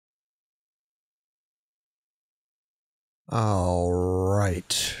All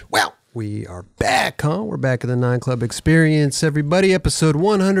right. Well, we are back, huh? We're back at the 9 Club Experience, everybody. Episode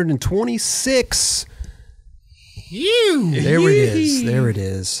 126. There it is. There it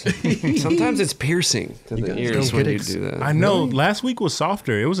is. Sometimes it's piercing to the ears when you do that. I know. Really? Last week was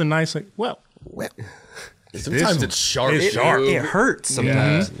softer. It was a nice, sometimes it's sharp. It's sharp. It hurts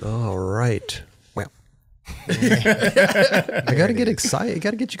sometimes. Yeah. All right. Well, I got to get excited. I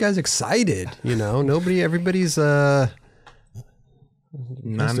got to get you guys excited. You know, everybody's,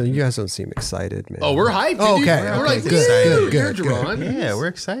 you guys don't seem excited, man. Oh, we're hyped. Oh, okay. We're like, good. Yeah, we're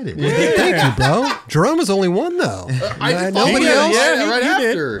excited. Yeah. Thank you, bro. Jerome is only one, though. Nobody else? Yeah, right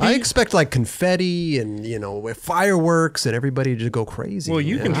after. I expect like confetti and, with fireworks and everybody to go crazy. Well,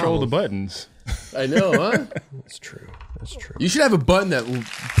 you control the buttons. I know, huh? That's true. That's true. You should have a button that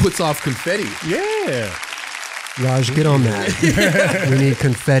puts off confetti. Yeah. Raj, get on that. We need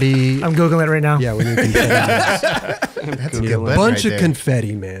confetti. I'm Googling it right now. Yeah, we need confetti. That's a good button bunch right of there.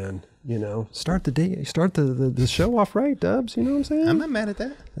 confetti, man. Start the day, start the show off right, Dubs. You know what I'm saying? I'm not mad at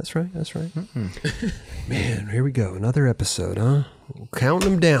that. That's right. That's right. Man, here we go. Another episode, huh? Counting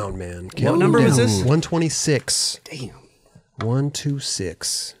them down, man. What number was this? 126. Damn.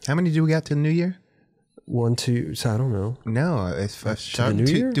 126. How many do we got to the new year? 1, 2. So I don't know. No, it's the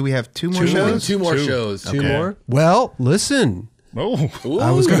new year? Do we have two more shows? Two more shows. Two more. Well, listen. Oh,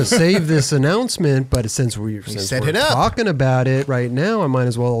 I was going to save this announcement, but since we're talking about it right now, I might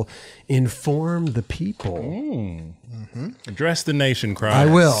as well inform the people. address the nation, Crob. I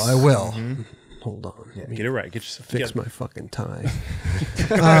will. Hold on. Get it right. Get yourself Fix together. my fucking tie.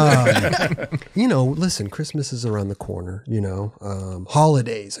 Listen, Christmas is around the corner,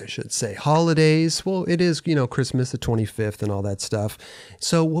 holidays, I should say. Holidays, well, it is, Christmas the 25th and all that stuff.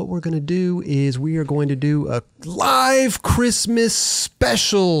 So what we're going to do is we are going to do a live Christmas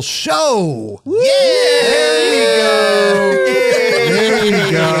special show. Yeah! There we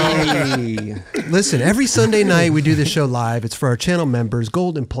go. Listen, every Sunday night we do this show live. It's for our channel members,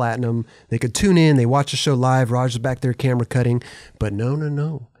 Gold and Platinum. They could tune in. They watch the show live. Raj is back there camera cutting. But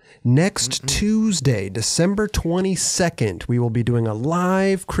no. Next Tuesday, December 22nd, we will be doing a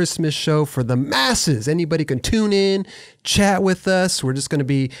live Christmas show for the masses. Anybody can tune in, chat with us. We're just going to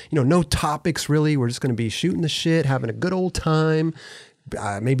be, no topics really. We're just going to be shooting the shit, having a good old time.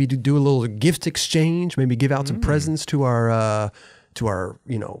 Maybe do a little gift exchange. Maybe give out some presents to our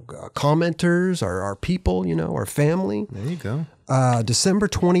commenters, our people, our family. There you go. December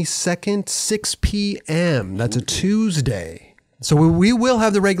 22nd, 6 p.m. That's a Tuesday. So we will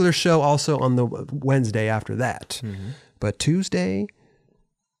have the regular show also on the Wednesday after that. But Tuesday,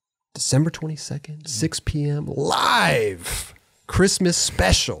 December 22nd, 6 p.m. live Christmas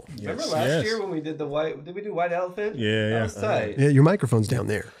special. Remember last year when we did did we do White Elephant? Yeah. That was tight. Yeah, your microphone's down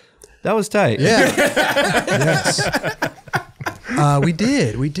there. That was tight. Yeah. Yes. We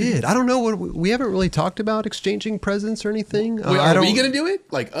did. I don't know we haven't really talked about exchanging presents or anything. Wait, are we gonna do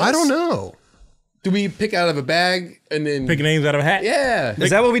it? Like us? I don't know. Do we pick out of a bag and then Pick names out of a hat? Yeah. Is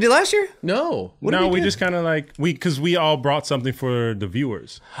that what we did last year? No. We just kind of because we all brought something for the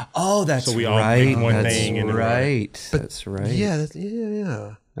viewers. Oh, that's So we all picked one thing. And That's right. Yeah.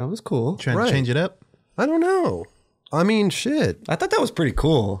 That was cool. Trying to change it up? I don't know. I mean, shit. I thought that was pretty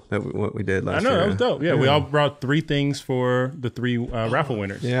cool what we did last year. I know, that was dope. Yeah, we all brought 3 things for the 3 raffle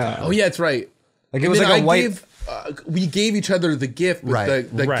winners. Yeah. Oh yeah, that's right. Like it was like a white. We gave each other the gift,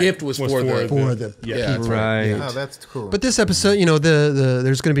 but the gift was for the yeah. that's Right. Oh, that's cool. But this episode,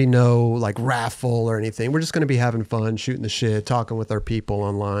 there's going to be no like raffle or anything. We're just going to be having fun, shooting the shit, talking with our people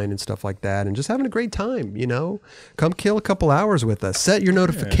online and stuff like that, and just having a great time. Come kill a couple hours with us. Set your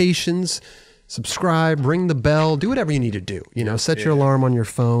notifications. Subscribe, ring the bell, do whatever you need to do. Set your alarm on your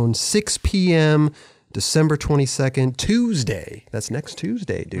phone. 6 p.m. December 22nd, Tuesday. That's next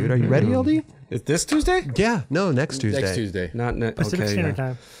Tuesday, dude. Are you ready, Eldy? Is this Tuesday? Yeah, no, next Tuesday. Next Tuesday. Not Pacific Standard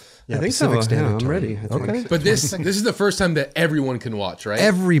Time. Yeah, I think Pacific so. Standard I'm Time. ready. Okay. But this is the first time that everyone can watch, right?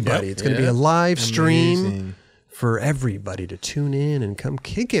 Everybody. Yep. It's going to be a live stream Amazing. for everybody to tune in and come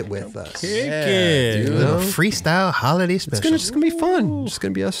kick it with us. Kick it. dude. Little freestyle holiday It's special. just gonna be fun. Just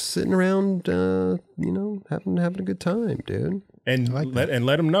gonna be us sitting around, having a good time, dude. And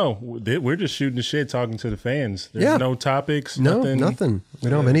let them know. We're just shooting the shit, talking to the fans. There's no topics, Nothing. We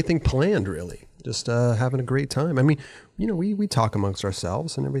don't have anything planned really. Just having a great time. I mean, we talk amongst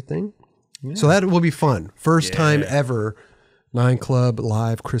ourselves and everything. Yeah. So that will be fun. First time ever 9 Club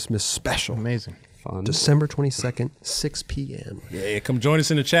live Christmas special. Amazing. Fun. December 22nd, 6 p.m. Yeah, come join us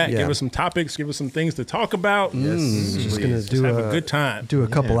in the chat. Give us some topics. Give us some things to talk about. Just gonna have a good time. Do a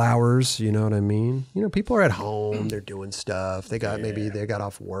couple hours. You know what I mean? You know, people are at home. They're doing stuff. They got maybe they got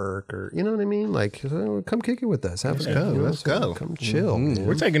off work or you know what I mean. Like, come kick it with us. Let's go. Let's go. Come chill.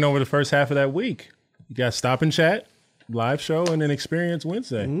 We're taking over the first half of that week. You got Stop and Chat, live show, and then Experience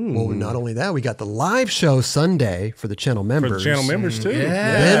Wednesday. Well, not only that, we got the live show Sunday for the channel members. For the channel members, too.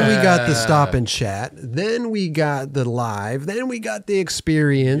 Then we got the Stop and Chat. Then we got the live. Then we got the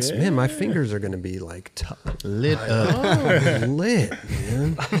Experience. Man, my fingers are going to be like lit up. Oh, lit,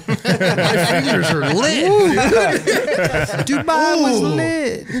 man. My fingers are lit. Dubai was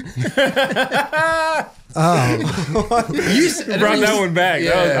lit. You brought that one back.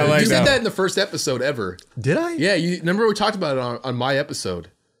 Yeah. I like you that. did that in the first episode ever. Did I? Yeah, you remember we talked about it on my episode.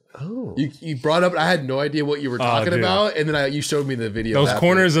 Oh, you brought up. I had no idea what you were talking about, and then you showed me the video. Those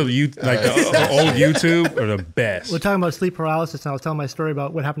corners of you, like the old YouTube, are the best. We're talking about sleep paralysis, and I was telling my story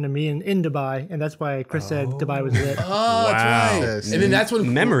about what happened to me in Dubai, and that's why Chris said Dubai was lit. Oh, that's right. And then that's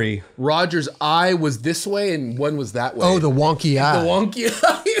when memory. Roger's eye was this way, and one was that way. Oh, the wonky eye. The wonky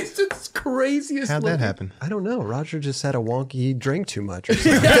eye. It's craziest. How'd that happen? I don't know. Roger just had a wonky. He drank too much. Or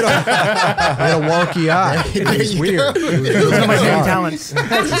something. He had a wonky eye. It was weird. Those are my hidden talents.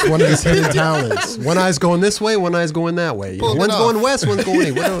 It's one of his hidden talents. One eye's going this way, one eye's going that way. You know, one's going west, one's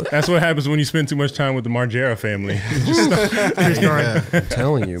going east. That's what happens when you spend too much time with the Margera family. I'm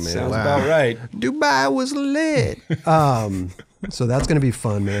telling you, man. Sounds about right. Dubai was lit. So that's going to be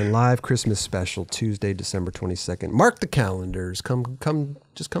fun, man. Live Christmas special, Tuesday, December 22nd. Mark the calendars.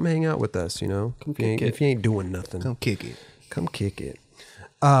 Just come hang out with us, you know? If you ain't doing nothing. Come kick it. Come kick it.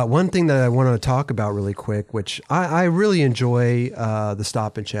 One thing that I want to talk about really quick, which I really enjoy the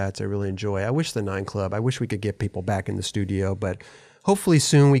Stop and Chats. I really enjoy. I wish the 9 Club, I wish we could get people back in the studio, but hopefully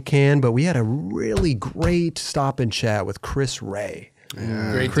soon we can. But we had a really great Stop and Chat with Chris Ray.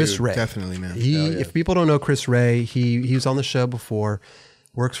 Yeah. Great Chris dude. Ray. Definitely, man. If people don't know Chris Ray, he was on the show before,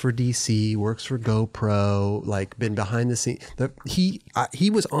 works for DC, works for GoPro, like been behind the scenes.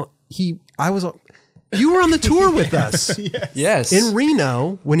 You were on the tour with us. Yes. In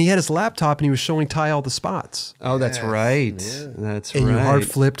Reno when he had his laptop and he was showing Ty all the spots. Oh, that's right. That's And right. you hard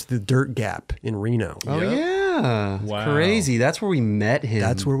flipped the dirt gap in Reno. Oh, yeah. Wow. Crazy. That's where we met him.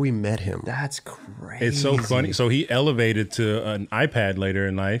 That's where we met him. That's crazy. It's so funny. So he elevated to an iPad later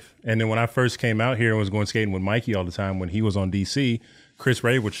in life. And then when I first came out here and was going skating with Mikey all the time, when he was on DC, Chris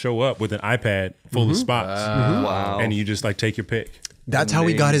Ray would show up with an iPad full of spots. Wow. And you just like take your pick. That's how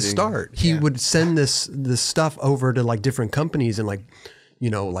he got his start. He would send this stuff over to like different companies and like,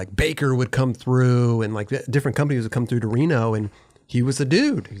 you know, like Baker would come through and like different companies would come through to Reno and he was a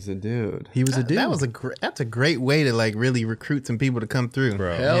dude. He's a dude. He was a dude. That's a great way to like really recruit some people to come through.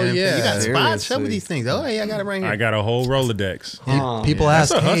 Bro. Hell yeah. You got spots? Show me Seriously. these things. Oh, yeah, I got it right here. I got a whole Rolodex. People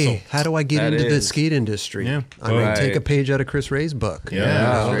ask, That's a hey, hustle. how do I get That into the is. skate industry? Yeah. I mean, Right. take a page out of Chris Ray's book.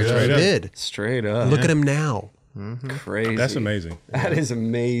 Yeah. You know, Straight he up. did. Straight up. Look at him now. Crazy. That's amazing. That is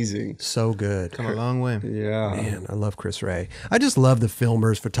amazing. So good. Come a long way. Yeah. Man, I love Chris Ray. I just love the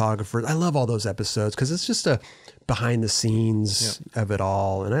filmers, photographers. I love all those episodes because it's just a behind the scenes of it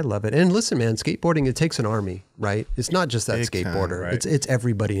all, and I love it. And listen, man, skateboarding, it takes an army, right? It's not just that Big time, skateboarder. right. It's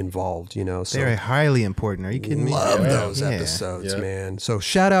everybody involved, you know. So They're highly important. Are you kidding me? love those episodes, man. So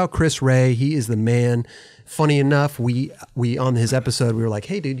shout out Chris Ray. He is the man. Funny enough, we on his episode, we were like,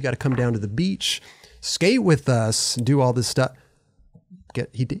 hey, dude, you got to come down to the beach, skate with us, do all this stuff.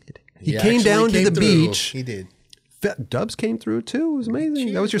 He did. He came down to the beach. He did. Dubs came through too. It was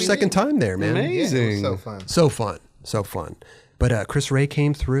amazing. That was your second time there, man. Amazing. Yeah, it was so fun. So fun. So fun. But Chris Ray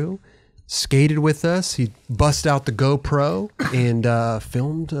came through, skated with us. He bust out the GoPro and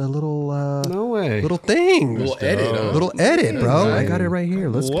filmed a little No way. little thing. Little edit. Little edit, bro. I got it right here.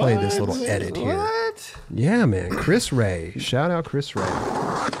 Let's play this little edit here. What? Yeah, man. Chris Ray. Shout out Chris Ray.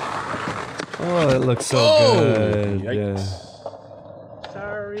 Oh, it looks so good. Yikes. Yeah.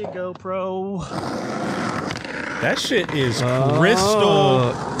 Sorry, GoPro. That shit is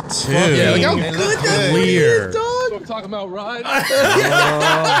crystal Yeah, look how fucking good that clear. dog. I'm talking about, right?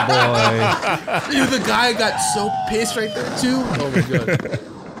 Oh, boy. Dude, the guy got so pissed right there, too. Oh, my God.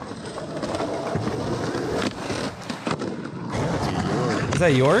 Is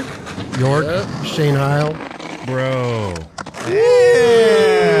that York? York, Shane Heil. Bro.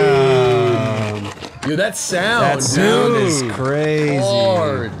 Dude, that sound. That sound dude. is crazy.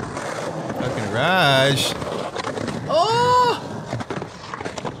 Hard. Fucking Raj. Oh!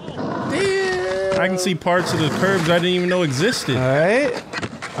 Damn. I can see parts of the curbs I didn't even know existed. All right.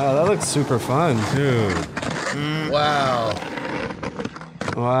 Oh, that looks super fun. Dude. Wow.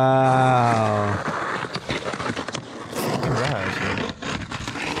 Wow.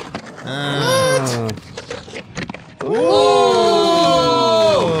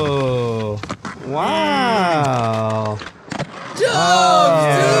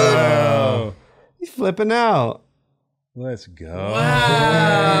 flipping out. Let's go.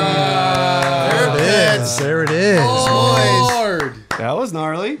 Wow. There it is. There it is. Oh, Lord. That was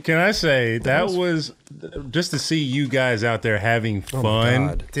gnarly. Can I say that was just to see you guys out there having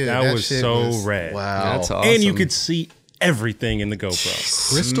fun? Dude, that was so rad. Wow. That's awesome. And you could see everything in the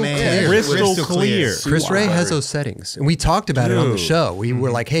GoPro. Crystal Man. clear. Crystal clear. Chris Ray has those settings, and we talked about it on the show. We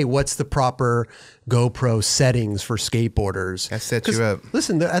were like, "Hey, what's the proper GoPro settings for skateboarders?" That sets you up.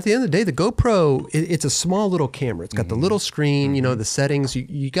 Listen, at the end of the day, the GoPro it's a small little camera. It's got the little screen. You know, the settings.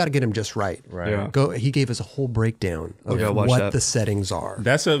 You got to get them just right. Right. Yeah. He gave us a whole breakdown of watch what that. the settings are.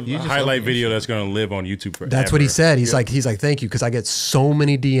 That's a highlight video that's going to live on YouTube forever. That's what he said. He's like, thank you, because I get so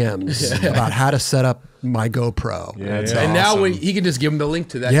many DMs about how to set up my GoPro. And now when he can just give him the link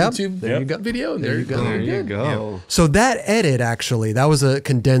to that YouTube video, and there you go. There you go. So that edit, actually, that was a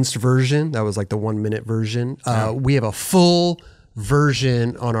condensed version. That was like the 1 minute version. We have a full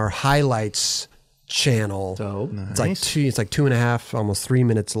version on our highlights channel. Dope. It's like 2.5, almost 3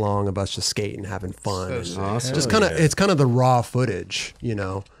 minutes long of us just skating, having fun. Awesome. Just it's kind of the raw footage, you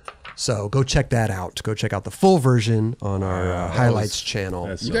know. So go check that out. Go check out the full version on our highlights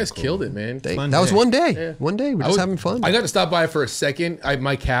channel. You guys killed it, man. That was one day. Yeah. One day. We're just having fun. I got to stop by for a second.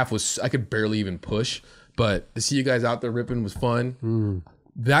 My calf I could barely even push, but to see you guys out there ripping was fun.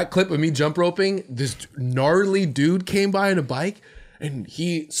 That clip of me jump roping, this gnarly dude came by on a bike, and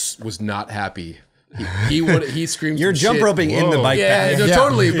he was not happy. He screamed. You're jump shit. roping in the bike path. No,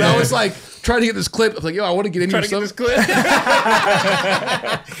 totally. But I was like trying to get this clip. I was like, yo, I want to get in here. This clip.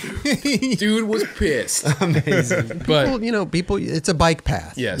 Dude was pissed. Amazing. But people, it's a bike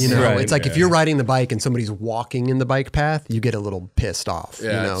path. Yes. You know, Right. it's like if you're riding the bike and somebody's walking in the bike path, you get a little pissed off.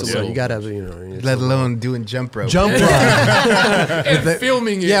 Yeah, you know, it's a so little- you gotta, Let alone doing jump rope. jump rope. and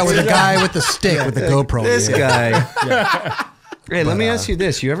filming it. Yeah, with a guy with the stick with the GoPro. This guy. Hey, let me But, ask you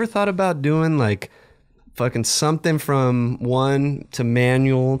this. You ever thought about doing like fucking something from one to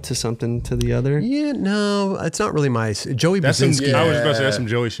manual to something to the other? Yeah, no, it's not really my. Joey That's some, Brzezinski, I was about to say that's some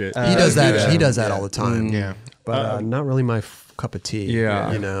Joey shit. he does that. He does that all the time. Yeah. But not really my cup of tea.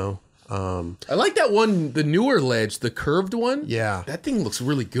 Yeah. you know. I like that one, the newer ledge, the curved one. Yeah. That thing looks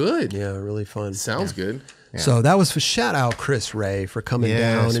really good. Yeah, really fun. Sounds good. So that was for shout out Chris Ray for coming Yes,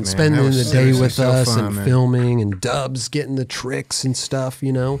 down and man. spending That the was day seriously with so us fun, and man. filming, and Dubs getting the tricks and stuff,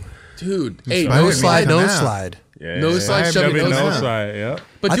 you know. Dude. Hey, Inspired No me. slide, come no out. slide. No slide, shove it, no no slide. slide. Yeah.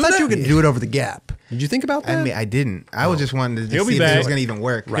 But I do thought that. you were going to do it over the gap. Did you think about that? I mean, I didn't. I was just wanting to He'll see be if it back. was going to even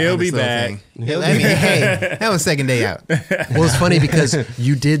work. He'll on be this little back. thing. I mean, hey, that was second day out. Well, it's funny because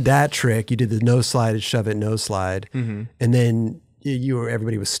you did that trick. You did the no slide, shove it, no slide. And then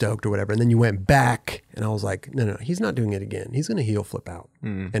everybody was stoked or whatever. And then you went back and I was like, no, he's not doing it again. He's going to heel flip out.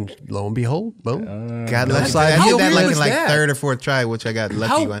 And lo and behold, boom. God, No lucky. slide, I heel did that flip. like was in like that? third or fourth try, which I got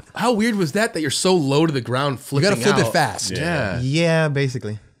lucky with. How weird was that you're so low to the ground You flipping got to flip out? it fast. Yeah. Yeah,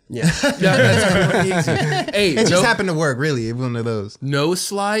 basically. Yeah. That's crazy. Hey, It just happened to work, really. It was one of those. no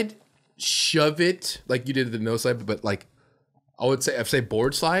slide, shove it like you did the no slide, but like I'd say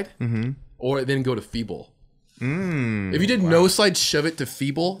board slide, or then go to feeble. If you did no slide, shove it to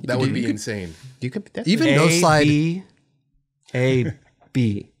feeble, that would be insane. You could definitely. Even no slide. A,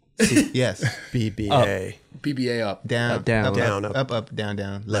 B. Yes. BBA. PBA up. Down, Up, down, up, down,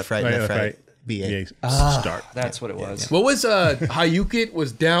 down. Left, right, Right, left, right. right. BA. Start. That's what it was. What was Hayukit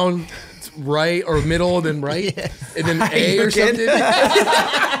was down right or middle, then right, and then A or something.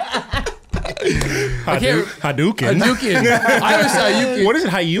 Hadouken. Hayukin. I was Hayukin. What is it?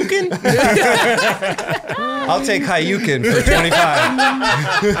 Hayuken? I'll take Hayukin for 25.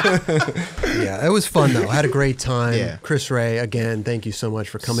 Yeah, it was fun though. I had a great time. Yeah. Chris Ray, again, thank you so much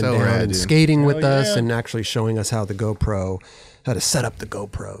for coming So down rad, and dude. skating with Hell us yeah. and actually showing us how to set up the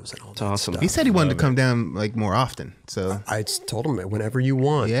GoPros and all that awesome. stuff. He said he wanted to come down like more often. So I told him whenever you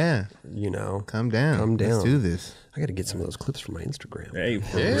want. yeah, You know, come down. Come down. Let's do this. I got to get some of those clips for my Instagram. Hey,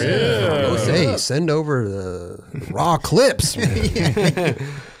 for real. Hey, send over the raw clips. Man.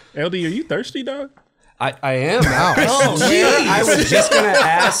 Eldy, are you thirsty, dog? I am. Oh, man. I was just going to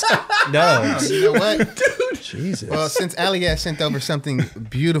ask Dubs. You know what? Jesus. Well, since Ali has sent over something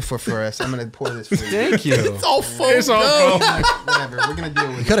beautiful for us, I'm gonna pour this for you. Thank you. It's all foam. It's all No. Whatever. We're gonna deal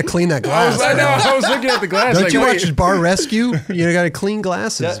with You it. got to clean that glass. I know. man. I was looking at the glass. Don't like, you wait. watch Bar Rescue? You got to clean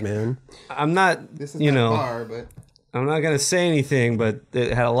glasses, man. I'm not, This is you not know, bar, but I'm not going to say anything, but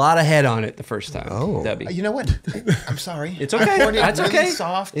it had a lot of head on it the first time. Oh. Debbie. you know what? I'm sorry. It's I okay. poured it That's really okay.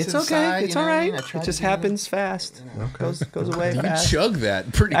 Soft It's to the okay. side, It's you all know what I mean? right. I tried It just to do happens fast. Goes away You fast. chug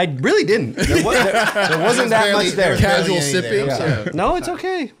that pretty I really didn't. There wasn't that barely- much there. there was casual barely any sipping. there. Yeah. No, it's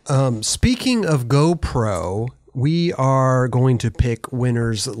okay. Speaking of GoPro, we are going to pick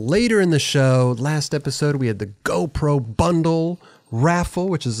winners later in the show. Last episode, we had the GoPro bundle raffle,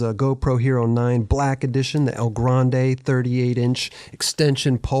 which is a GoPro Hero 9 Black Edition, the El Grande 38-inch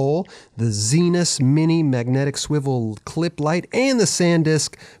extension pole, the Zenus Mini magnetic swivel clip light, and the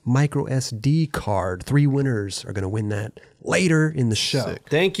SanDisk micro SD card. 3 winners are going to win that later in the show.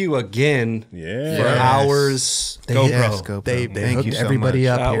 Thank you again for hours. GoPro. They Thank hooked you so everybody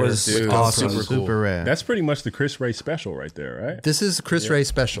much. up That here. was Dude, awesome. super cool. Super rad. That's pretty much the Chris Ray special right there, right? This is Chris Ray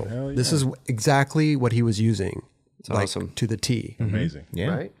special. Hell yeah. This is exactly what he was using. It's awesome. To the T. Amazing.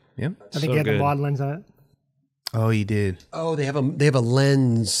 Yeah. Right? Yep. I think he had the mod lens on it. Oh, he did. Oh, they have a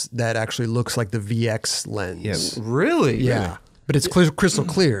lens that actually looks like the VX lens. Yep. Really? Yeah. But it's crystal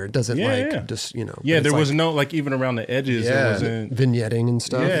clear. It doesn't just, Yeah, but there it's was like no, like, even around the edges. Yeah. It wasn't. vignetting and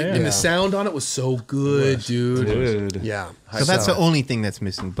stuff. Yeah, yeah. And the sound on it was so good, dude. Dude. Yeah. So that's the only thing that's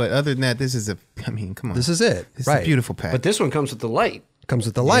missing. But other than that, this is come on. This is it. This is right. a beautiful pack. But this one comes with the light. Comes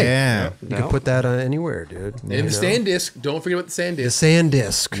with the light. Yeah. You can put that anywhere, dude. And the SanDisk. Don't forget about the SanDisk. The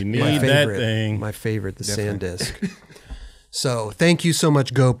SanDisk. You need my that favorite, thing. My favorite, the SanDisk. So thank you so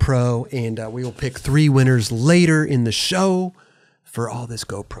much, GoPro. And we will pick 3 winners later in the show for all this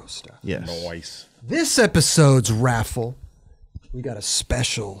GoPro stuff. Yes. Nice. This episode's raffle, we got a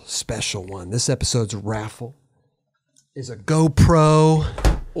special one. This episode's raffle is a GoPro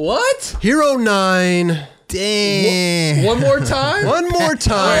What? Hero 9. Damn. One more time? One more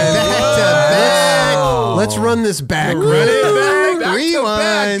time. Back to back. Let's run this back. Back to back,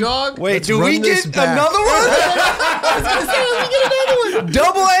 Rewind. dog. Wait, do run we this get back. another one?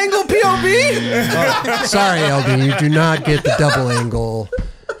 Double angle POV? Sorry, Eldy, you do not get the double angle.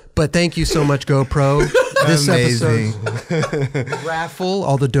 But thank you so much, GoPro. This Amazing. episode raffle,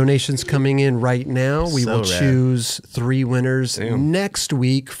 all the donations coming in right now. We So will rad. choose 3 winners next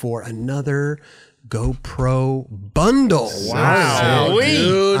week for another GoPro bundle. Wow,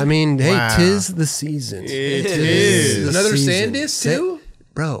 dude. I mean, hey, Wow. tis the season. It is. the Another season. SanDisk, too?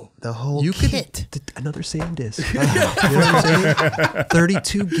 Bro, The whole you kit. could another SanDisk. You know what I'm saying?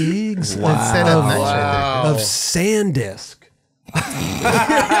 32 gigs Set up nice right of SanDisk.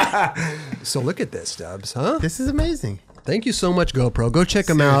 So look at this, Dubs, huh? there. This is amazing. Thank you so much, GoPro. Go check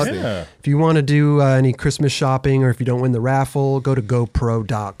them out. Yeah. If you want to do any Christmas shopping or if you don't win the raffle, go to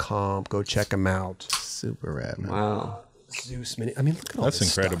GoPro.com. Go check them out. Super rad, man. Wow. Zeus Mini. I mean, look at all That's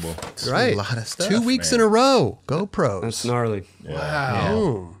this incredible. stuff. Right. A lot of stuff, 2 weeks in a row. GoPros. That's gnarly.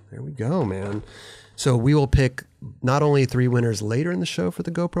 Boom. There we go, man. So we will pick not only 3 winners later in the show for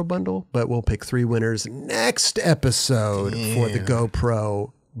the GoPro bundle, but we'll pick 3 winners next episode for the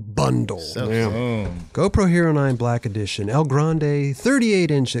GoPro bundle. Boom. GoPro Hero 9 Black Edition, El Grande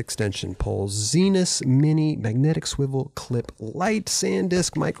 38-inch extension poles, Zenus Mini magnetic swivel clip light,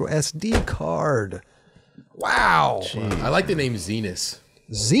 SanDisk micro SD card. Wow. I like the name Zenus.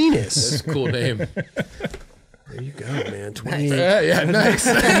 Zenus. It's a cool name. There you go, man. 20, yeah, nice.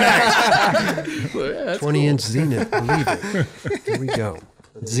 20-inch Zenith. Believe it. Here we go.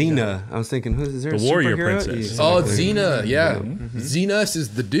 Xena. I was thinking, is there The a warrior superhero? princess. Yeah. Oh, Xena. Yeah. Zenus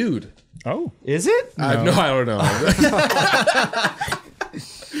is the dude. Oh. Is it? I don't know.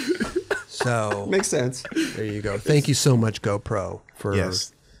 So Makes sense. there you go. Thank you so much, GoPro, for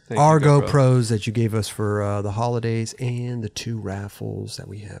Yes. our you, GoPro. GoPros that you gave us for the holidays and the 2 raffles that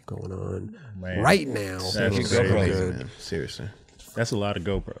we have going on Man. right now. That's It's crazy. amazing, man. Seriously. That's a lot of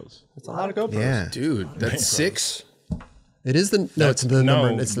GoPros. It's a lot of GoPros. Yeah. Dude, that's 6, It is the no, it's the no.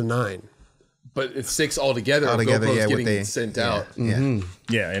 number. It's the 9. but it's 6 altogether. Altogether, GoPro's yeah, what getting they sent yeah, out. Yeah.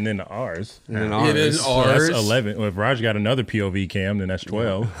 Yeah, and then the R's. And then Yeah, then ours. So that's ours. 11. Well, if Raj got another POV cam, then that's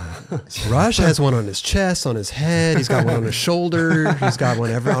 12. Raj has one on his chest, on his head. He's got one on his shoulder. He's got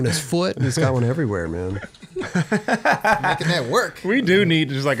one on his foot. He's got one everywhere, man. Making that work. We do need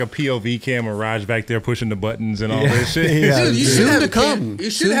just like a POV cam of Raj back there pushing the buttons and all this shit. Dude, you should Soon have to a come. You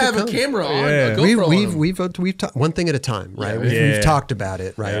should Soon to have a come. camera on. Yeah. A GoPro on him. We've talked one thing at a time, right? Yeah. We've talked about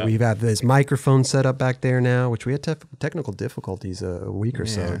it, right? Yeah. We've had this microphone set up back there now, which we had technical difficulties a week or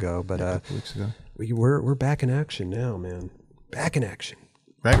so ago, but Weeks ago. we're back in action now, man. Back in action.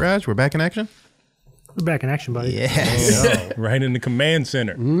 Right, Raj? We're back in action? We're back in action, buddy. Yes. Right in the command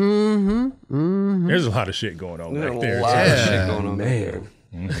center. Mm-hmm. There's a lot of shit going on back A there. lot of shit going on back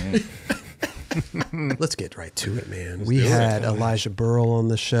Man. there. Let's get right to it, man. We had Elijah Burl on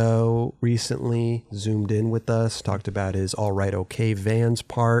the show recently, zoomed in with us, talked about his All Right Okay Vans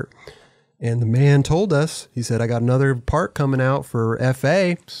part. And the man told us, he said, I got another part coming out for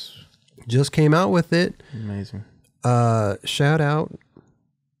FA. Just came out with it. Amazing. Shout out.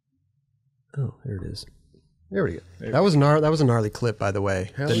 Oh, there it is. There we go. That was a gnarly clip, by the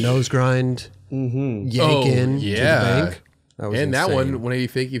way. The nose grind, yank in to the bank. That was and insane. that one, 180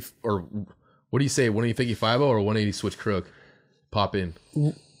 fakie, or what do you say, 180 fakie 5 or 180 switch crook? Pop in.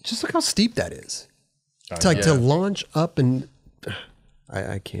 Just look how steep that is. To launch up and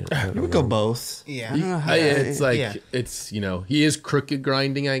I can't. You would go both. Yeah. It's like it's he is crooked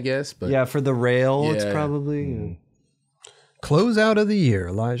grinding, I guess, but Yeah, for the rail, it's Yeah. probably. Closeout of the year,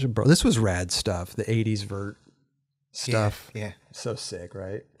 Elijah Bro. This was rad stuff. The 80s vert stuff. Yeah, So sick,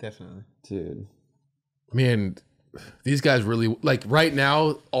 right? definitely. Dude. man, these guys really like right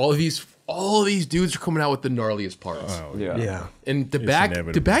now. All of these dudes are coming out with the gnarliest parts, Yeah. and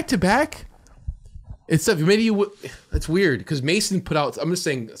inevitable. to back. It's stuff. It's weird because Mason put out. I'm just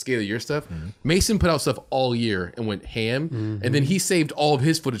saying, skate of the year stuff. Mason put out stuff all year and went ham, and then he saved all of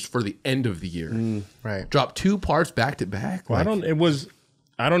his footage for the end of the year. Right. Dropped 2 parts back to back. Well, I don't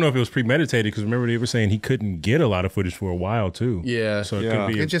know if it was premeditated because remember they were saying he couldn't get a lot of footage for a while too. Yeah. So it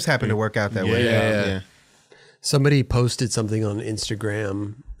could be. It just happened to work out that way. Yeah. Somebody posted something on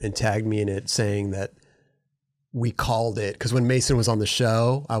Instagram and tagged me in it saying that we called it because when Mason was on the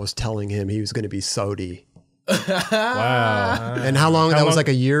show, I was telling him he was going to be Sodi. Wow. And how long? That was like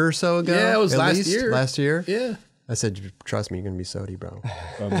a year or so ago? Yeah, it was at last least? year. Last year? Yeah. I said, trust me, you're going to be Sodi, bro.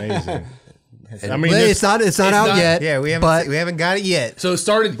 Amazing. I mean, it's not out yet. Yeah, we haven't got it yet. So it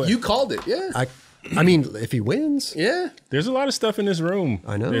started. You called it. Yeah. I mean, if he wins, Yeah. There's a lot of stuff in this room.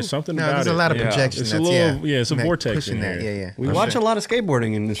 I know. There's something No, about there's it. a lot of Yeah. projections. It's a that's, little, it's a vortex pushing in that. here. Yeah. We watch a lot of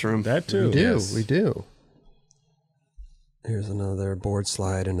skateboarding in this room. That too. we do. Yes. We do. Here's another board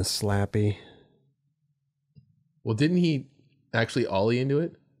slide and a slappy. Well, didn't he actually ollie into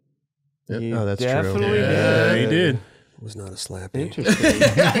it? Oh, that's Definitely true. Yeah, he did. It was not a slappy. Interesting.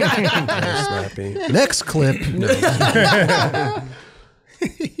 Not a slappy. Next clip. No.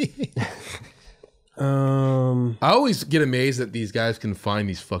 I always get amazed that these guys can find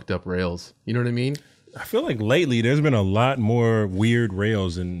these fucked up rails. You know what I mean? I feel like lately there's been a lot more weird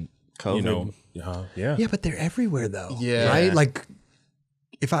rails and COVID. yeah. Yeah, but they're everywhere though. Yeah. Right? Like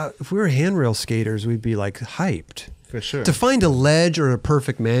if we were handrail skaters, we'd be like hyped. For sure. To find a ledge or a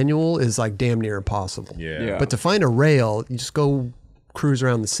perfect manual is like damn near impossible. Yeah. But to find a rail, you just go cruise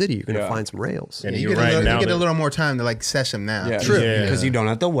around the city. You're going to find some rails. And you you're get, right now you get a that- little more time to like session now. Yeah, True. Yeah. because you don't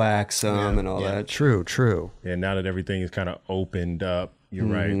have to wax them and all that. True. Yeah, now that everything is kind of opened up, you're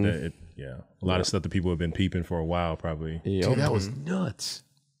right. That a lot of stuff that people have been peeping for a while, probably. Dude, that was nuts.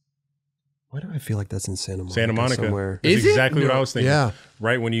 Why do I feel like that's in Santa Monica? Santa Monica. somewhere? That's Is it? exactly what No. I was thinking. Yeah.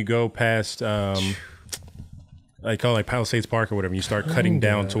 Right when you go past, I call it like Palisades Park or whatever, and you start cutting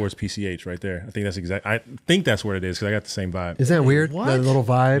down towards PCH right there. I think that's where it is because I got the same vibe. Isn't that weird? What? That little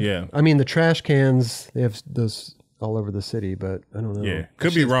vibe. Yeah. I mean, the trash cans, they have those all over the city, but I don't know. Yeah,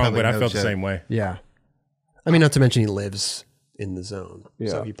 could be shit's wrong, probably but I no felt the joke. same way. Yeah. I mean, not to mention he lives in the zone.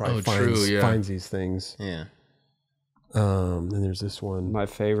 So Yeah. he probably true, yeah. finds these things. Yeah. Then there's this one. My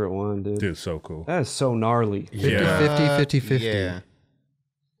favorite one, dude. Dude, so cool. That is so gnarly. 50-50. Yeah.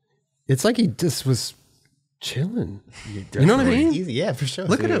 It's like he just was chilling. You know what I mean? Easy. Yeah, for sure.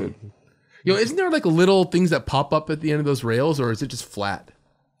 Look at him. Yo, isn't there like little things that pop up at the end of those rails, or is it just flat?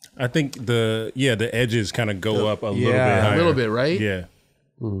 I think the edges kind of go up a little bit Yeah. higher. A little bit, right? Yeah.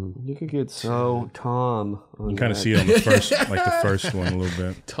 You could get so Tom. You kind of see it on the first, like the first one a little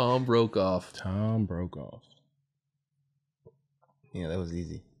bit. Tom broke off. Tom broke off. Yeah, that was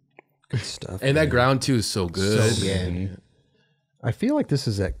easy. Good stuff. And that ground too is so good. Yeah. I feel like this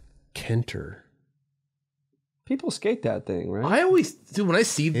is at Kenter. People skate that thing, right? I always do when I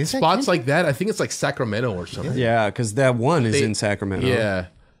see Is that spots Kent? like that. I think it's like Sacramento or something. Yeah, because that one is They- in Sacramento. Yeah,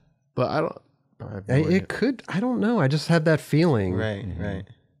 but I don't. I have no idea. It could. I don't know. I just had that feeling. Right, right.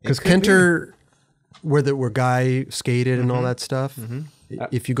 Because It could be. Kenter, where Guy skated and all that stuff,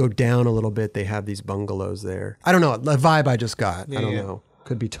 if you go down a little bit, they have these bungalows there. I don't know. The vibe I just got. I don't yeah. know.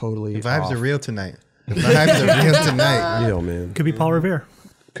 Could be totally The vibes off. are real tonight. The vibes are real tonight. Real, man. Could be Paul Revere.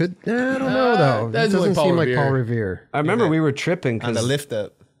 Could I don't know though. It that's doesn't like Paul seem like Revere. Paul Revere. I remember we were tripping On the because lift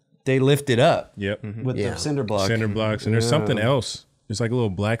up. they lifted up Yep. with Yeah. the cinder block. Cinder blocks. And there's something else. There's like a little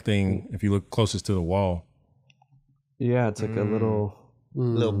black thing if you look closest to the wall. Yeah, it's like a little.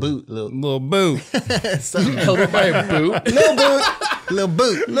 Little boot. Little boot. Something. Held up by a boot. Little boot. Little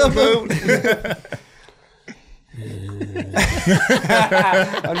boot. Little boot.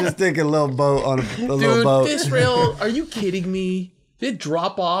 I'm just thinking little boat on a little Dude, boat. this rail. Are you kidding me? Did it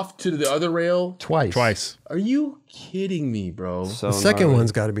drop off to the other rail? Twice. Are you kidding me, bro? So The second gnarly.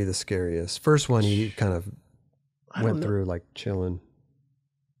 one's got to be the scariest. First one, he kind of don't went know. through like chilling.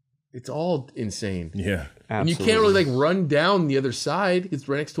 It's all insane. Yeah. And you can't really like run down the other side. It's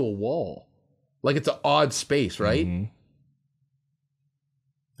right next to a wall. Like it's an odd space, right?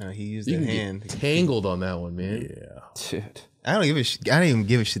 He used You the can hand. get tangled on that one, man. Yeah. Shit. I don't even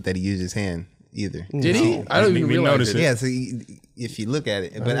give a shit that he used his hand either. Did he? I don't even We realize noticed it. it. Yeah, so if you look at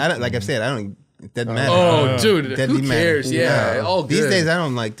it, but I don't. Like I've said, I don't. It doesn't matter. Oh, dude, Doesn't who even matter. cares? Yeah, all These good. days, I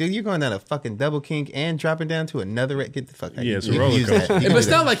don't like, dude. You're going down a fucking double kink and dropping down to another. Get the fuck out. Yeah, it's a You can roller use that. coaster. You can But it's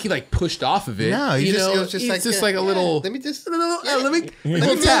do not that. like he like pushed off of it. No, you it know, was just it's like like a little. Let me just. Let me Let me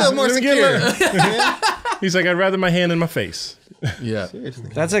feel a little more Let me get secure. He's like, I'd rather my hand in my face. Yeah,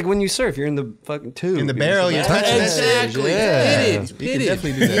 That's like when you surf. You're in the fucking tube. In the barrel, you're touching that shit. exactly. Yeah. Hit it. You Hit can it.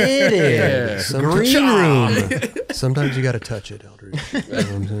 definitely do that. It Yeah. is. Green room. Sometimes you got to touch it, Eldridge. You know what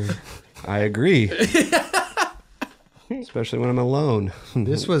I'm saying? I agree. Especially when I'm alone.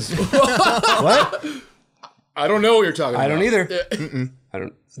 This was What? I don't know what you're talking about. I don't either. I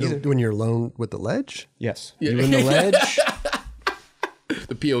don't either. when you're alone with the ledge. Yes. Yeah. You in the ledge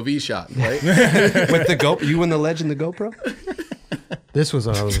The POV shot, right? with the Go. You in the ledge in the GoPro? This was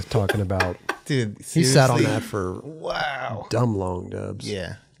what I was talking about. Dude, He sat on seriously? that for Wow. dumb long dubs.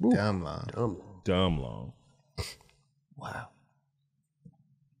 Yeah. Dumb long. Dumb long. Dumb long. Wow.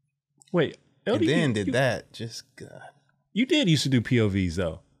 Wait, And Eldy, then you, did that. Just God. you did used to do POVs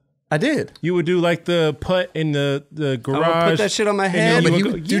though. I did. You would do like the putt in the garage. I would put that shit on my and head. then But you he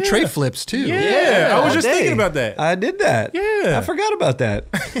would would go- do yeah. tray flips too. Yeah, I was all just day. thinking about that. I did that. Yeah. I forgot about that.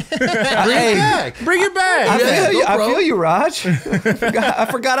 Bring it back. I feel you, Raj. I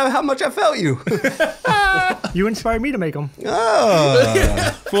forgot how much I felt you. You inspired me to make them.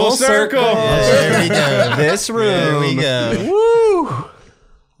 Oh, Full circle. There we go. this room. There we go.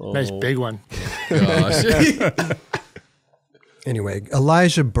 Woo! Nice big one. Gosh. Anyway,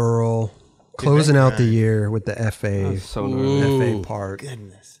 Elijah Berle closing out the year with the FA So gnarly. FA part.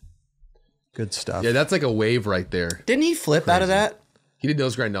 Goodness. Good stuff. Yeah, that's like a wave right there. Didn't he flip out of that? He did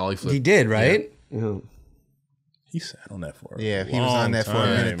nose grind nollie flip. He did, right? Yeah. He sat on that for a Yeah, he was long on that for a time,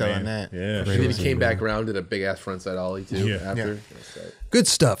 minute, though, man. on that. Yeah. And then he came back around, did a big ass frontside ollie too. Yeah. After. Good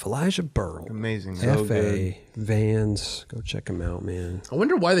stuff. Elijah Berle. Amazing. FA Vans. Go check him out, man. I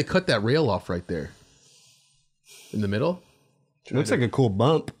wonder why they cut that rail off right there. In the middle? Looks like a cool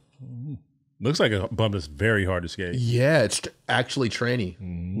bump. Looks like a bump that's very hard to skate. Yeah, it's actually tranny.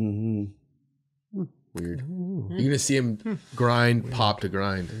 Weird. You're gonna see him grind, pop to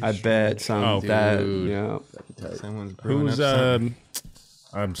grind. I bet some Oh, that. dude. Yeah. Someone's brewing Who's up something.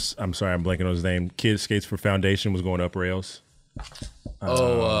 I'm sorry, I'm blanking on his name. Kid skates for Foundation was going up rails.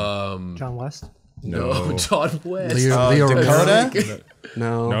 John West. No, John West. Leo Dakota?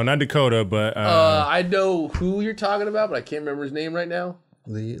 No, not Dakota, but I know who you're talking about, but I can't remember his name right now.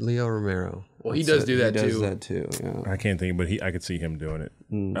 Leo Romero. Well, he does do that He does too. that too. Yeah. I can't think. But I could see him doing it.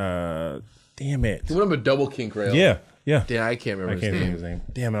 Damn it. He went up a double kink rail. Yeah. Yeah, I can't remember I can't his think name. of his name.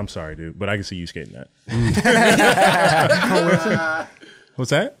 Damn it, I'm sorry, dude. But I can see you skating that. Cole Wilson.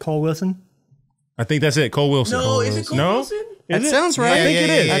 What's that? Cole Wilson. I think that's it. Cole Wilson. No, is it Cole No? Wilson? That sounds right. Yeah, I think yeah, it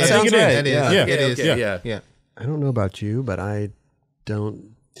yeah, is. yeah, That yeah. sounds I think it is. right. That is. Yeah. It Okay, is. okay, yeah. Yeah. I don't know about you, but I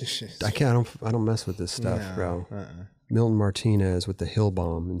don't. I can't. I don't mess with this stuff, bro. Milton Martinez with the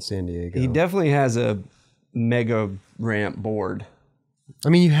Hillbomb in San Diego. He definitely has a mega ramp board. I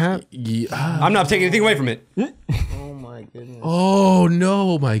mean, you have. I'm not taking anything away from it. Oh my goodness. Oh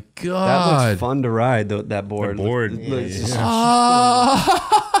no, my That god. looks fun to ride. That board. The board. It's just-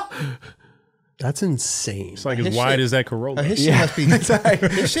 That's insane. It's like as wide as that Corolla. His shit must be.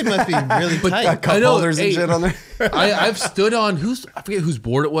 His shit must be really tight. I know, holders and hey, shit on there. I've stood on I forget whose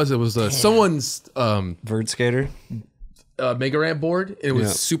board it was. It was someone's Vert skater. mega ramp board. And it was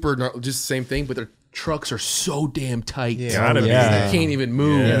Yeah. super just the same thing, but their trucks are so damn tight. Gotta be. yeah. You can't even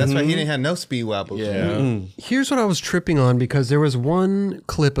move. Yeah, that's why he didn't have no speed wobbles. Yeah. Here's what I was tripping on because there was one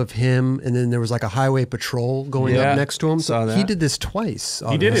clip of him, and then there was like a highway patrol going Yeah, up next to him. saw that. He did this twice.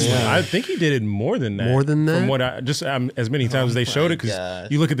 He did it. Yeah. I think he did it more than that. More than that? From what I just as many times as they showed it, because gosh.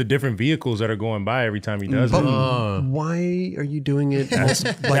 you look at the different vehicles that are going by every time he does But it. why are you doing it? That's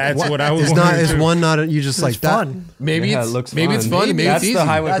what I was Is not wondering, is too. one not? You just like It's that. fun. Maybe Yeah, it's it looks maybe fun. it's fun. Maybe That's it's the easy.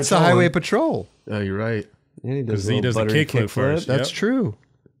 highway That's the patrol. highway patrol. Oh, you're right. Yeah, he Because does, he does the kickflip first. That's Yep. true.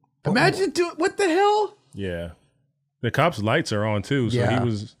 Imagine doing what the hell? Yeah. The cops' lights are on too, so Yeah. he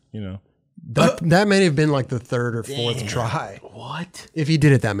was, That may have been like the third or fourth try. What? If he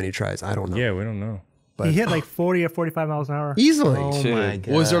did it that many tries, I don't know. Yeah, we don't know. He hit like 40 or 45 miles an hour. Easily. Oh my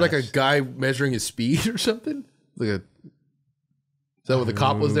god. Was there like a guy measuring his speed or something? Like a. Is that what the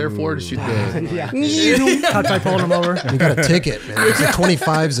cop was there for? To shoot the. That's why I pulled him over. You got a ticket, man. It's a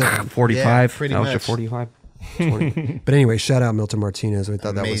 25 zone. 45. Yeah, pretty that was your much. 45. But anyway, shout out Milton Martinez. We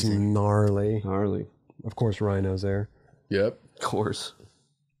thought that was Amazing. gnarly. Gnarly. Of course, Rhino's there. Yep. Of course.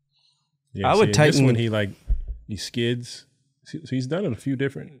 Yeah, I would This tighten- one, he skids. So he's done it a few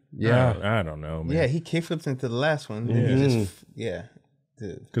different. Yeah. I don't know, man. Yeah, he kickflips into the last one. Yeah.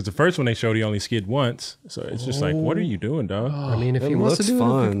 Dude. Because the first one they showed he only skid once, so it's just like, what are you doing, dog? I mean, if It he wants to looks do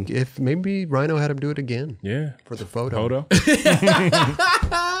fun. it, if maybe Rhino had him do it again Yeah, for the photo.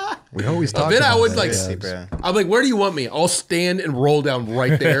 We always talk Then about I would that, like, yeah. Bro. I'm like, where do you want me? I'll stand and roll down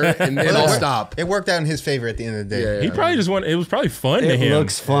right there, and then I'll stop. It worked out in his favor at the end of the day. Yeah, he probably just wanted. It was probably fun to It him.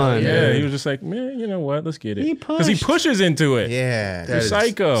 looks fun. Yeah, he was just like, man, you know what? Let's get it. He Because he pushes into it. Yeah. That is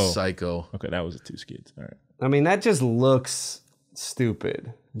psycho. Psycho. Okay, that was 2 skids. All right. I mean, that just looks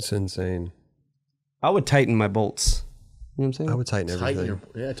stupid. It's insane. I would tighten my bolts. You know what I'm saying? I would tighten everything.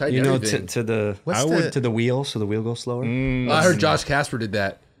 Tighten you know, everything. to the What's the, to the wheel, so the wheel goes slower. I heard Josh Casper did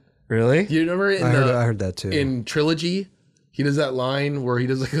that. Really? Do you remember in I heard that too. in Trilogy, he does that line where he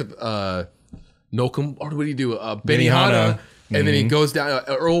does like a Nokum, or what do you do? Benihana, and then he goes down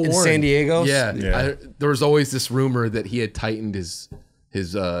Earl Warren. San Diego? Yeah, Yeah. there was always this rumor that he had tightened his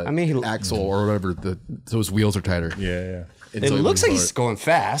mean, axle or whatever. So his wheels are tighter. Yeah. And It so he looks went like he's hard. going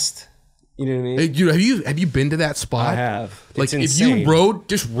fast. You know what I mean? Hey, dude, have you been to that spot? I have. Like It's if insane. you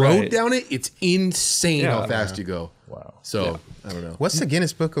rode Right. down it, it's insane how Yeah. fast you go. Wow. So I don't know. what's the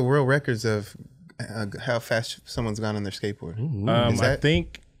Guinness Book of World Records of how fast someone's gone on their skateboard? Is I that-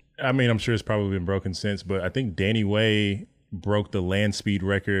 think. I mean, I'm sure it's probably been broken since, but I think Danny Way broke the land speed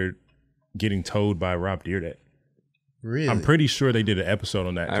record getting towed by Rob Deerdat. Really? I'm pretty sure they did an episode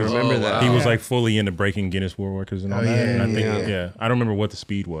on that. I remember that. He was like fully into breaking Guinness World Records and all that. yeah, And I think, yeah. I don't remember what the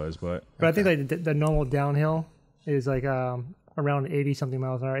speed was, but But I think like the normal downhill is like around 80 something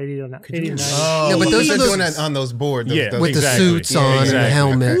miles an hour, 80 to 90. Oh, Yeah, but those they're are those- doing that on those boards. Those, Yeah, those- with exactly. the suits Yeah, on and the exactly.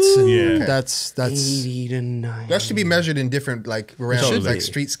 helmets, and Yeah. that's 80 to 90. that should be measured in different like around Should like be.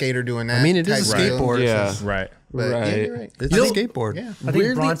 street skater doing that. I mean, it is a type deal. skateboard. Yeah. right. But yeah, Right. you're right. It's You a know- skateboard. Yeah. I think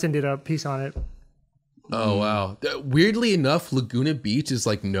Weirdly- Bronson did a piece on it. Oh wow! Weirdly enough, Laguna Beach is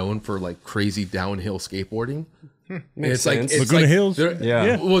like known for like crazy downhill skateboarding. It's like sense. it's Laguna like, Hills? they're-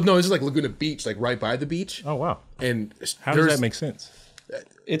 Yeah. Well, no, it's just like Laguna Beach, like right by the beach. Oh, wow. And How does that make sense?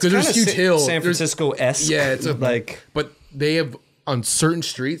 It's 'Cause there's kind of huge hill. San There's- Francisco esque. Yeah, it's a like But they have on certain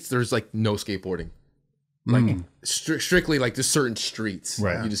streets. There's like no skateboarding. Like strictly like just certain streets.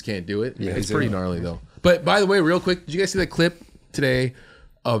 Right. You just can't do it. It's pretty gnarly though. But by the way, real quick, did you guys see that clip today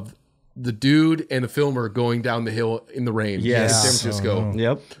of the dude and the filmer going down the hill in the rain? Yes. in San Francisco.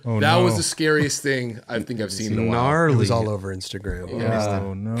 Yep. Oh, That no. was the scariest thing I think I've seen in a while. Gnarly. It was all over Instagram.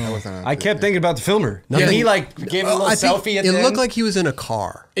 Oh, no. I wasn't on I kept thinking about the filmer. Yeah. And he like gave a little I think selfie at it the looked end. like he was in a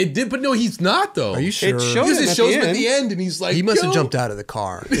car. It did, but no, he's not though. Are you sure? showed Because him it at shows the him at end. the end, and he's like, He must have "Yo." jumped out of the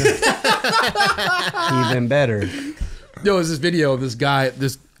car. Even better. There was this video of this guy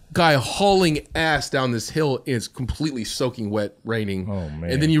hauling ass down this hill, and it's completely soaking wet, raining. Oh, man.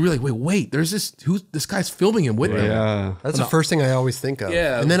 And then you realize, wait, there's this guy's filming him with him. Yeah. That's the first thing I always think of.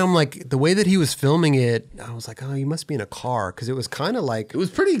 Yeah. And then I'm like, the way that he was filming it, I was like, oh, you must be in a car. Because it was kind of like, It was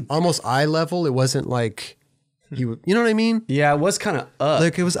pretty. almost eye level. It wasn't like, you know what I mean? Yeah, it was kind of up.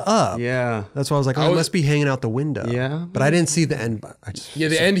 Like it was up. Yeah. That's why I was like, oh, it must be hanging out the window. Yeah. But I didn't see the end. I just Yeah,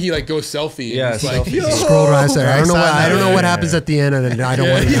 the end he like goes selfie. And Yeah, he's like, selfie. "Yo." scrolled right there. I don't know. I I don't know saw what that. happens at the end, and I don't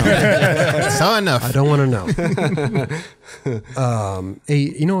want to know. Saw enough. I don't want to know.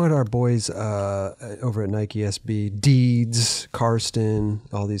 Hey, you know what? Our boys over at Nike SB, Deedz, Karsten,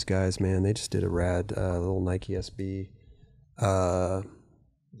 all these guys, man, they just did a rad little Nike SB.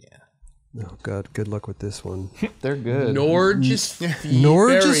 Oh God, good luck with this one. They're good. Norgesferie.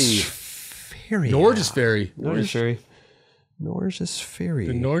 Norgesferie. Norgesferie. Norgesferie. Norgesferie.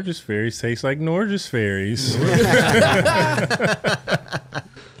 The Norges Ferries taste like Norges Ferries.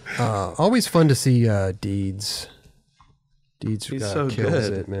 Always fun to see Deedz. Deedz He's so kills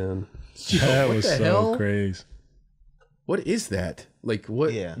good. it, man. That What was the so hell? crazy. What is that? Like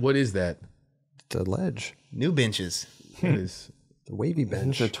what? Yeah. What is that? It's a ledge. New benches. It is. The wavy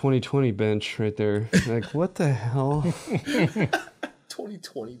bench. It's a 2020 bench right there. Like, what the hell?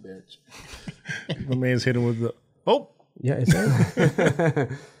 2020 bench. My man's hitting with the Yeah, it's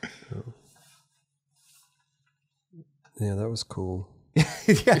Yeah, that was cool. Yeah,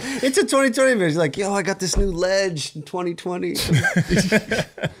 it's a 2020 bench. Like, yo, I got this new ledge in 2020.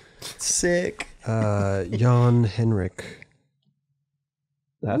 Sick. Jan Henrik.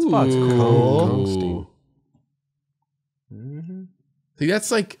 That spot's Ooh. cool. See,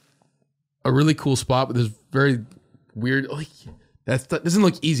 that's like a really cool spot, but there's very weird. Like, that doesn't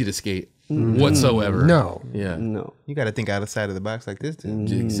look easy to skate whatsoever. No. Yeah. No. You got to think outside of the box like this,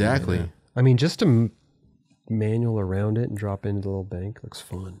 dude. Exactly. I mean, just to manual around it and drop into the little bank looks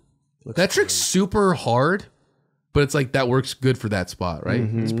fun. That trick's super hard, but it's like that works good for that spot, right?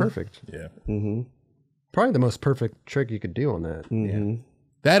 It's perfect. Yeah. Probably the most perfect trick you could do on that. Mm-hmm.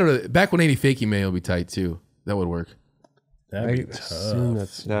 That or back 180 fakie may would be tight too. That would work. That'd be assume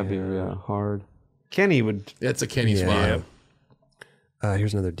tough. That'd be hard. Kenny would That's a Kenny spot.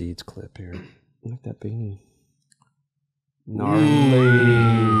 Here's another Deedz clip here. like that beanie.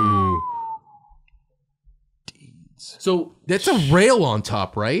 Gnarly. So that's a rail on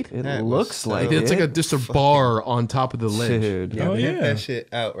top, right? It That looks was like so- It's it. like just a bar on top of the ledge. Dude. Yeah, Oh, they have yeah. that shit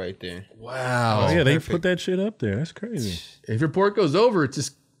out right there. Wow. Oh, yeah, they perfect. put that shit up there. That's crazy. If your board goes over, it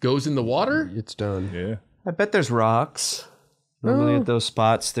just goes in the water. It's done. Yeah. I bet there's rocks. Normally at those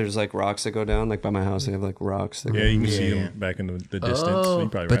spots, there's like rocks that go down. Like by my house, they have like rocks. That Yeah, go. you can see them back in the distance. Oh. You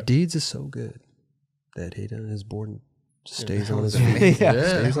probably But right. Deedz is so good that he does his board just stays on his feet. Yeah.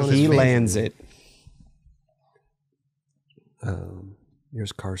 Stays on his He feet. lands it.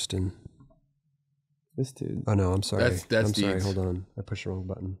 Here's Karsten. This dude. Oh no, I'm sorry. That's I'm sorry. Deedz. Hold on, I pushed the wrong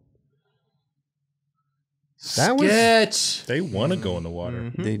button. Sketch. They want to go in the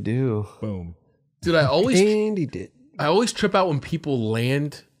water. They do. Boom. Dude, I always did. trip out when people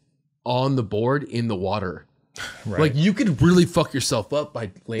land on the board in the water. Right. Like you could really fuck yourself up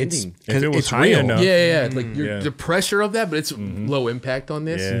by landing. If it was it's high real. enough. Yeah. Like Yeah. the pressure of that, but it's low impact on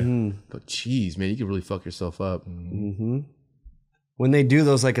this. Yeah. But geez, man, you could really fuck yourself up. When they do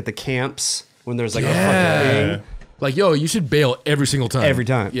those like at the camps, when there's like a Yeah. fucking thing. Like, yo, you should bail every single time. Every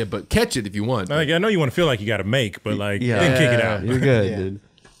time. Yeah, but catch it if you want. Like, I know you want to feel like you got to make, but like, Yeah. then kick it out. You're good, Yeah. dude.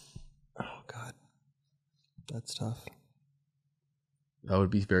 Oh god, that's tough. That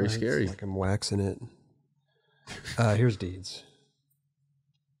would be very It's scary. Like I'm waxing it. Here's Deedz.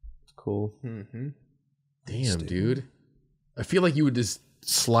 Cool. Damn, dude. I feel like you would just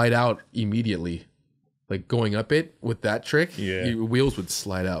slide out immediately. Like going up it with that trick, Yeah. your wheels would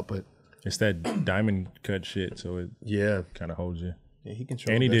slide out. But It's that diamond cut shit, so it yeah, kind of holds you. Yeah, he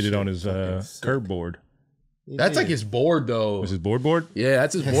controlled And he that did it shit on his fucking sick. curb board. that's like his board though. Was his board? Yeah,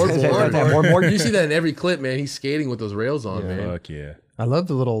 that's his board. You see that in every clip, man. He's skating with those rails on, man. Fuck yeah. I love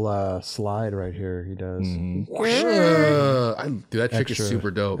the little slide right here. He does. Dude, that trick Extra- is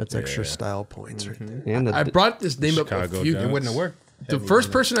super dope. That's extra style points right there. And the, I brought this name up Chicago a few. Dunks. It wouldn't have worked. The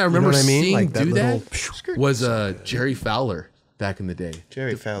first person I remember what I mean? seeing Like that do little- that was Jerry Fowler back in the day.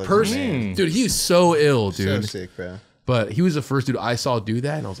 Jerry Fowler. Dude, he was so ill, So dude. sick, bro. But he was the first dude I saw do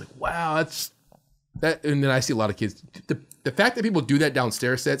that, and I was like, wow, that's that. And then I see a lot of kids. The fact that people do that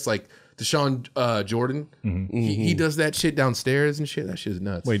downstairs sets, like Deshaun Jordan, he does that shit downstairs and shit. That shit is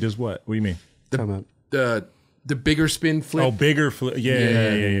nuts. Wait, does what? What do you mean? The bigger spin flip. Oh, bigger flip.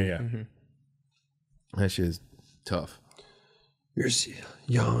 Yeah. That shit is tough. Here's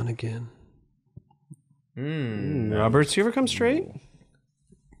Jan again. Roberts, you ever come straight?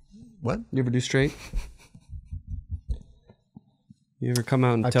 What? You ever do straight? You ever come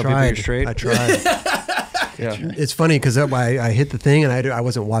out and I tell tried. people you're straight? I tried. Yeah. It's funny because I hit the thing and I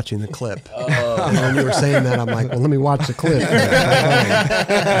wasn't watching the clip. And when you were saying that, I'm like, well, let me watch the clip.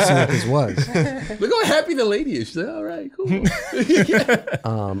 Let's see what this was. Look how happy the lady is. She's like, all right,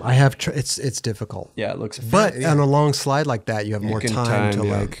 cool. I have. It's difficult. Yeah, it looks. But on a long slide like that, you have more can time to time,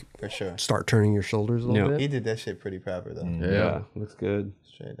 yeah. like For sure. start turning your shoulders a little Yeah. bit. He did that shit pretty proper, though. yeah, looks good.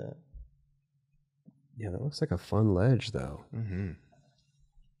 Straight up. Yeah, that looks like a fun ledge though.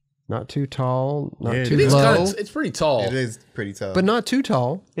 Not too tall, not Yeah, too it is low, It's pretty tall. It is pretty tough. but not too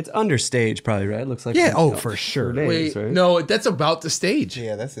tall. It's understage, probably, right? It looks like Yeah. Oh, for sure. days, Wait, right? no, that's about the stage.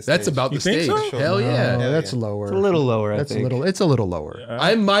 yeah, that's the That's stage. about the think stage. so? Hell yeah. Oh, that's yeah. lower. It's a little lower, I That's think. a little. It's a little lower.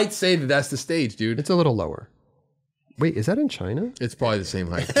 I might say that that's the stage, dude. It's a little lower. Wait, is that in China? It's probably the same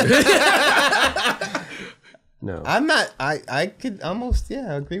height. No. I'm not. I could almost.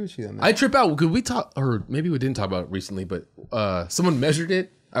 Yeah, I agree with you on that. I trip out. Could we talk, or maybe we didn't talk about it recently, but someone measured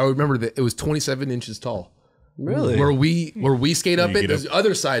it. I remember that it was 27 inches tall. Really? Where we skate up You it, get the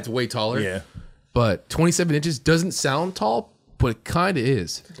other side's way taller. Yeah. But 27 inches doesn't sound tall, but it kind of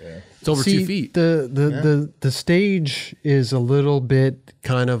is. It's over See, 2 feet. The stage is a little bit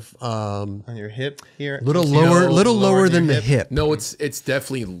kind of on your hip here. little You lower, know, little lower than than your the hip. No, it's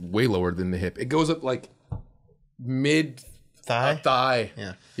definitely way lower than the hip. It goes up like mid thigh. thigh.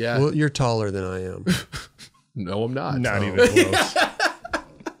 Yeah. Yeah. Well, you're taller than I am. No, I'm not. Not So- even close.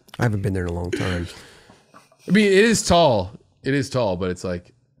 I haven't been there in a long time. I mean, it is tall. It is tall, but it's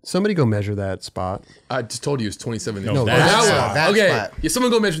like Somebody go measure that spot. I just told you it's 27 inches. No, that one. spot. That okay. spot. Yeah,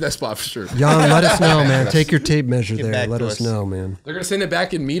 someone go measure that spot for sure. Jan, let us know, man. Take your tape measure Get there. back Let to us us. know, man. They're gonna send it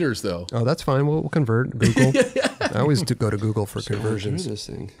back in meters though. Oh, that's fine. We'll convert. Google. I always do go to Google for conversions. This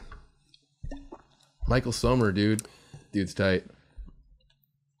thing. Michael Sommer, dude. Dude's tight.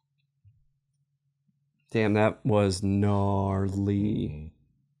 Damn, that was gnarly.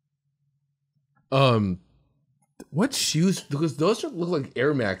 What shoes? Because those look like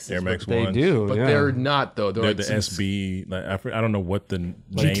Air Maxes. Air Max They ones. do, But yeah. they're not though. They're Like the SB. Like I don't know what the name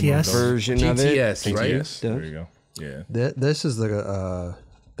GTS of those. version of it. GTS, right? GTS. There you go. Yeah. This is the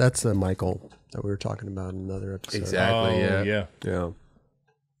that's the Michael that we were talking about in another episode. Exactly. Oh, yeah. Yeah.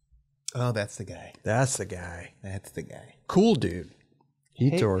 Oh, that's the guy. That's the guy. That's the guy. Cool dude.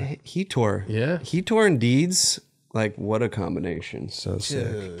 Heator. Heator. Yeah. Heator and Deedz, like what a combination. So sick.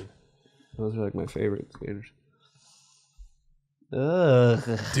 Dude. Those are like my favorite skaters.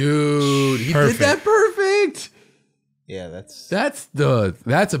 Ugh. Dude, he Perfect. did that perfect. Yeah, that's That's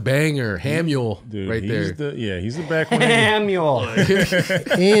a banger. Hamule Dude, right he's there. he's the back one. Samuel.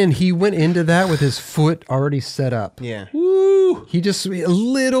 And he went into that with his foot already set up. yeah. Woo! He just a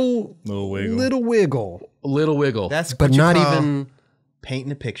little Little wiggle. wiggle. A little wiggle. That's But what you not call even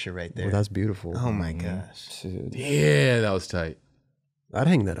painting a picture right there. well, that's beautiful. Oh my gosh. Dude. yeah, that was tight. I'd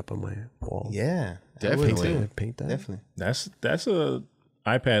hang that up on my wall. Yeah. I Definitely. would, too. I'd paint that. Definitely. That's a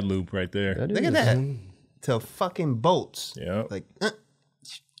iPad loop right there. That Look is. at that. To fucking bolts. Yeah. Like, Oh,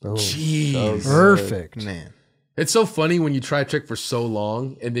 Jeez. perfect. man. It's so funny when you try a trick for so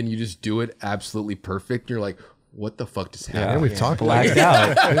long and then you just do it absolutely perfect. You're like, what the fuck just Yeah, happened? we've talked Blacked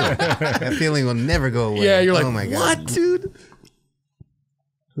out. That feeling will never go away. Yeah, you're like, oh my God. what, dude?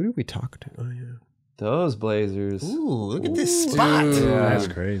 Who did we talk to? Oh yeah. Those Blazers. Ooh, look at this spot. That's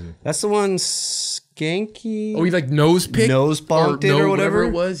crazy. That's the one Skanky. Oh, he like nose picked? Nose bonked it or whatever?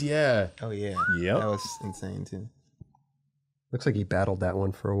 it was? Yeah. Oh, yeah. Yep. That was insane, too. Looks like he battled that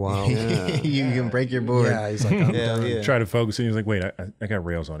one for a while. You can break your board. Yeah, he's like, I'm Hell done. yeah. Try to focus and he was like, wait, I got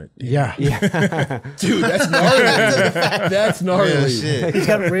rails on it. Yeah. Dude, that's gnarly. That's gnarly. Real shit. He's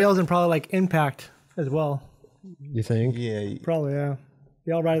got rails and probably like impact as well. You think? Yeah. Probably, yeah.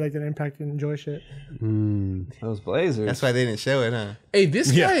 Y'all ride like that impact and enjoy shit. Those Blazers. That's why they didn't show it, huh? Hey,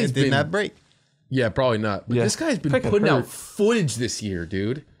 this guy has It did been... not break. Yeah, probably not. But Yeah. this guy's been Freaking putting out hurt. footage this year,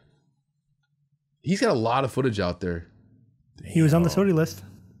 dude. He's got a lot of footage out there. He was on the Sody list.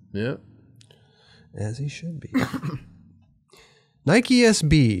 Yeah. As he should be. Nike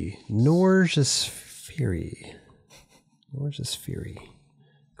SB, Norgesferie. Norgesferie.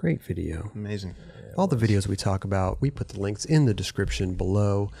 Great video. Amazing. All the videos we talk about, we put the links in the description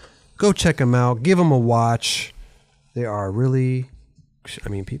below. Go check them out. Give them a watch. They are really, I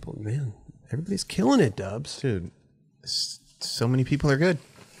mean, people, man, everybody's killing it, Dubs. Dude, so many people are good.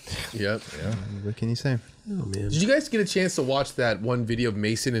 Yep. Yeah. What can you say? Oh, man. Did you guys get a chance to watch that one video of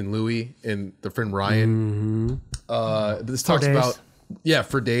Mason and Louie and their friend Ryan? This talks Days. about, yeah,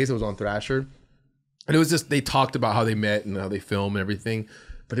 for days. It was on Thrasher. And it was just, they talked about how they met and how they film and everything.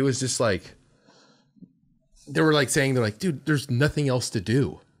 But it was just like, they were like saying, they're like, dude, there's nothing else to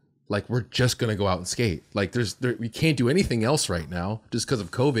do. Like, we're just going to go out and skate. Like, we can't do anything else right now just because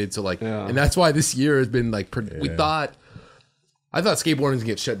of COVID. So, like, and that's why this year has been like, I thought skateboarding was going to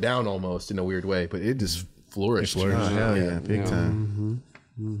get shut down almost in a weird way, but it just flourished. Oh, hell yeah, big time.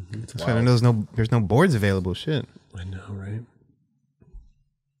 That's why there's no boards available. Shit. I know,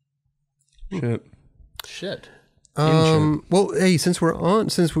 right? Shit. Well, hey, since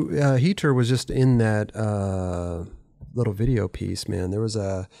Heater was just in that little video piece, man, there was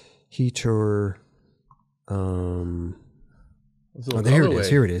a Heater. Here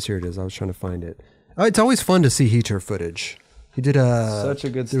it is. I was trying to find it. It's always fun to see Heater footage. He did Such a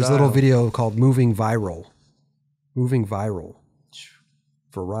good There's a style. little video called "Moving Viral." Moving viral.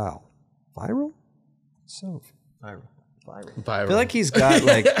 Viral. Viral. So viral. I feel like he's got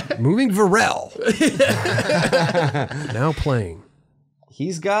like Moving viral. Now playing.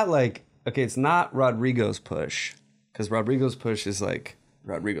 he's got like okay, it's not Rodrigo's push because Rodrigo's push is like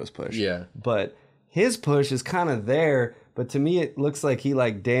Rodrigo's push. Yeah. But his push is kind of there. But to me, it looks like he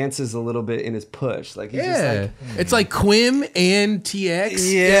like dances a little bit in his push. Like he's just like It's like Quim and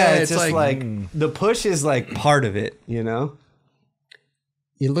TX. yeah, it's just like the push is like part of it, you know?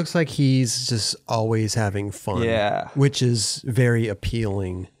 It looks like he's just always having fun. Yeah. Which is very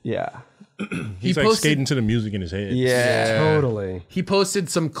appealing. Yeah. He's like skating to the music in his head. Yeah. Totally. He posted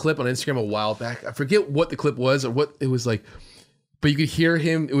some clip on Instagram a while back. I forget what the clip was or what it was like, but you could hear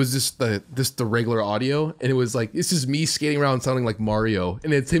him. It was just the regular audio, and it was like, this is me skating around sounding like Mario,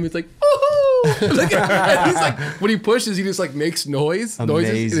 and it's him. It's like, oh, like, and he's like, when he pushes, he just like makes noises, and it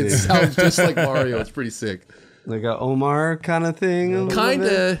Amazing. sounds just like Mario. It's pretty sick. Like a Omar kind of thing. a little bit.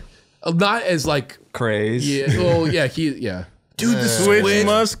 Kinda, not as like Craze. yeah. Well, yeah, dude, the Switch switch,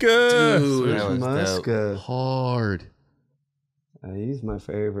 Muska. dude, That was dope. Muska. hard. He's my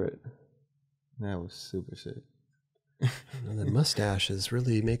favorite. That was super sick. The mustache is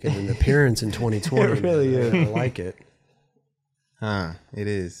really making an appearance in 2020. It really is. I like it. It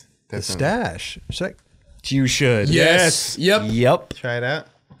is. The Definitely. stash. You should. Yes. Yep. Yep. Try it out.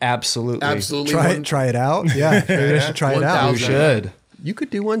 Absolutely. Absolutely. Try it out. Yeah, maybe I should try it out. 1,000. You should. You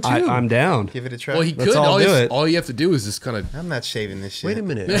could do one too. I'm down. Give it a try. Well, he Let's could. all do it. All you have to do is just kind of. I'm not shaving this shit. Wait a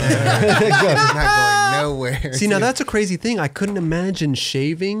minute. It's not going nowhere. See, now that's a crazy thing. I couldn't imagine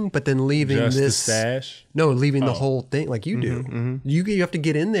shaving, but then leaving Just the this stash. No, leaving the whole thing like you do. You have to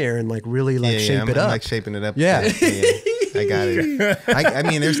get in there and like really like shape it I'm up. like shaping it up. Yeah. I got it. I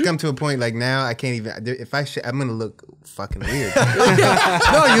mean, there's come to a point like now I can't even. If I'm gonna look fucking weird.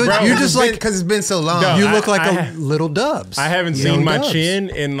 No, you're just like because it's been so long. No, you look like I- a little Dubs. I haven't Young seen my Dubs. chin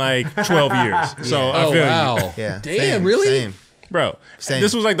in like 12 years. So I Oh feel wow. you. Yeah. Damn. Same, Really? Same. Bro, Same.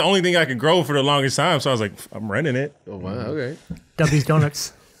 this was like the only thing I could grow for the longest time. So I was like, I'm running it. Oh wow. Okay. W's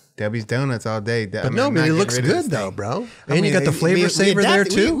Donuts. Debbie's Donuts all day. But no, man, it looks good though, bro. And you got the flavor saver there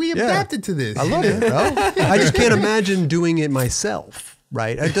too. We Yeah. adapted to this. I love it, bro. I just can't imagine doing it myself.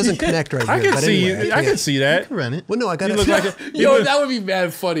 Right? It doesn't connect right I here. can but see anyway, I can see that. Run it. Well, no, I got You to look like a, you Yo, look- that would be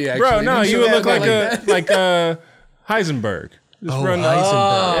mad funny, actually. bro. No, you would look like that. Heisenberg. Just Oh, run Heisenberg.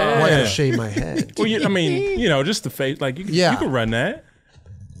 Yeah. Well, I got to shave my head. Well, I mean, just the face. Like you Yeah. can run that.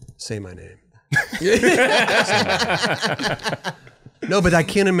 Say my name. No, but I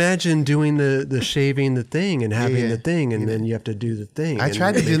can't imagine doing the shaving the thing and having the thing, and then you have to do the thing. I and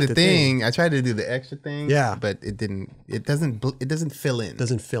tried to do make the thing. I tried to do the extra thing. Yeah. But it didn't. It doesn't fill in.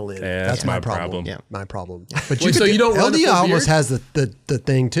 Doesn't fill in. Yeah, that's my my problem. problem. Yeah. My problem. But Wait, so you don't run the LD full almost beard? has the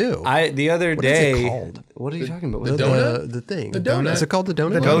thing too. The other What is it day. called? What are you talking about? The the, donut? the thing. The donut. Is it called the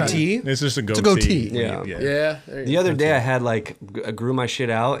donut? The goatee. It's just a goatee. a goatee. Yeah. Yeah. there you The other day I had I grew my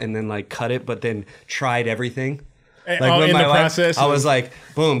shit out and then like cut it, but then tried everything. And Like all with in my the wife, process, I was like,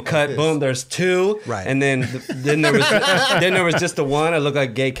 boom, cut, boom. There's two, Right. And then there was just the one. I looked like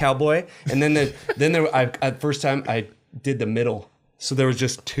a gay cowboy, and then first time I did the middle, so there was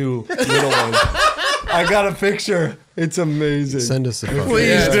just two middle ones. I got a picture. It's amazing. Send us a photo. Please,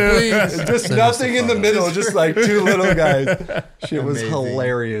 Yeah, dude. please. Just Send us nothing a in the photo. middle, just like two little guys. Shit was Amazing.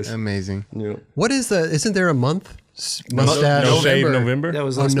 hilarious. Amazing. Yeah. What is the? Isn't there a month? Mustache. no shave November. November. That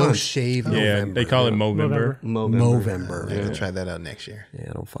was Oh, last no month. shave. Yeah, November. they call it Movember. Movember. I'm gonna try that out next year. Yeah,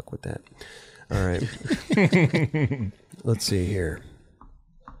 I don't fuck with that. All right. Let's see here.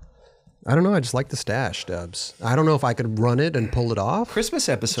 I don't know. I just like the stash, Dubs. I don't know if I could run it and pull it off. Christmas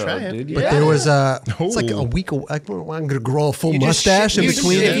episode, Try it. dude. But Yeah. there was it's like a Oh. week. I'm going to grow a full You just mustache in you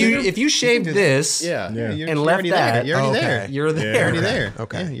between. If them. you shaved this, Yeah. Yeah. You're And left already that. there. You're already Okay. there. you're there. You're already there.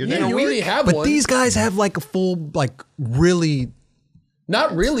 Okay. Yeah, you're Yeah, there. you already have But one. these guys have like a full, like really.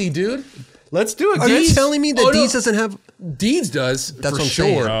 Not really, dude. Let's do it. Are you Deedz- telling me that Oh, no. Deedz doesn't have? Deedz does. That's for what I'm sure.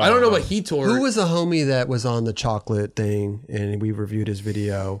 saying. I don't know what he tore. Who was the homie that was on the chocolate thing and we reviewed his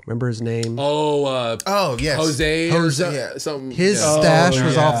video? Remember his name? Oh yes. Jose. Jose- Or yeah, something. His yeah. stash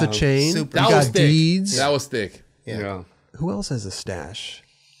was yeah. off the chain. Super. You That got was thick. Deedz. That was thick. Yeah. Who else has a stash?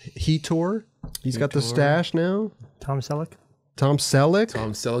 Hetor. He's got the stash now. Tom Selleck. Tom Selleck.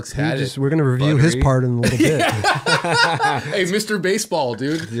 Tom Selleck's He had just- it. we're gonna review his Buttery. part in a little bit. Hey, Mr. Baseball,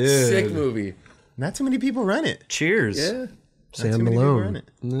 dude. Sick movie. Not too many people run it. Cheers. Yeah. Not Sam too many people run Malone. it.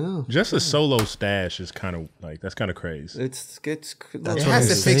 No. Just a solo stash is kind of like that's kind of crazy. It's That's It what has I'm to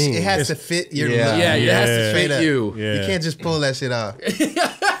fix. saying. It has to fit your Yeah. look. Yeah, it has to Yeah. fit Straight up. you. Yeah. You can't just pull that shit off.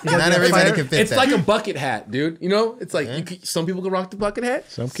 Not everybody can fit It's that. like a bucket hat, dude. You know, it's like some people can rock the bucket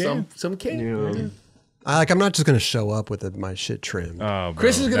hat. Some can. Some can. Yeah. I'm not just gonna show up with my shit trimmed. Oh, bro,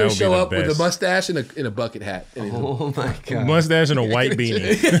 Chris is that gonna would be show the up with a best. mustache and a bucket hat. And Oh my god. Mustache and a white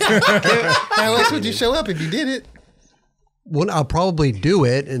beanie. How else would you show up if you did it? Well, I'll probably do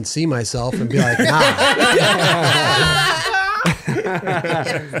it and see myself and be like, nah.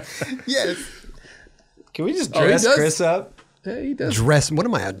 Yes. Can we just Oh, he dress does. Chris up? yeah, he does. Dress. What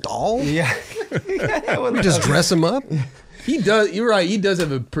am I, a doll? Yeah. We just dress him up. He does. You're right. He does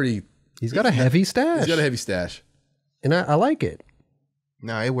have a pretty. He's got a heavy stash, He's got a heavy stash. and I like it.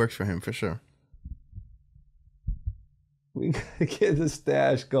 No, it works for him for sure. We gotta get the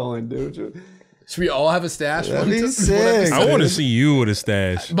stash going, dude. Should we all have a stash? That'd One be to- sick. I want to see you with a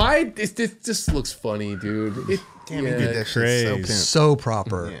stash. Mine, it just looks funny, dude. Damn, Yeah, he did that shit so crazy. pimp. So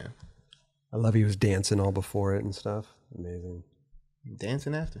proper. Yeah. I love he was dancing all before it and stuff. Amazing.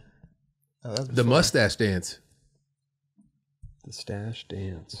 Dancing after. Oh, that was The fun. mustache dance. The stash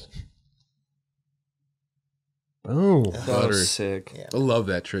dance. Boom. That Butter. was sick. I love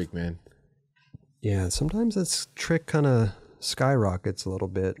that trick, man. Yeah, sometimes this trick kind of skyrockets a little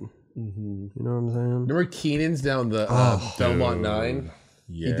bit. You know what I'm saying? Remember Keenan's down the Belmont 9?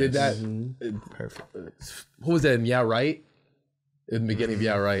 He did that. Perfect. What was that in Yeah Right? In the beginning of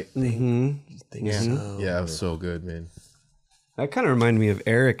Yeah Right. Yeah, it was so good, man. That kind of reminded me of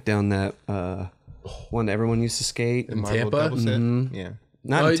Eric down that one that everyone used to skate. In Marble Tampa? double set? Yeah.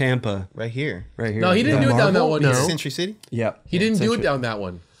 Not in Tampa. Right here. Right here. No, he didn't do it down that one. No. either. Century City? Yeah. He didn't do it down that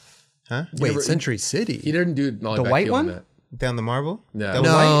one. Huh? Wait, Century City. He didn't do nollie The back white heel on one? that. Down the marble? No.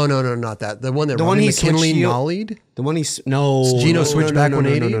 No, not that. The one that The one Robbin he McKinley switched heel- nollied. The one no. Gino switched back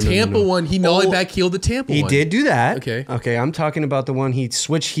 180? Tampa one, he nollie back heeled the Tampa He one. did do that. Okay. Okay. I'm talking about the one he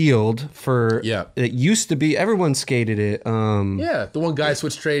switch heeled for. Yeah. It used to be everyone skated it. Yeah, the one guy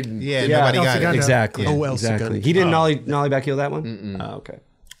switched trade. And Yeah, nobody El got Segundo. it. Exactly. Oh, El exactly. Segundo. He didn't nollie back heel that one. Oh, okay.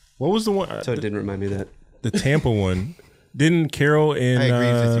 What was the one? So it didn't remind me of that. The Tampa one. Didn't Carol in? I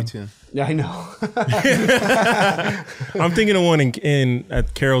agree with you too. Yeah, I know. I'm thinking of one in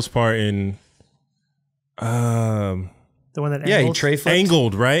at Carol's part in. The one that Yeah, he angled. tray flipped.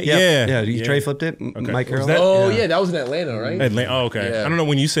 Angled, right? Yep. Yeah, Yeah, he tray flipped it. Mike Carroll. Was that- Oh, yeah, that was in Atlanta, right? Oh, okay. Yeah. I don't know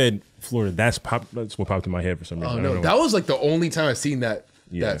when you said Florida. That's what popped in my head for some reason. Oh, I don't no. know. That was like the only time I've seen that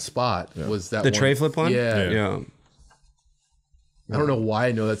Yeah. that spot was that The one. tray flip one? Yeah. Yeah. I don't know why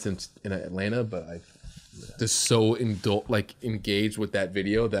I know that's in Atlanta, but I just so engaged with that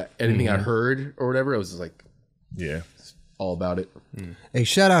video that anything I heard or whatever, I was just like Yeah. all about it. Hey,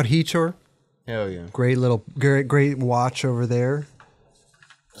 shout out Heator. Hell yeah. Great watch over there.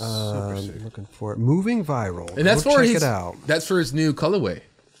 Looking for it. Moving viral. And that's Go for check his it out. that's for his new colorway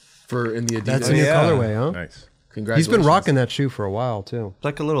for in the Adidas. That's a new colorway, huh? Nice. Congratulations. He's been rocking that shoe for a while too. It's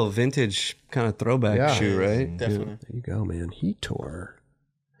like a little vintage kind of throwback Yeah. shoe, right? Definitely. There you go, man. Heator.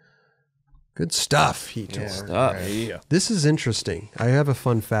 Good stuff, Heator. Stuff. This is interesting. I have a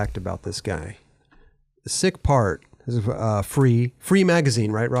fun fact about this guy. The sick part is free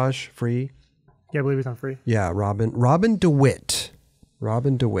magazine, right, Raj? Free. Yeah, I believe he's on free. Yeah, Robin DeWitt.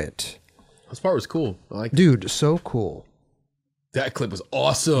 Robin DeWitt. This part was cool. I like Dude, so cool. that clip was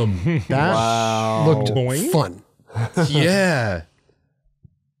awesome. That looked Boing. fun. Yeah.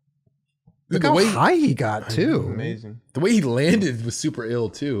 Look the how way high he got too. Amazing. the way he landed was super ill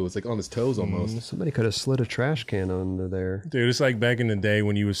too. It was like on his toes almost. Somebody could have slid a trash can under there. Dude, it's like back in the day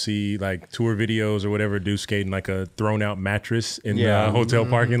when you would see like tour videos or whatever, do skating like a thrown out mattress in the hotel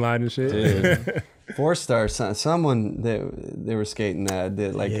parking lot and shit. 4-star. Someone they were skating that.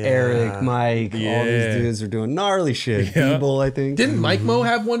 Like Eric, Mike, all these dudes are doing gnarly shit. People, I think. Didn't Mike Mo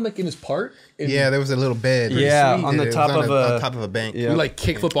have one like in his part? Yeah, there was a little bed. Yeah, He on did the it. It top was of on a- top of a bank. Yeah. You like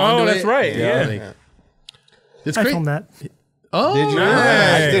kickflip onto it. Oh, that's right. Yeah. Like, it's I great. filmed that. Oh, Did you?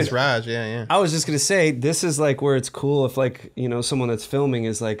 Nice. It's Raj, yeah. I was just gonna say this is like where it's cool if like someone that's filming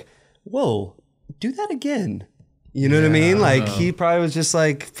is like, whoa, do that again. You know what I mean? Like he probably was just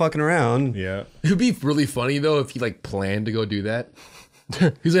like fucking around. Yeah. It'd be really funny though if he like planned to go do that.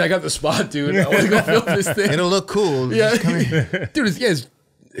 He's like, I got the spot, dude. I want to go film this thing. It'll look cool. Yeah, Just come here. dude.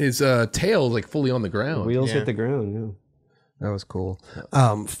 His tail is like fully on the ground. Wheels Yeah. hit the ground. Yeah. That was cool.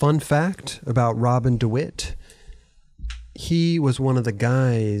 Fun fact about Robin DeWitt. He was one of the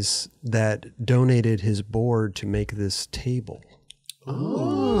guys that donated his board to make this table.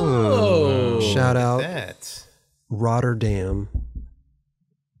 Oh, Shout out That. Rotterdam.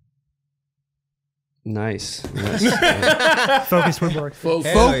 Nice. Focus woodwork. Hell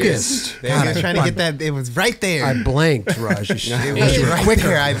Focused. Yeah. God, I was trying to get that. It was right there. I blanked, Raj. You should- it was right quicker.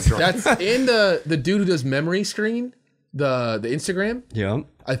 there. that's in the dude who does memory screen, the Instagram. Yeah.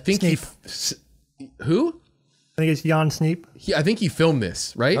 I think he. Who? I think it's Jan Sneep. I think he filmed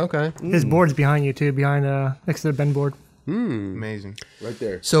this, right? Okay. His board's behind you too, behind next to the bend board. Amazing. Right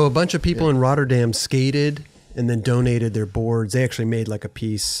there. So a bunch of people in Rotterdam skated and then donated their boards. They actually made like a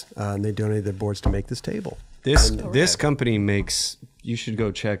piece and they donated their boards to make this table. This company makes. You should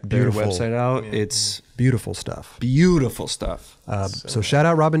go check their Beautiful. website out. It's Beautiful stuff. beautiful stuff. So shout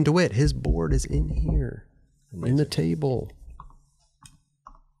out Robin DeWitt. His board is in here, in the table.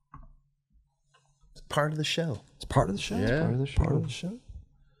 It's part of the show. It's part of the show. Yeah. Part of the show. Part of the show.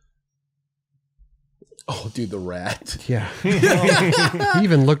 Oh, dude, the rat. Yeah. He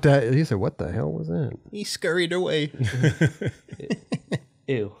even looked at it. He said, "What the hell was that?" He scurried away.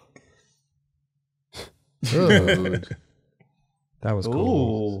 Ew. Dude. That was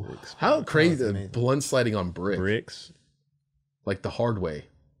cool. Ooh. How crazy the blunt sliding on brick, Bricks. like the hard way.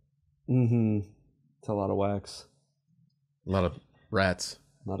 Mm-hmm. It's a lot of wax. A lot of rats.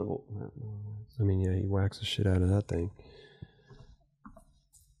 A lot of. I mean, yeah, he whacks the shit out of that thing.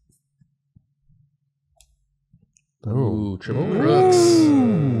 Ooh, triple crooks.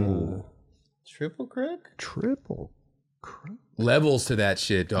 Triple crook? Triple. Crook. Levels to that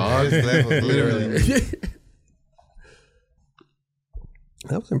shit, dog. There's levels, literally.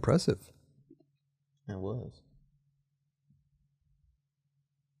 That was impressive. It was.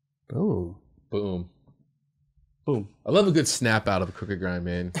 Boom. Boom. Boom. I love a good snap out of a crooked grind,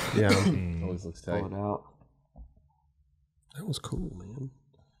 man. Yeah. Always looks tight. Pull it out. That was cool, man.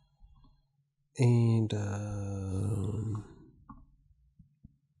 And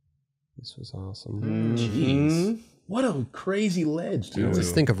this was awesome. Jeez. What a crazy ledge, dude. I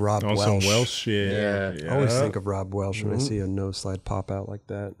always think of Rob On Welsh. some Welsh shit. Yeah. I always think of Rob Welsh when I see a nose slide pop out like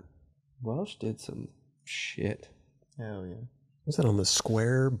that. Welsh did some shit. Hell yeah. Was that on the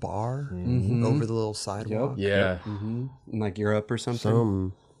square bar over the little sidewalk? Yeah. In like Europe or something.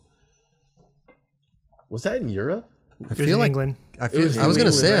 Some. Was that in Europe? I It was feel in like England. I was was gonna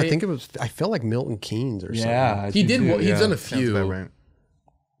England, say I right? think it was. I felt like Milton Keynes or something. Yeah. He did. He's done a Sounds few. about right.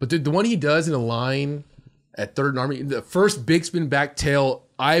 But the one he does in a line at Third and Army, the first big spin back tail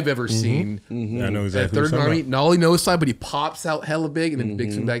I've ever seen I know at exactly. Third what and you're Army. talking Not only nose slide, but he pops out hella big and then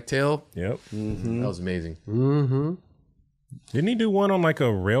big spin back tail. about. Yep. That was amazing. Didn't he do one on like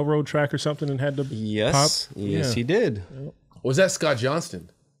a railroad track or something and had to Yes. pop? Yes, Yeah. he did. Was that Scott Johnston?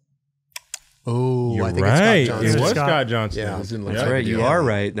 Oh, You're I think right. it's Scott Johnson. It was Scott. Scott Johnson. Yeah. It was in like That's Right, you are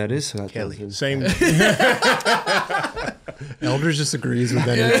right. That is Scott Kelly. Johnson. Same. Elders disagrees with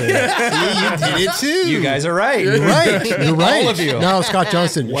anything. See, you did it too. You guys are right. You're right. You're right. All of you. No, Scott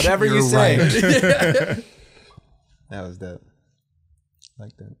Johnson. Whatever you you're say. right. That was dope.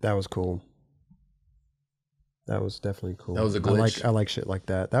 Like that. That was cool. That was definitely cool. That was a glitch. I like shit like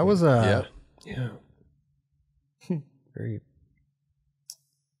that. That was Yeah. very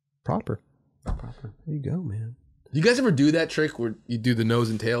proper. Proper. There you go, man. You guys ever do that trick where you do the nose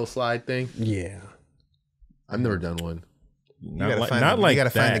and tail slide thing? Yeah. I've never done one. Not You gotta like, find, not like you gotta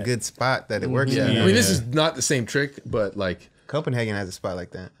find a that. good spot that it works Yeah. in. I mean, this is not the same trick, but like, Copenhagen has a spot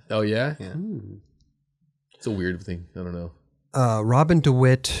like that. oh yeah? Yeah. It's a weird thing. I don't know. Robin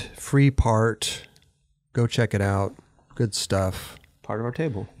DeWitt, free part. Go check it out. Good stuff. Part of our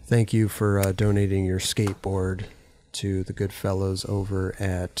table. Thank you for donating your skateboard to the good fellows over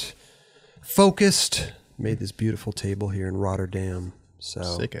at Focused. Made this beautiful table here in Rotterdam. So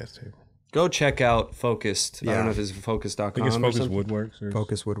Sick ass table. Go check out Focused. I Yeah. don't know if it's focused.com I think it's or Focus something. Woodworks. Or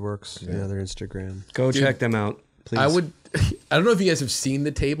Focus Woodworks. Yeah, their Instagram. Go check them out, please. I would. I don't know if you guys have seen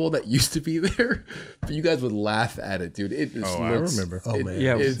the table that used to be there, but you guys would laugh at it, dude. It just Oh, I looks, remember. Oh, man.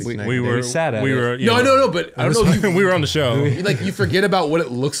 Yeah, it's- We were sat at we it. were. No, I know, but I don't know if you. we were on the show. Like you forget about what it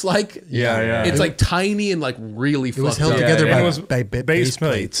looks like. Yeah. It's like tiny and like really It was fucked held up. together and by, it was by base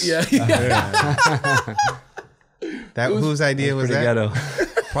plates. Yeah, That whose idea was Pretty that? ghetto.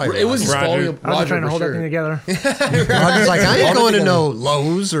 Probably it was just Roger. following I was Roger trying to for hold sure. that thing together. Roger's like, I ain't going to no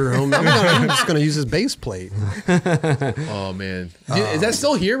Lowe's or Home. I'm just going to use his base plate. Oh man, is that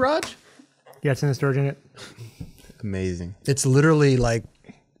still here, Raj? Yeah, it's in the storage unit. Amazing. It's literally like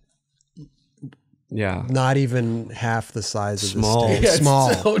Yeah. not even half the size of Small. the stage. Yeah, it's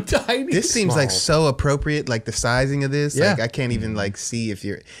Small. so tiny. This seems like so appropriate, like the sizing of this. Yeah. Like I can't even like see if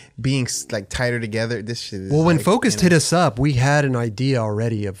you're being like tighter together. This shit is Well, when like, Focused you know, hit us up, we had an idea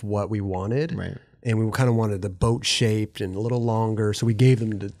already of what we wanted. Right. And we kind of wanted the boat shaped and a little longer. So we gave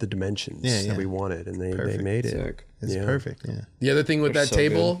them the dimensions Yeah, yeah. that we wanted, and they Perfect. made it. Sick. it's Yeah. perfect. Yeah. The other thing with They're that so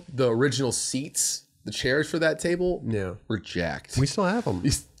table, the original seats, the chairs for that table, Yeah. were jacked. We still have them.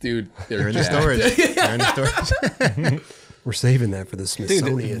 Dude, They're they're in the jacked. storage. They're in the storage. We're saving that for the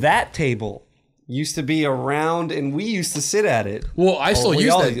Smithsonian. Dude, that table used to be around and we used to sit at it. Well, I still we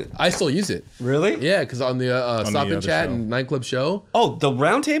use all- that. I still use it. Really? Yeah, because on the Stop the and other Chat show. and Nightclub show. Oh, the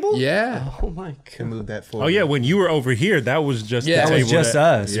round table? Yeah. Oh my Can god. move that forward. Oh yeah, when you were over here, that was just Yeah, the that That table was just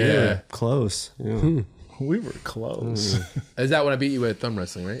us. Yeah, We were close. Yeah. we were close. Is that when I beat you at thumb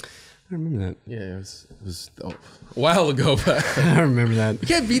wrestling, right? I remember that. Yeah, it was a while ago, but I remember that. you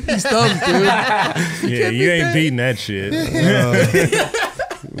can't beat these thumbs, dude. Yeah, you ain't beating that shit.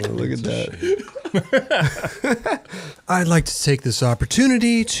 Look at that. I'd like to take this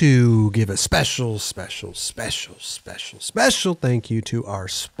opportunity to give a special thank you to our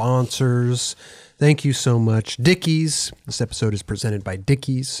sponsors. Thank you so much, Dickies. This episode is presented by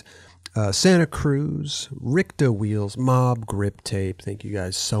Dickies, Santa Cruz, Ricta Wheels, Mob Grip Tape. Thank you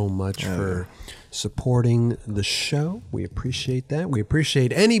guys so much for supporting the show. We appreciate that. We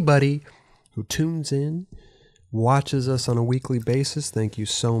appreciate anybody who tunes in, watches us on a weekly basis. Thank you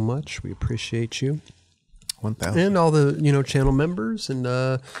so much. We appreciate you. 1,000. And all the channel members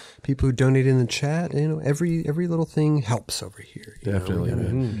and people who donate in the chat. Every little thing helps over here. Definitely,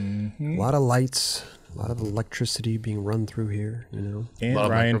 man. A lot of lights, a lot of electricity being run through here. And Love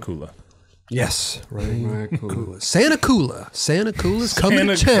Ryan Kula. Yes, Ryan Kula. Santa Kula's coming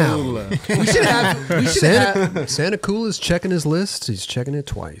to town. We should have Santa Kula's checking his list. He's checking it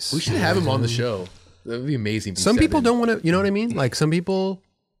twice. We should have him on the show. That would be amazing. Some people don't want to, you know what I mean? Like some people,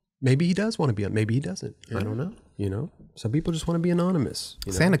 maybe he does want to be on, maybe he doesn't. Yeah. I don't know. You know, some people just want to be anonymous.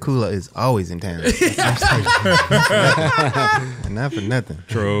 You know? Santa Kula is always in town. Not for nothing.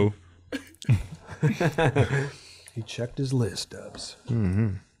 True. He checked his list, Dubs.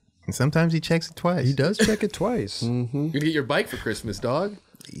 Mm-hmm. And sometimes he checks it twice. He does check it twice. You're gonna get your bike for Christmas, dog.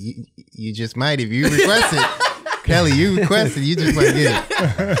 You just might if you request it. Kelly, you requested, you just might get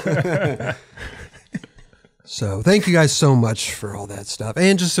it. So thank you guys so much for all that stuff.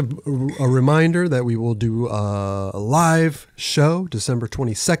 And just a reminder that we will do a live show December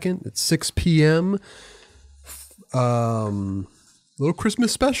 22nd at 6 p.m. Little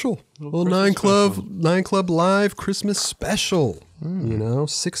Christmas special. Little Nine Club Live Christmas special. You know,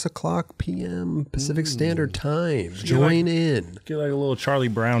 6 o'clock p.m. Pacific Standard Time. Join in. Get like a little Charlie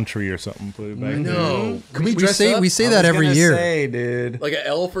Brown tree or something. Put it back No. Can We say that every year. Say, dude. Like an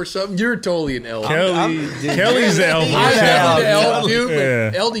elf or something? You're totally an elf. Kelly's the elf. I'm an elf, dude. Yeah.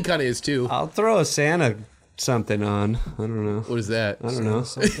 But Eldy kind of is too. I'll throw a Santa something on. I don't know. What is that? I don't know.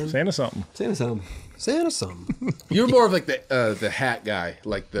 Santa something. Santa something. Santa something. You're more of like the hat guy,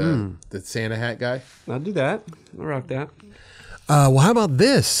 like the Santa hat guy. I'll do that. I'll rock that. Well, how about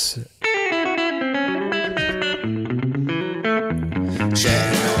this?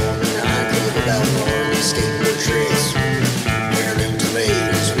 Chatting on the 9 Club about all these skateboard tricks. Wearing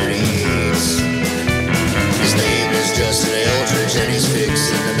tomatoes when he eats. His name is Justin Eldridge and he's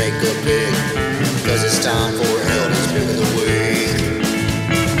fixing to make a pick. Cause it's time for Eldy's pick of the week.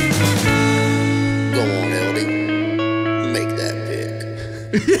 Go on, Eldy. Make that pick.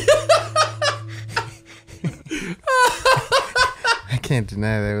 I can't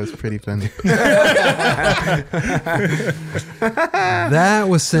deny that. It was pretty funny. That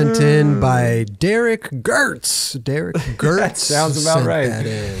was sent in by Derek Gertz. Derek Gertz sounds about sent right. that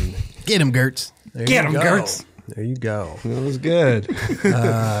in. Get him, Gertz. There Get you him, go. Gertz. There you go. That was good.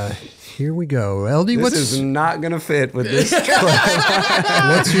 Here we go. Eldy, This what's is not going to fit with this clip.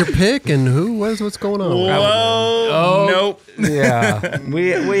 what's your pick and what's going on? Whoa. Nope. Yeah.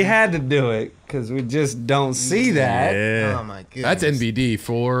 We had to do it because we just don't see that. Yeah. Oh my goodness. That's NBD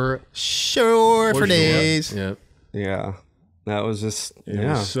for Sure for days. Yeah. Yeah. That was just, It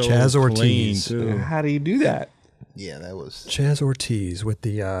yeah. was so Chaz clean, Ortiz. too. How do you do that? Yeah, that was. Chaz Ortiz with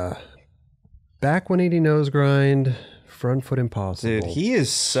the back 180 nose grind, front foot impossible. Dude, he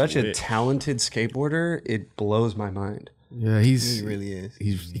is such a Slick. talented skateboarder. It blows my mind. Yeah, He really is.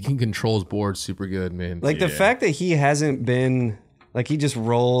 he can control his board super good, man. Like the fact that he hasn't been like he just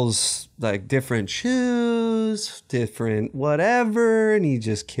rolls like different shoes, different whatever, and he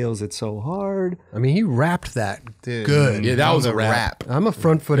just kills it so hard. I mean, he rapped that Dude, good. Yeah, that was a rap. I'm a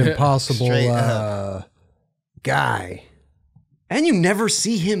front foot impossible Straight up. guy. And you never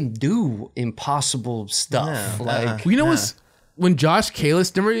see him do impossible stuff. No, like Well, you know what's when Josh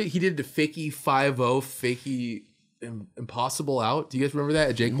Kalis, remember he did the Fakey 5-0 Fakey Impossible out? Do you guys remember that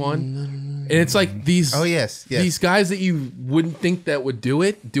at Jake One? And it's like these yes. these guys that you wouldn't think that would do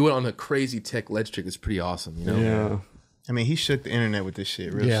it on a crazy tech ledge trick. It's pretty awesome, you know? yeah, I mean, he shook the internet with this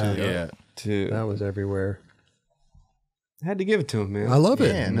shit. Real Yeah. shit. Yeah. dude, That was everywhere. had to give it to him, man. I love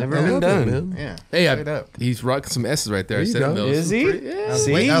it. Yeah, I never love been it, done. man. Yeah. Hey, Straight up. he's rocking some S's right there. There I you sent him go. those. Is he? Yeah.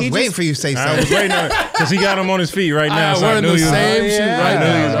 See, I was he waiting just- for you to say I something. was waiting because he got him on his feet right now. So I wearing knew the he was same shoe yeah. right I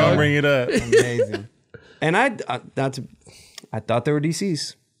knew he was now. gonna bring it up. Amazing. And I thought they were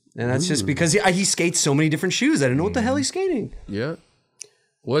DCs, and that's just because he skates so many different shoes. I didn't know what the hell he's skating. Yeah.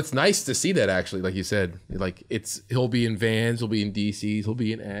 Well, it's nice to see that actually, like you said. Like he'll be in Vans, he'll be in DCs, he'll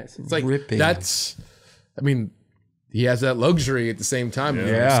be in S. It's like Ripping. that's. I mean, he has that luxury at the same time. Yeah.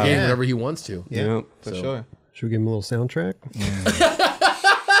 Yeah. Skate Yeah. whatever he wants to. Yeah. For sure. Should we give him a little soundtrack?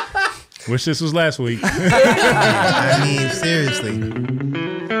 Wish this was last week. I mean, seriously.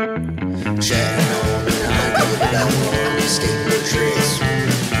 Chatting on the 9 Club about all these skateboard tricks.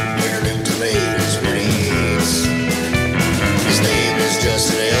 Wearing tomatoes when he eats. His name is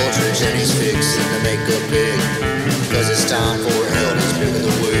Justin Eldridge and he's fixing to make a pick. Cause it's time for Eldy's pick of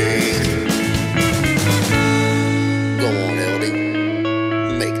the week. Go on, Eldy.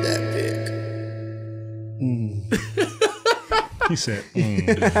 Make that pick. He said,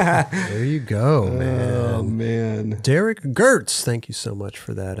 There you go, man. Oh man. Derek Gertz, thank you so much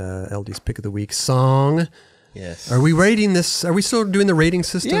for that LD's Pick of the Week song. Yes. Are we rating this? Are we still doing the rating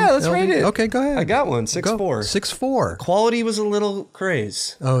system? Yeah, let's Eldy? rate it. Okay, go ahead. I got one, 6.4. 6.4. Quality was a little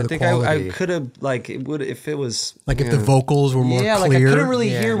craze. Oh, I the think quality. I could have like it would if it was Like if the vocals were more yeah, clear. like I couldn't really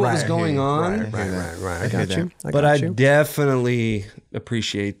hear what right, was going on. Right. I hear got you. But I definitely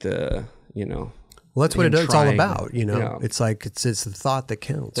appreciate the Well, that's what him it's all trying. about, you know. Yeah. it's like it's the thought that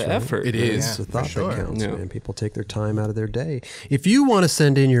counts. The right? effort. It man. is. It's the thought that counts, Yeah. man. People take their time out of their day. If you want to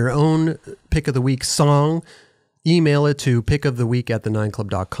send in your own pick of the week song, email it to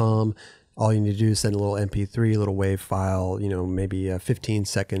pickoftheweek@the9club.com. All you need to do is send a little MP3, a little WAV file, you know, maybe 15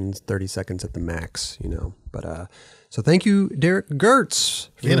 seconds, 30 seconds at the max, you know. But so thank you, Derek Gertz,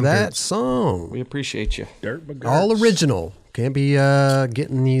 for Get him, that Gertz. song. We appreciate you. All original. Can't be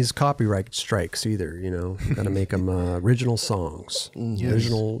getting these copyright strikes either, you know. Got to make them original songs,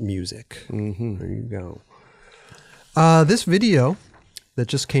 original music. There you go. This video that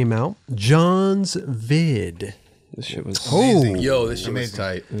just came out, John's vid. This shit was Yo, this shit was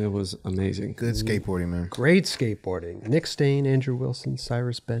tight. it was amazing. Good skateboarding, man. Great skateboarding. Nick Stain, Andrew Wilson,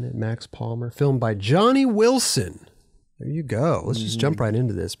 Cyrus Bennett, Max Palmer. Filmed by Johnny Wilson. There you go. Let's just jump right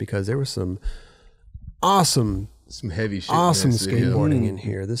into this because there was some awesome Some heavy shit. awesome in this video. skateboarding in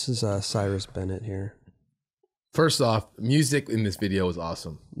here. This is Cyrus Bennett here. First off, music in this video was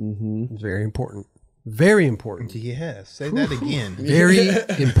awesome. It's very important. Very important. Yes. Say that again. Very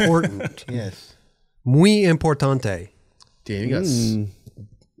important. Yes. Muy importante. Damn, you got a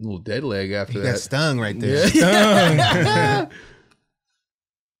little dead leg after You that. got stung right there.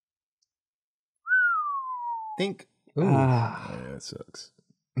 Think. Yeah, it sucks.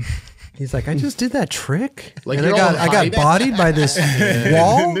 He's like, I just did that trick. Like, and I you're got all hyped. bodied by this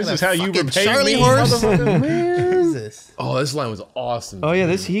wall. This is how you Fucking repay Charlie me, horse. motherfucker. Jesus. Oh, this line was awesome. Oh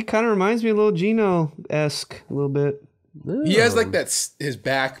yeah, he kind of reminds me a little Gino-esque a little bit. He has like that his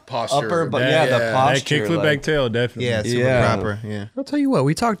back posture. Upper, but That- the That posture. kickflip like, back tail, definitely. Yeah, super Yeah. proper. Yeah. I'll tell you what,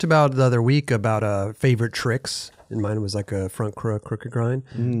 we talked about the other week about favorite tricks, and mine was like a front crooked grind.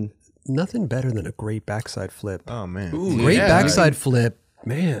 Nothing better than a great backside flip. Oh man. Ooh, Great yeah. backside flip,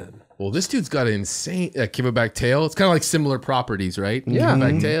 man. Well, this dude's got an insane kick back tail. It's kind of like similar properties, right? Yeah.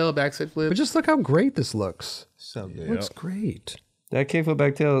 Back tail, backside flip. But just look how great this looks. So good. Looks great. that kickflip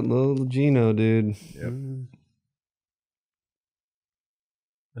back tail, little Gino, dude.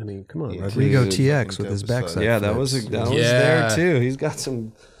 I mean, come on, Yeah, Rodrigo dude, TX with dope his as fuck. backside. Yeah, that flips. was Yeah. there too. He's got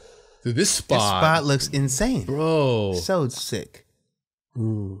some. Dude, this This spot, spot looks insane. bro. So sick.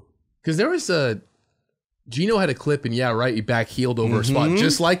 Because there was Gino had a clip, and yeah, right, he back heeled over a spot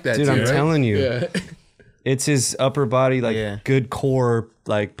just like that. Dude, too, I'm right? telling you. Yeah. It's his upper body, like Yeah. good core,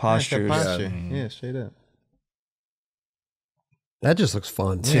 like That's posture. that posture. Yeah, straight up. That just looks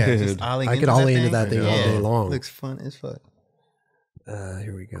fun. Yeah, Dude. just ollie I could into ollie into that thing all Yeah. day long. Looks fun as fuck.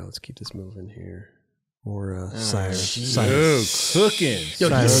 Here we go. Let's keep this moving here. Or Cyrus. Dude, Cyrus. cooking. Yo, he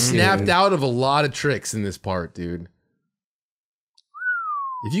Cyrus. snapped out of a lot of tricks in this part, dude.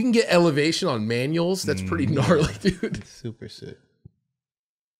 If you can get elevation on manuals, that's pretty gnarly, dude. Super sick.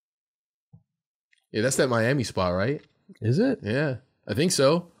 Yeah, that's that Miami spot, right? Is it? Yeah, I think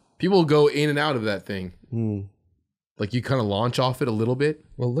so. People go in and out of that thing. Like you kind of launch off it a little bit.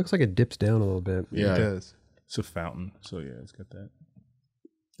 Well, it looks like it dips down a little bit. Yeah, It does. It's a fountain, so yeah, it's got that.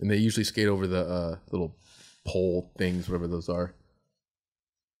 and they usually skate over the little pole things, whatever those are.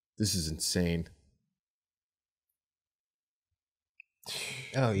 This is insane.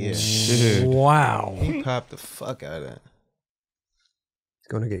 Oh yeah. Wow. He popped the fuck out of that. He's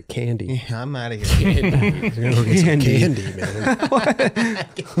going to get candy. Yeah, I'm out of here. He's going to go get some candy, man.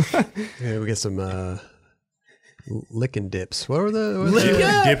 Yeah, we get some licking dips. What were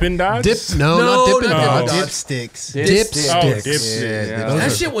the Dippin' dots? dip? No, not dipping not dots. Dipsticks. Dip Oh, sticks. dipstick. Yeah, Yeah.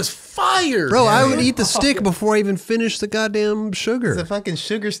 That shit was fire, Bro, man. I would eat the stick before I even finish the goddamn sugar. It's a fucking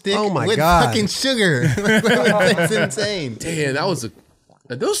sugar stick. Oh my with God. fucking sugar. That's insane. Damn, that was a.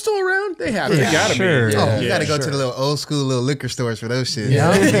 Are those still around? They have to. They gotta Sure. be. Oh, you gotta go sure. to the little old school little liquor stores for those shit.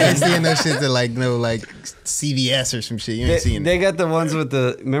 Yeah. You ain't seeing those shits at like no like CVS or some shit. You ain't seeing They got the ones with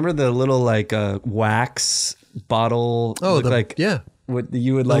the remember the little like wax bottle. Oh, look like yeah. what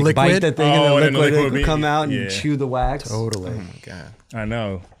you would like liquid? bite the thing Oh, and and the the liquid, liquid would would come be- out and yeah. chew the wax. Totally. Oh my god. I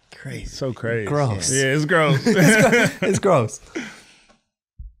know. Crazy. So crazy. Gross. Yeah, it's gross. It's gross.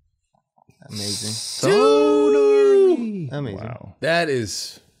 Amazing. So Amazing. Wow. That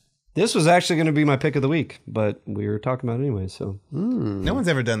is. this was actually going to be my pick of the week, but we were talking about it anyway. So No one's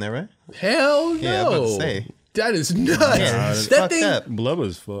ever done that, right? Hell no. Yeah, I'm about to say. That is nuts. Yeah, it's that fucked thing. up.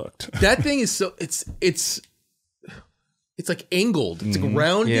 Blubber's fucked. That thing is so. It's like angled. It's like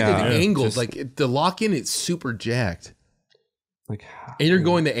rounded Yeah. and Yeah, angled. just- Like the lock in, it's super jacked. like And you're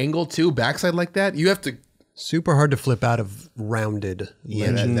going the angle too, backside like that. You have to Super hard to flip out of rounded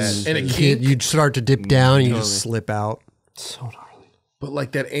ledges. And You'd start to dip down and you just slip out. So gnarly. But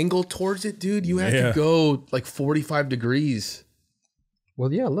like that angle towards it, dude, you have to go like 45 degrees.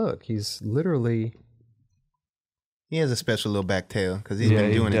 Well, yeah, look, he's literally... He has a special little back tail because he's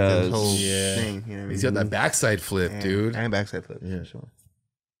been doing it this whole thing. You know what I mean? He's got that backside flip, dude. And backside flip, for sure.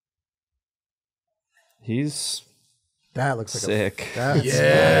 He's That looks like sick.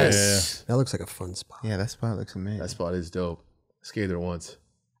 Yes. That looks like a fun spot. Yeah, that spot looks amazing. That spot is dope. Skated there once.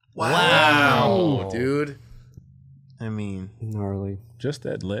 Wow. Dude. I mean, Gnarly. Just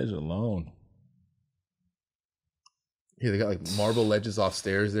that ledge alone. Here, they got like marble ledges off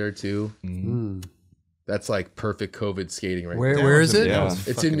stairs there too. That's like perfect COVID skating right there. Where is it? Yeah.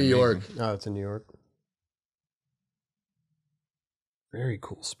 It's in New York. Oh, it's in New York. Very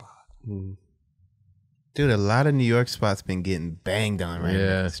cool spot. dude, a lot of New York spots been getting banged on right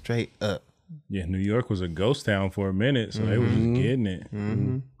now. Straight up. Yeah, New York was a ghost town for a minute, so they were just getting it.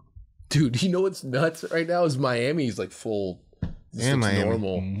 Dude, you know what's nuts right now is Miami's like full. This looks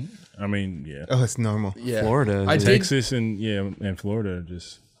normal. I mean, yeah. Oh, it's normal. Yeah. Florida. Texas and Florida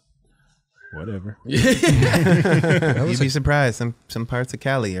just whatever. You'd be surprised. Some parts of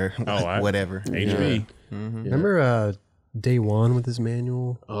Cali or whatever. HB. Remember day one with his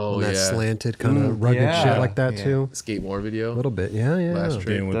manual? Oh, and that yeah. slanted kind of rugged shit like that too. Skateboard video. A little bit, yeah. Last trip.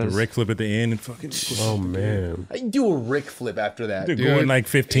 Then with the Rick flip at the end and fucking. Oh man, I can do a Rick flip after that, dude. Going like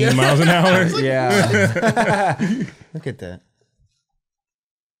 15 miles an hour. Yeah. Look at that.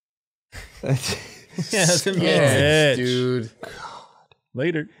 Yes, dude.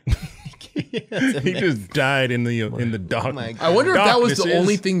 Later. He just died in the dock. I wonder if that was the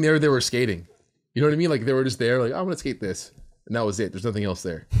only thing there they were skating. You know what I mean? Like they were just there, like, I'm gonna skate this. And that was it. There's nothing else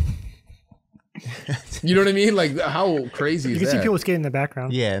there. You know what I mean? Like how crazy is You that? can see people skating in the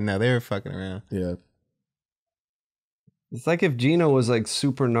background. Yeah, no, they were fucking around. Yeah. It's like if Gino was like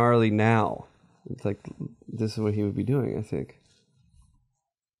super gnarly now. It's like this is what he would be doing, I think.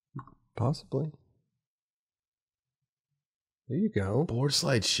 possibly. There you go. Board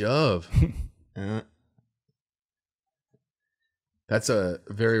slide shove. That's a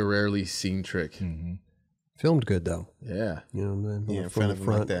very rarely seen trick. Filmed good though. Yeah. You know what I mean? Yeah, in front of him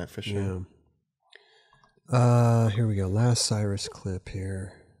like that for sure. Yeah. Here we go. Last Cyrus clip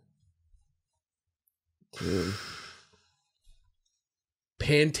here. Dude.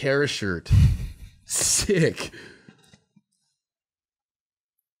 Pantera shirt. Sick.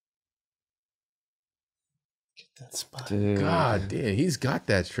 Get that spot. Dude. God damn, he's got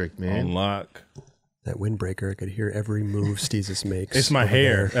that trick, man. On lock. That windbreaker, I could hear every move Steezus makes. It's my over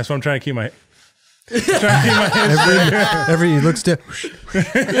hair. there. That's what I'm trying to keep my. Every he looks to.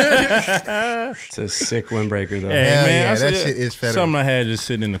 It's a sick windbreaker though. Hey, Hell man, yeah, I that said- shit is federal. Something I had just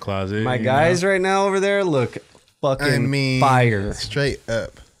sitting in the closet. My you guys know? right now over there look fucking I mean, fire. straight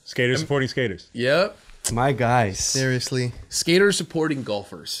up. Skaters supporting skaters. Yep. My guys. Seriously. Skaters supporting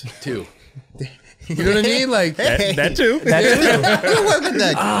golfers, too. You know what I mean? Like, That too. Good work with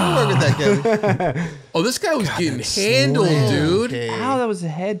that. Good work with that, Kevin. oh, this guy was getting handled, dude. Okay. Ow, that was a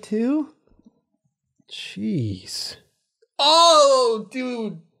head too? Jeez. Oh,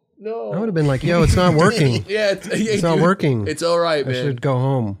 dude. No. I would have been like, yo, it's not working. Yeah, It's not working. It's all right, I man. should go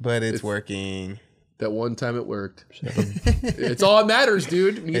home. But it's working. That one time it worked. It's all that matters,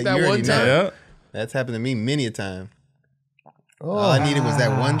 dude. You get Yeah, that you one already know. time. Yeah. That's happened to me many a time. All I needed was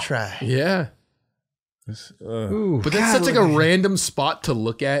that one try. Yeah. Ooh. But that's such like a random spot to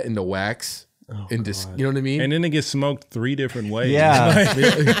look at in the wax. And just, you know what I mean? And then it gets smoked 3 different ways. Yeah.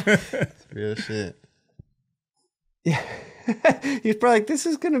 Real shit. He's probably like, this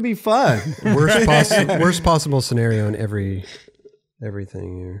is gonna be fun. Worst possible scenario in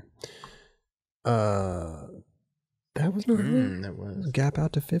everything here. That was not good. That was. Gap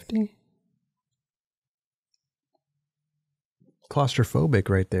out to 50. Claustrophobic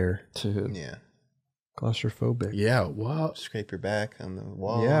right there. Dude. Yeah. Claustrophobic. Yeah. Wow. Scrape your back on the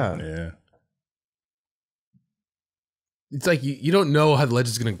wall. Yeah. Yeah. It's like you don't know how the ledge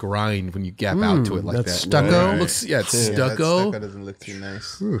is going to grind when you gap out to it like that's that. stucco? It looks, yeah, it's Yeah, that stucco. stucco doesn't look too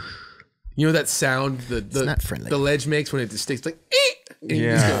nice. You know that sound the not friendly. the ledge makes when it just sticks like, "Eh!" And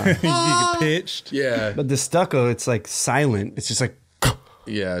you just Yeah. go, You get pitched. yeah. But the stucco, it's like silent. It's just like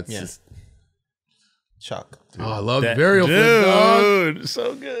Yeah. It's Yeah. just, Chalk. oh, I love That- burial flip, dog. Dude,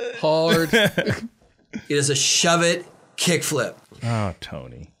 so good. Hard. It is a shove it kickflip. Oh,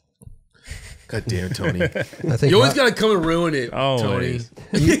 Tony. God damn, Tony. I think You always got to come and ruin it, Always.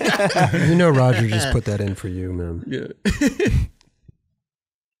 Tony. you know Roger just put that in for you, man. Yeah.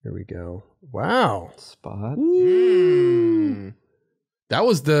 Here we go. Wow. spot. That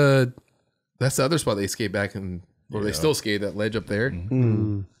was the That's the other spot they skate back and or they still skate that ledge up there.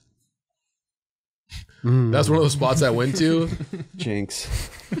 That's one of those spots I went to. Jinx.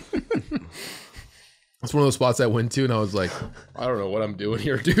 That's one of those spots I went to, and I was like, I don't know what I'm doing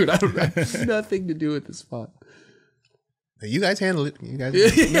here, dude. I don't have nothing to do with this spot. You guys handle it. You guys.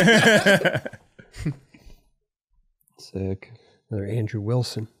 Sick. Another Andrew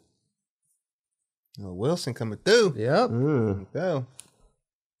Wilson. Oh, Wilson coming through. Yep. Go.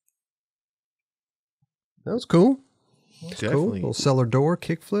 That was cool. Cool. Definitely. Little cellar door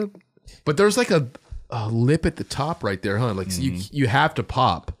kickflip. But there's like a lip at the top right there, huh? Like so you have to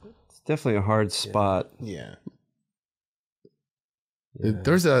pop. It's definitely a hard spot. Yeah.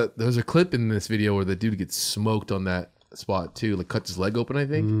 There's a clip in this video where the dude gets smoked on that spot too. Like cuts his leg open, I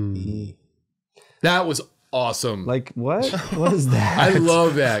think. That was awesome. Like what? What is that? I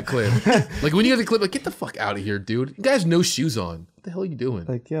love that clip. Like when you get the clip, like get the fuck out of here, dude. You guys have no shoes on. What the hell are you doing?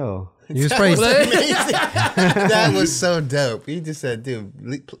 Like yo. He was probably That was so dope. He just said,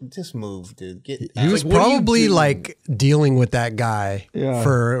 dude, just move, dude. He was probably like dealing with that guy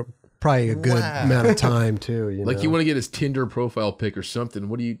for probably a good amount of time too. You like know? you want to get his Tinder profile pic or something.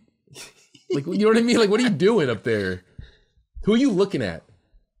 What do you like? You know what I mean? Like what are you doing up there? Who are you looking at?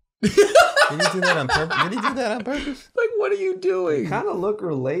 Did he do that on purpose? Did he do that on purpose? Like what are you doing? Kind of look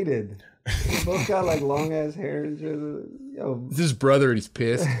related. They both got like long ass hair and shit. Yo, It's his brother and he's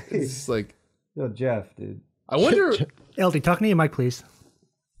pissed. It's just like, yo, Jeff, dude. I wonder. Eldy, talk to your mic, please.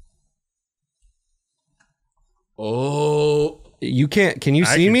 Oh, You can't. Can you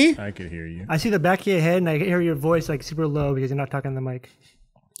see me? I could hear you. I see the back of your head, and I hear your voice like super low because you're not talking on the mic.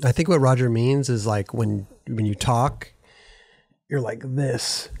 I think what Roger means is like when you talk, you're like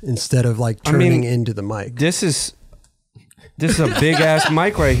this instead of like turning into the mic. This is a big ass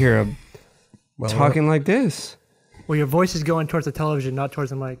mic right here. I'm talking like this. Well, your voice is going towards the television, not towards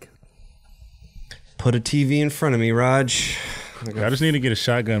the mic. Put a TV in front of me, Raj. I just need to get a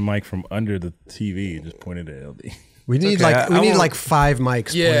shotgun mic from under the TV and just point it at LD. We need like 5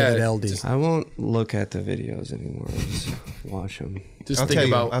 mics pointed at LD. I won't look at the videos anymore. I'll just watch them. just I'll think tell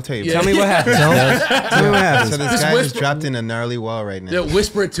you. about. I'll tell you. Tell me what happened. Tell me what happened. So this guy just dropped in a gnarly wall right now. Yeah,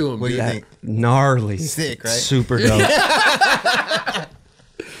 whisper it to him. What do you think? Gnarly. Sick, right? Super dope.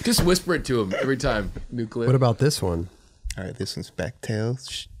 Just whisper it to him every time. New clip. What about this one? All right, this one's back tail,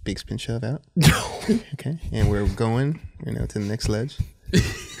 big spin shove out. Okay, and we're going, to the next ledge.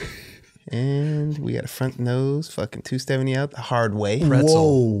 And we got a front nose, fucking 270 out the hard way.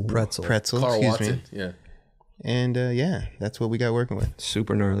 Pretzel. Carl excuse Watson. me. Yeah. And yeah, that's what we got working with.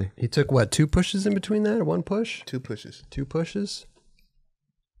 Super gnarly. He took what, 2 pushes in between that, or 1 push? 2 pushes. 2 pushes.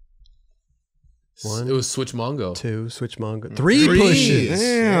 It was Switch Mongo. 2 switch mongo. 3 pushes.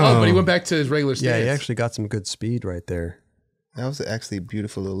 Damn. Oh, but he went back to his regular stance. Yeah, he actually got some good speed right there. That was actually a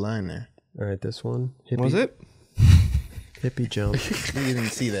beautiful little line there. All right, this one. Hippie, Was it? Hippie jump. You didn't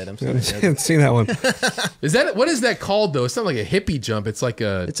see that. I'm sorry. I didn't see that one. Is that what is that called though? It's not like a hippie jump. It's like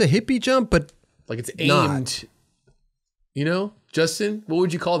a It's a hippie jump, but like it's aimed. You know, Justin, what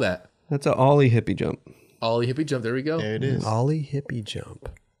would you call that? That's an ollie hippie jump. Ollie hippie jump. There we go. There it is. ollie hippie jump.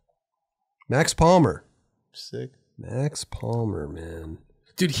 Max Palmer. Sick. Max Palmer, man.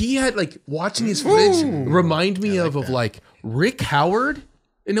 Dude, he had like watching his footage remind me of like Rick Howard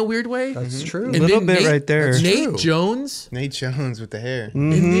in a weird way. That's true. And A little then bit right there. Nate true. Jones. Nate Jones with the hair.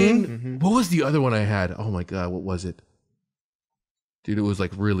 And then what was the other one I had? Oh my god, what was it? Dude, it was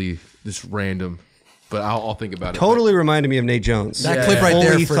like really just random. But I'll think about it. Totally reminded me of Nate Jones. That clip right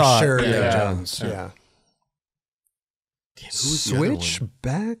there Fully for thought. sure. Yeah. Nate Jones. Yeah. Damn, who was the other Switch one?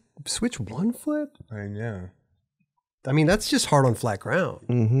 back. Switch 1 flip. I know. I mean, that's just hard on flat ground,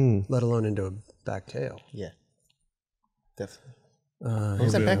 Mm-hmm. let alone into a back tail. Yeah. Definitely. What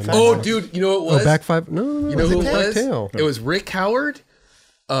was that back five? Oh, dude, you know what it was? Oh, back 5. No. You know who it back was? tail. It was Rick Howard.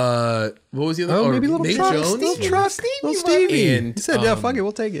 What was the other? Oh, or maybe a little Nate truck. Jones. Little truck. Little Stevie. And, He said, yeah, fuck it.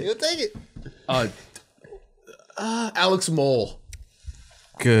 We'll take it. You'll take it. Alex Mole.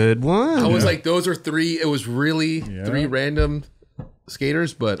 Good one. I was like, those are 3. It was really 3 random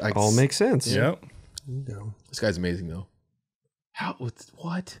skaters, but I All makes sense. Yep. This guy's amazing though. How?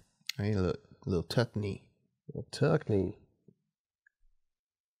 What? I need a little tuck knee. Little tuck knee.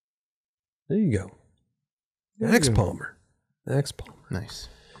 There you go. Max Palmer. Max Palmer. Nice.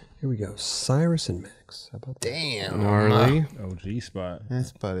 Here we go. Cyrus and Max. How about that? Damn. Gnarly. OG spot. That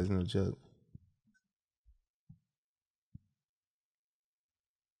spot is no joke.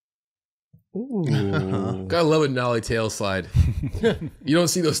 Ooh. Gotta love a nollie tail slide. You don't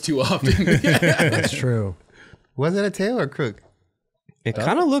see those too often. That's true. Was it a tail or crook? It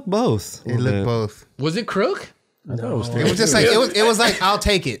kind of looked both. It looked both. Was it crook? I thought it was It three. was just like it was like I'll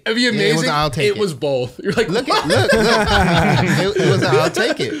take it. It'd be amazing. It was I'll take it. It was both. You're like, Look. It was an I'll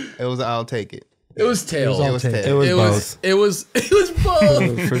take it. It was an I'll take it. It was tail. It was tail. It was both. It was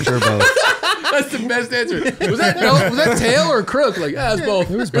both. For sure, both. That's the best answer. Was that tail or crook? Like, it was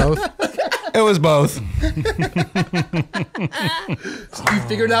both. It was both. It was both. You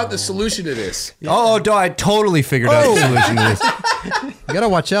figured out the solution to this. Oh, I totally figured out the solution to this. You gotta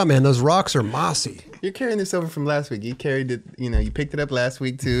watch out, man. Those rocks are mossy. You're carrying this over from last week. You carried it, you picked it up last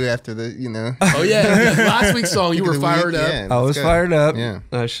week too after the, Oh yeah, last week's song you were fired up. Yeah, I was let's go. fired up. Yeah.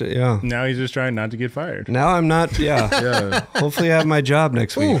 Yeah. Now he's just trying not to get fired. Now I'm not. Yeah. Hopefully I have my job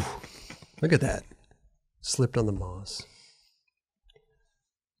next week. Ooh, look at that. Slipped on the moss.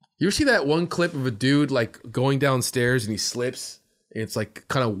 You ever see that one clip of a dude like going downstairs and he slips and it's like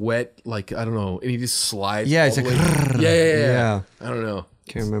kind of wet, like I don't know, and he just slides. Yeah, all it's the like, way- yeah. Yeah. I don't know.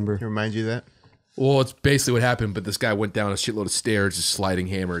 Can't remember. It remind you of that? Well, it's basically what happened, but this guy went down a shitload of stairs, just sliding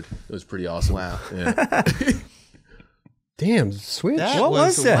hammered. It was pretty awesome. Wow. Yeah. Damn, switch. What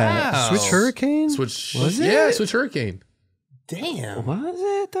was that? Wow. Switch hurricane? Switch. Was it? Yeah, switch hurricane. Damn. Was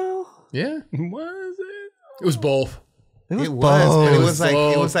it though? Yeah, Was it? it was both. It was It was, but it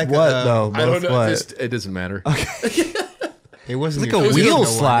both. was like What a, though? I don't Both know. what? It doesn't matter. It wasn't Like your a original wheel one.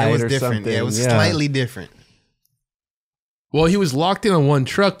 slide It was or different. something. Yeah, it was Yeah. slightly different. Well, he was locked in on one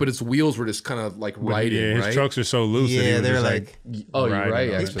truck, but his wheels were just kind of like riding. Yeah, his right? trucks are so loose. that he Yeah, was they're just like, Oh, you're riding right.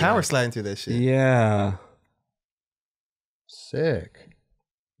 on it. he's Actually. power sliding through that shit. Yeah. Sick.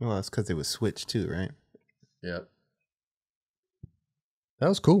 Well, it's because it was switched too, right? Yeah. That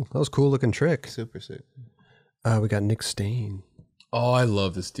was cool. That was a cool looking trick. Super sick. We got Nick Stain. Oh, I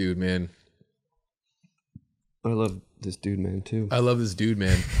love this dude, man. I love this dude, man, too. I love this dude,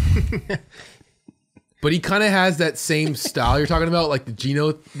 man. But he kind of has that same style you're talking about, like the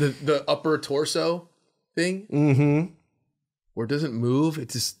Gino, the upper torso thing, Mm-hmm. where it doesn't move.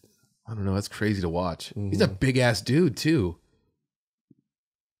 It's just, I don't know. It's crazy to watch. He's a big ass dude too.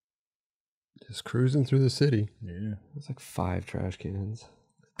 Just cruising through the city. Yeah. It's like 5 trash cans.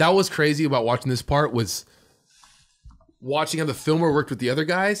 That was crazy about watching this part was watching how the filmer worked with the other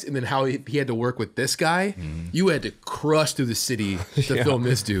guys and then how he had to work with this guy. You had to crush through the city to film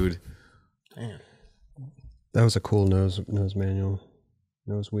this dude. That was a cool nose manual.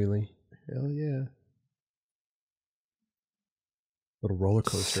 Nose wheelie. Hell yeah. Little roller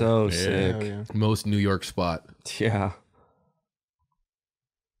coaster. So Oh, sick. yeah. Most New York spot. Yeah.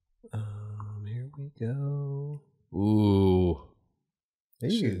 Here we go. Ooh. Hey,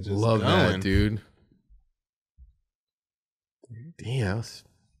 Shit, just Love going. that, dude. Damn. That was,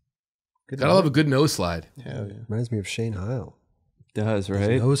 gotta love a good nose slide. Hell yeah. Reminds me of Shane Heil. Does, Those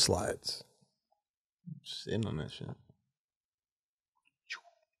right? nose slides. Sitting on that shit.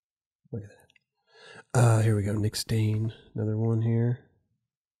 Look at that. Here we go. Nick Stain. Another one here.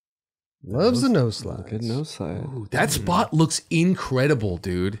 Loves the nose slides. Good nose slide. Ooh, that spot looks incredible,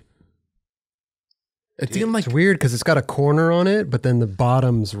 dude. It's even like It's weird because it's got a corner on it, but then the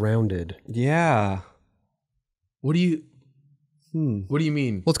bottom's rounded. Yeah. what do you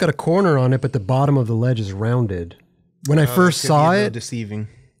mean? Well, it's got a corner on it, but the bottom of the ledge is rounded. When I first Could be a saw little it, deceiving.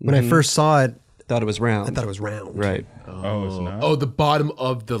 when I first saw it, Thought it was round. I thought it was round. Right. Oh, it's not. Oh, the bottom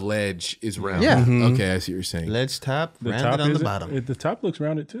of the ledge is round. Yeah. Okay, I see what you're saying. Ledge top, The rounded top on is the bottom. The top looks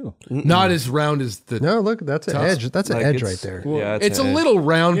rounded too. Not as round as the. No, look, that's an Tough. edge. That's an Like, edge it's- right there. Well, yeah, It's a an edge. little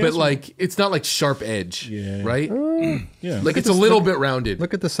round, Yeah, but it's- like it's not like sharp edge. Yeah. Right? Yeah. Like it's a little bit rounded.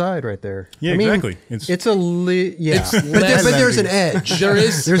 Look at the side right there. Yeah, I mean, exactly. It's a yeah, It's but, less- but there's an edge. There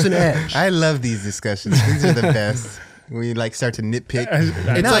is- There's an edge. I love these discussions. These are the best. We like start to nitpick.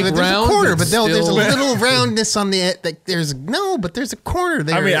 It's No, like but there's round, a corner, but but no, there's a still- little roundness on the end. Like but there's a corner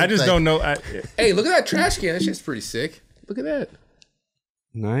there. I mean, I It's just like- don't know. Hey, look at that trash can. That shit's pretty sick. Look at that.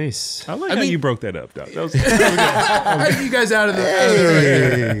 Nice. I like I how mean- you broke that up, dog. That was, How get you guys out of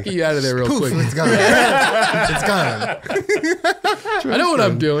there? Get you out of there real Poof, quick. it's gone. It's gone. I know what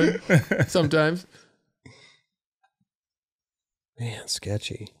I'm doing sometimes. Man,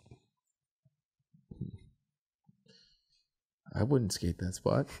 sketchy. I wouldn't skate that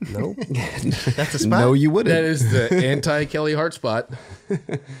spot. Nope. That's a spot. No, you wouldn't. That is the anti-Kelly Hart spot.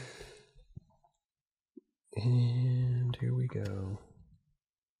 And here we go.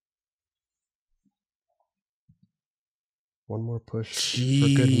 One more push for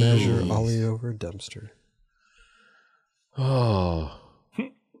good measure. Ollie over a dumpster. Oh.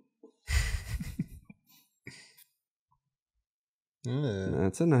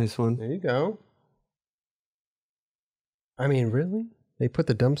 That's a nice one. There you go. I mean, really? They put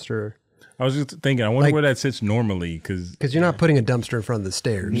the dumpster I was just thinking. I wonder Like- where that sits normally, because because you're not putting a dumpster in front of the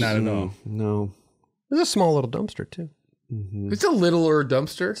stairs. not at all. No. There's a small little dumpster too. It's a littler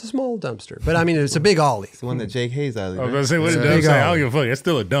dumpster. It's a small dumpster, but I mean, it's a big ollie. It's the one that Jake Hayes out. I was gonna say, what did Dub say? I don't give a fuck. It's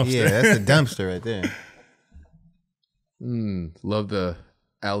still a dumpster. Yeah, that's a dumpster right there. Love the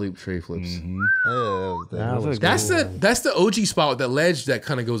alley-oop tray flips. That's That's the OG spot with that ledge that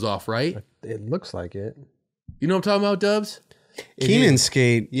kind of goes off, right? It looks like it. You know what I'm talking about, Dubs? Keenan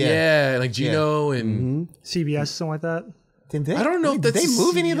skate. Yeah, like Gino and CBS, something like that. I don't know if did that's they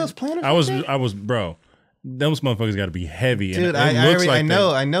move any of those planners. I was, bro. Those motherfuckers got to be heavy. Dude, and it looks like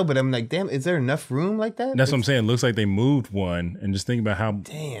I know, but I'm like, damn, is there enough room like that? That's what I'm saying. It looks like they moved one, and just think about how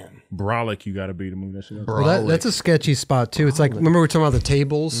Damn. brolic you got to be to move that shit up. Well, that's a sketchy spot too. It's like, remember we were talking about the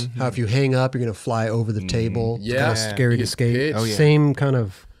tables? How if you hang up, you're gonna fly over the table. It's kind of scary to skate. pitched. Oh, yeah. Same kind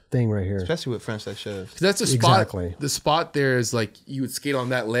of thing right here. Especially with frontside shoves. 'Cause that's the spot. Exactly. The spot there is like you would skate on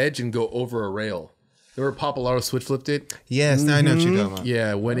that ledge and go over a rail. Remember Papalaro switch flipped it? Yes, now I know what you're talking about.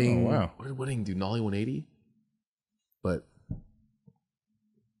 Yeah, wedding. Oh, wow. What did wedding do? Nollie 180. But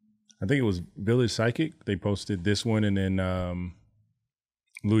I think it was Village Psychic. They posted this one, and then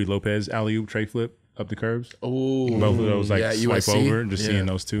Louis Lopez alley oop tray flip up the curves. oh, Both of those like yeah, swipe USC. over, and just Yeah. seeing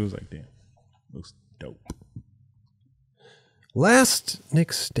those two was like, damn, looks dope. Last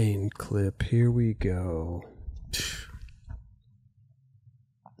Nick Stain clip. Here we go.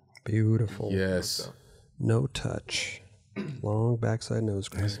 Beautiful. Yes. No touch. Long backside nose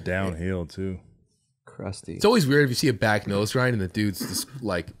It's grind. downhill too. Crusty. It's always weird if you see a back nose grind and the dude's just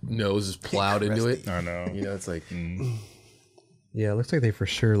like nose is plowed into it. I know. You know, it's like Yeah, it looks like they for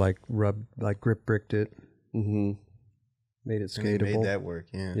sure like rubbed, like grip bricked it. Mm-hmm. Made it They skatable. made that work,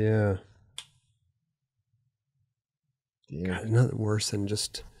 yeah. Yeah. God, nothing worse than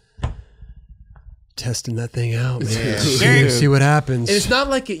just testing that thing out, man. See what happens. and it's not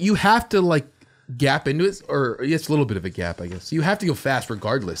like you have to like gap into it, or it's a little bit of a gap, I guess. You have to go fast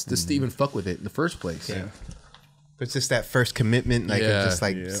regardless just to even fuck with it in the first place. Yeah. But it's just that first commitment, like Yeah. of just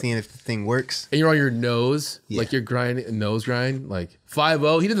like seeing if the thing works. And you're on your nose, Yeah. like you're grinding nose grind, like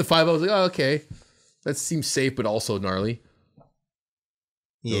 5-0. He did the 5-0. I was like, oh, okay. That seems safe, but also gnarly.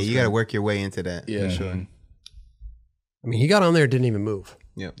 Yeah, you got to work your way into that. Yeah. For sure. I mean, he got on there, didn't even move.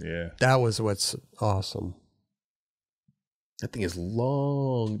 Yep. Yeah. That was what's awesome. That thing is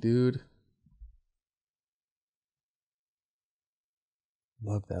long, dude.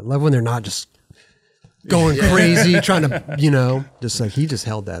 Love that. Love when they're not just going crazy, trying to, just like he just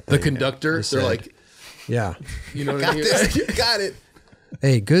held that thing. The conductor, Just they're said, like, yeah. you know what I Got mean? this. Got it.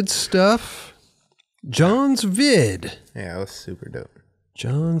 Hey, good stuff. John's Vid. Yeah, that was super dope.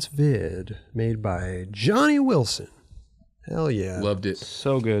 John's Vid, made by Johnny Wilson. Hell yeah. Loved it.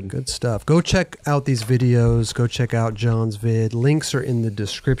 So good. Good stuff. Go check out these videos. Go check out John's vid. Links are in the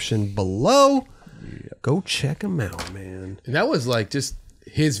description below. Go check them out, man. And that was like just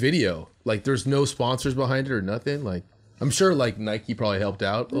his video. Like there's no sponsors behind it or nothing. Like I'm sure like Nike probably helped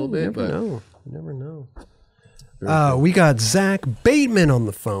out a little bit, but You never know. We got Zach Bateman on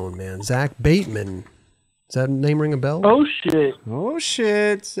the phone, man. Zach Bateman. Does that name ring a bell? Oh shit! Oh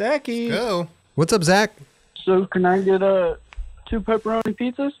shit, Zachy. Go. What's up, Zach? So can I get 2 pepperoni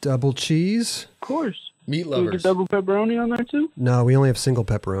pizzas? Double cheese? Of course. meat Can we lovers. get double pepperoni on there too? No, we only have single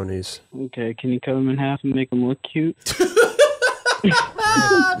pepperonis. Okay. Can you cut them in half and make them look cute?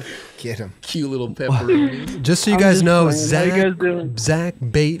 Get him. Cute little pepperoni. Just so you I'm guys just know, playing. How you guys doing? Zach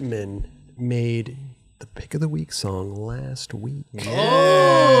Bateman made the Pick of the Week song last week.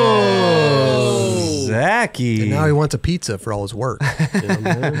 Zachy. And now he wants a pizza for all his work. You know what I'm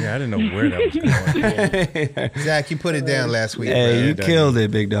saying? Yeah, I didn't know where that was going. Zach, you put it down last week. Hey, bro. you killed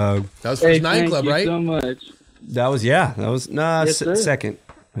it, big dog. That was Hey, first Nine thank Club, you right? so much. That was Yes, sir. second,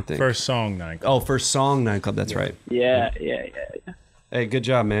 I think. First song, 9. Oh, first song nightclub. That's right. Yeah. Hey, good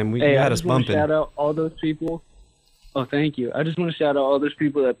job, man. Hey, You I had us just want to bumping. shout out all those people. Oh, thank you. I just want to shout out all those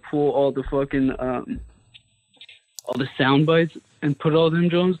people that pull all the fucking all the sound bites and put all them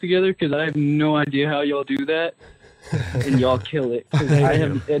drums together, because I have no idea how y'all do that, and y'all kill it. 'Cause I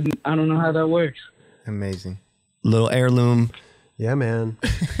don't know how that works. Amazing. Little heirloom. Yeah, man.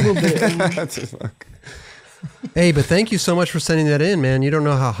 A little bit. Hey, but thank you so much for sending that in, man. You don't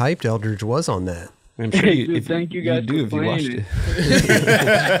know how hyped Eldridge was on that. I'm sure Dude, thank you guys do for if you watched playing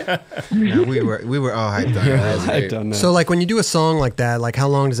it. No, we were all hyped on it. I've done that. So, like, when you do a song like that, like, how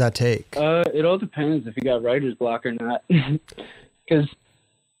long does that take? It all depends if you got writer's block or not. Because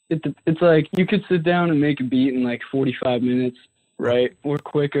it's like you could sit down and make a beat in like 45 minutes, right? Or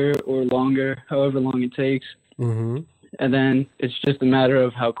quicker or longer, however long it takes. Mm-hmm. And then it's just a matter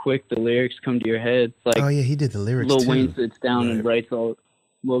of how quick the lyrics come to your head. Like, Oh, yeah, he did the lyrics Lil too. Wayne sits down and writes all.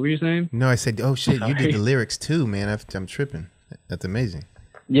 What were you saying? No, I said, oh, shit, you did Sorry. the lyrics too, man. I'm tripping. That's amazing.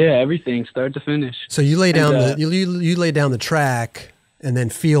 Yeah, everything, start to finish. So you lay down you lay down the track and then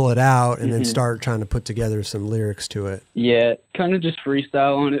feel it out and then start trying to put together some lyrics to it. Yeah, kind of just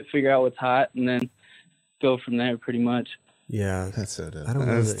freestyle on it, figure out what's hot, and then go from there pretty much. Yeah, that's so dope. I don't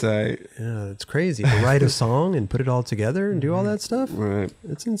know. That's tight. Yeah, it's crazy to write a song and put it all together and do all that stuff. Right,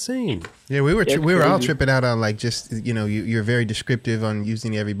 it's insane. Yeah, we were all tripping out on like just you're very descriptive on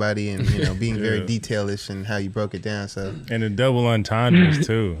using everybody and being very detailish and how you broke it down. So and the double entendres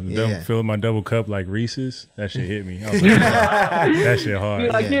too. Filling my double cup like Reese's. That shit hit me. I was like, that shit hard.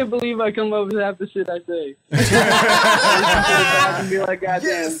 Dude, I can't believe I come up with half the shit I say. I can be like, goddamn.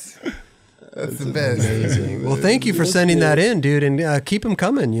 Yes. That's the best. Amazing. Well, thank you for sending that in, dude, and keep them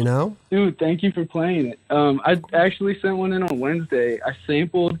coming. Dude, thank you for playing it. I actually sent one in on Wednesday. I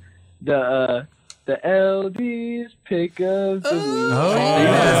sampled the Eldy's pick of the week.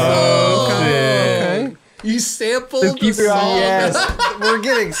 Okay. You sampled So keep the your eye- song. yes. We're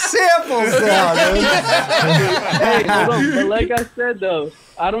getting samples now, dude. Hey, hold on. But like I said, though,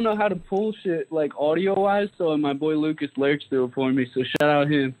 I don't know how to pull shit like audio-wise, so my boy Lucas lyrics through it for me, so shout out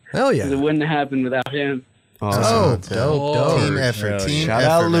him. Hell yeah. 'Cause it wouldn't have happened without him. Dope. Team effort. Team Shout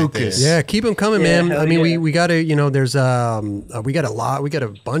effort out right Lucas. there. Yeah, keep them coming, Yeah, man. hell I mean, yeah. we got to, there's we got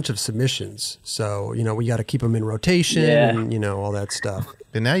a bunch of submissions, so we got to keep them in rotation and all that stuff.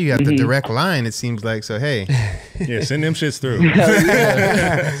 But now you have the direct line. It seems like so. Hey, Yeah, send them shits through.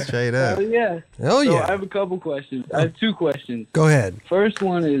 straight up. Hell yeah. Hell So yeah. I have a couple questions. I have two questions. Go ahead. First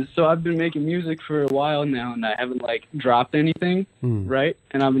one is, so I've been making music for a while now, and I haven't dropped anything, right?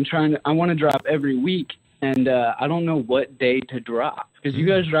 And I've been I want to drop every week, and I don't know what day to drop because you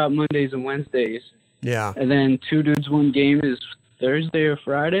guys drop Mondays and Wednesdays, Yeah, and then Two Dudes One Game is Thursday or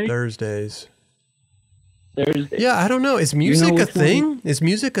Friday. Thursdays. Thursday. Yeah, I don't know. Is music a which one? thing? Is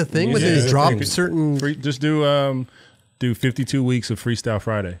music a thing? Whether Music they is a drop thing. certain? Just do 52 weeks of Freestyle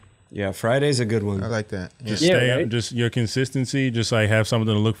Friday. Yeah, Friday's a good one. I like that. Yeah. Just Yeah, stay right? just your consistency, just like have something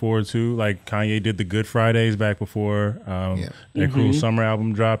to look forward to. Like Kanye did the Good Fridays back before that Cruise summer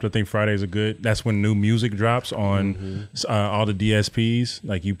album dropped. I think Fridays are good. That's when new music drops on all the DSPs.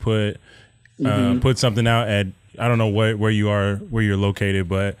 Like you put something out at, I don't know where you are, where you're located,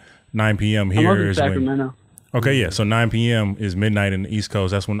 but 9 p.m. I'm here up in is when. Sacramento. Okay, yeah. So 9 p.m. is midnight in the East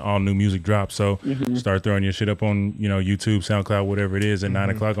Coast. That's when all new music drops. So start throwing your shit up on YouTube, SoundCloud, whatever it is, at 9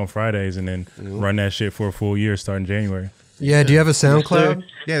 o'clock on Fridays, and then run that shit for a full year starting January. Yeah. Do you have a SoundCloud?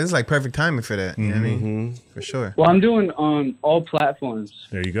 Yeah, this is like perfect timing for that. You know what I mean? For sure. Well, I'm doing on all platforms,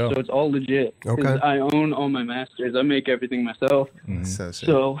 There you go. so it's all legit. 'Cause Okay. I own all my masters. I make everything myself, So sick.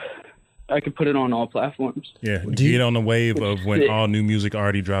 so I could put it on all platforms. Yeah, Do get on the wave of when Sick. all new music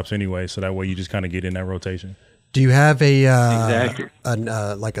already drops anyway, so that way you just kind of get in that rotation. Do you have a Exactly.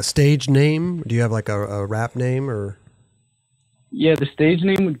 like a stage name? Do you have like a rap name or Yeah, the stage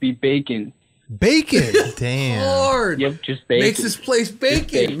name would be Bacon. Bacon? Damn. Lord. Yep, just Bacon. Makes this place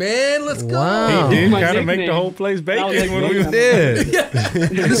bacon, man. Let's go. Wow. He did my kind of make the nickname. whole place I was bacon like, when we "Bacon." did.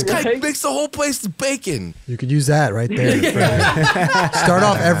 This guy Right? makes the whole place bacon. You could use that right there. Start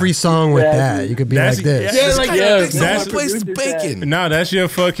off every song with that. You could be That's- like this. yeah, This guy yeah, makes the whole that's- place bacon. No, that's your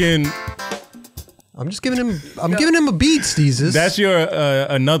fucking. I'm just giving him. I'm giving him a beat, Steezus. That's your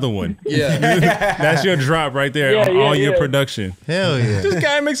another one. Yeah. That's your drop right there Yeah, on yeah, all your yeah. production. Hell yeah. This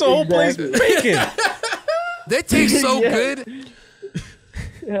guy makes a whole place bacon. They taste so Yeah. good.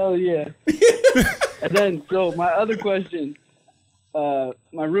 Hell yeah. And then, so my other question, my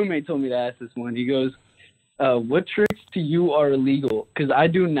roommate told me to ask this one. He goes, what tricks to you are illegal? Because I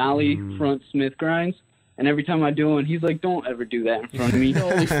do nollie front Smith grinds, and every time I do one, he's like, don't ever do that in front of me.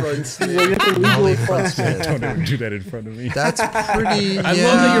 Only fronts. He's like, it's illegal as fuck. Don't ever do that in front of me. That's pretty. I love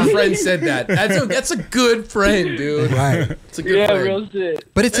that your friend said that. That's a good friend, dude. Right. It's a good Yeah, friend. real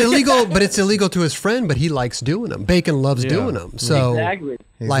shit. But it's illegal. But it's illegal to his friend. But he likes doing them. Bacon loves doing them. So Exactly.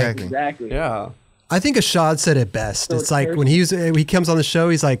 like, Exactly. Exactly. Yeah. I think Ashad said it best. So It's it's like fair- when he comes on the show,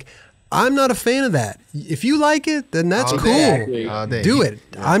 he's like, I'm not a fan of that. If you like it, then that's All cool. day. All day. Do it.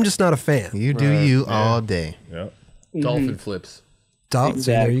 I'm just not a fan. You do you all day. Yep. Dolphin flips. See,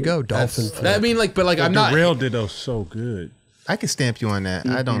 there you go. That's- Dolphin. flip. I mean, like, but like, I'm not. Real did those so good. I can stamp you on that.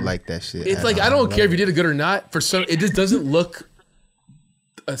 I don't like that shit. It's at like all. I don't love care if it. you did it good or not. For some, it just doesn't look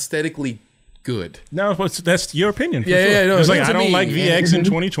aesthetically good. No, that's your opinion. For Yeah, sure. yeah, no, It's like to I don't me. like VX in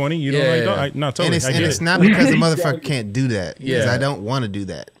 2020. You don't Yeah, like yeah. that? No, totally. And it's, I get and it's it. not because the motherfucker can't do that. Because Yeah. I don't want to do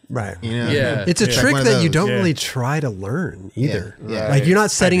that. Right. You know? Yeah. It's a It's like trick one of that you those. don't Yeah. really try to learn either. Yeah. Like you're not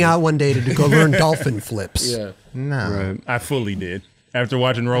setting out one day to go learn dolphin flips. Yeah. No. I fully did. after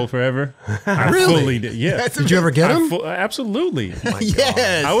watching Roll Forever. I fully did. Yeah. Did you ever get them? Absolutely.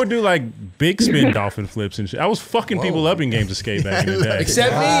 Yes. I would do like big spin dolphin flips and shit. I was fucking people up in games of skate back in the day.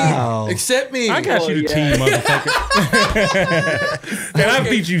 Except me. Except me. I got you the team, motherfucker. And I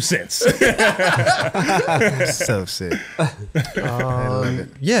beat you since. So sick.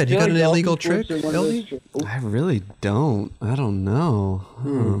 Yeah, do you got an like illegal dolphin trick, flips are one of those Eldy? tricks. I really don't. I don't know.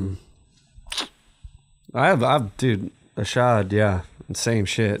 I've dude, Ashad, yeah, same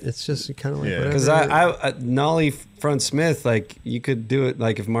shit. It's just kind of like Yeah. whatever. Because I nollie front Smith, like you could do it.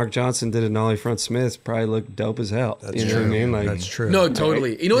 Like if Mark Johnson did a nollie front Smith, probably look dope as hell. You know what I mean? Like That's true. No,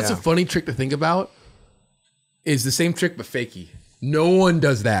 totally. You know what's Yeah. a funny trick to think about? Is the same trick but fakie. No one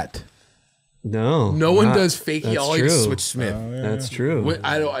does that. no, No one not- does fakie that's ollie true. to switch Smith. That's true.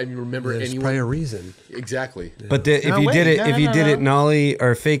 I don't remember There's anyone. probably a reason. Exactly. But if No, you wait, did it, no, if no, you no, did no. it nollie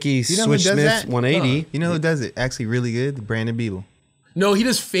or fakie You know who switch does Smith that? 180. You know who does it actually really good? Brandon Beeble. No, he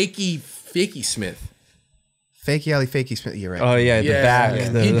does fakie Smith. Fakey Ollie, Fakey Smith. You're right. Oh yeah, the Yeah, back, yeah.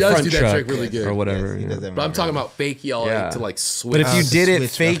 the He does front do that truck trick really good. or whatever. Yes, he yeah. does that But I'm one talking right. about fakie ollie Yeah. to like switch. But if you to did it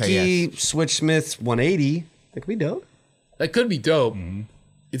switch, okay, fakie switch Smith 180, that could be dope. That could be dope.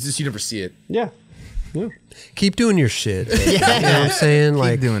 It's just you never see it. Yeah. Keep doing your shit. You know what I'm saying?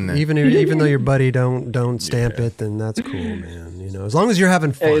 Like doing that. even though your buddy don't stamp it, then that's cool, man. You know, as long as you're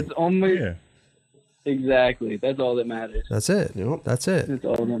having fun. Hey, it's only Yeah. exactly. That's all that matters. That's it. That's it. That's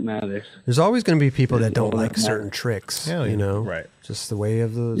all that matters. There's always going to be people that don't all like that certain matters. tricks. Hell yeah. You know, Right. Just the way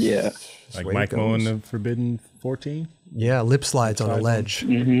of the Yeah. just Like the way Mike it Moe in goes. the Forbidden 14. Yeah, lip slides on a ledge.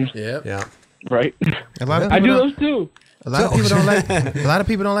 Yeah. Yeah. Right. A lot of I people do don't, those too. a lot of people don't like. A lot of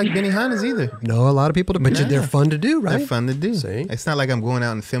people don't like Benny Hannas either. No, a lot of people do, but they're fun to do, right? They're fun to do. See? It's not like I'm going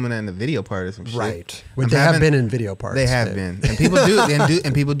out and filming that in the video part or some shit. Right. Well, I'm they have having- been in video parts. They have been, and people do,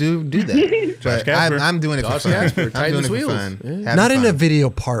 and people do that. But Casper. I'm doing it for Josh fun. Casper, I'm tighten doing his it for wheels. fun. Having Not in a fun. video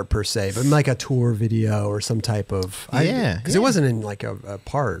part per se, but like a tour video or some type of. Yeah, Because it wasn't in like a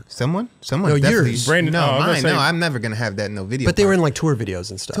part. Someone No, definitely. yours. Brandon- no, oh, I was gonna mine. say- No, I'm never gonna have that in no video. But they were part. in like tour videos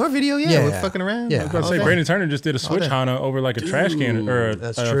and stuff. tour video. Yeah, Yeah. we're fucking around. Yeah. I was about to say, Okay. Brandon Turner just did a switch day. Hana over like a trash can or a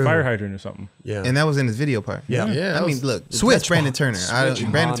That's true. fire hydrant or something. Yeah. And that was in his video part. Yeah. Yeah, I that mean, was- look, Switch that's Brandon Hana.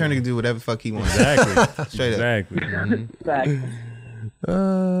 Turner. Brandon Turner can do whatever the fuck he wants. Exactly. Straight up. Exactly. Fact.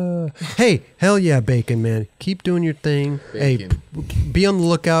 Hey, hell yeah, Bacon, man. Keep doing your thing. Bacon. Hey, be on the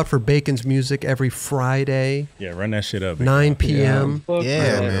lookout for Bacon's music every Friday, Yeah, run that shit up. 9 p.m. Fuck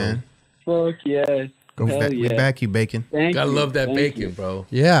Yeah, yeah. man. Fuck yes. Go Hell back, yeah. we back you, Bacon. Thank Gotta you. love that Thank bacon, you. bro.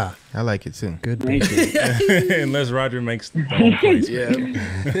 Yeah. I like it too. Good Thank bacon. you. Unless Roger makes the whole place. Yeah.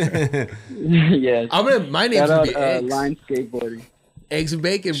 Yes. My name's Shout gonna out be Eggs. Line Skateboarding. Eggs and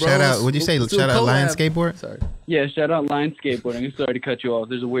bacon, bro. Shout out. What'd you say? Let's do a Shout out Lion collab. Skateboard. Sorry. Yeah, shout out Line Skateboarding. I'm sorry to cut you off.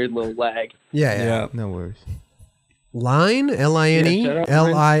 There's a weird little lag. Yeah, yeah. Yeah. No worries. Line, L-I-N-E, Yeah, shout out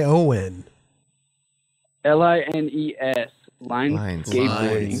L-I-O-N. LINES. Line Lines.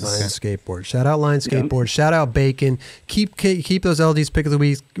 Skateboarding. Line Skateboard. Shout out Line Skateboard. Shout out Bacon. Keep those LDs pick of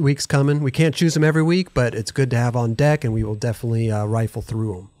the weeks coming. We can't choose them every week, but it's good to have on deck, and we will definitely rifle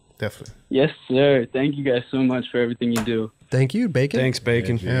through them. Definitely. Yes, sir. Thank you guys so much for everything you do. Thank you, Bacon. Thanks,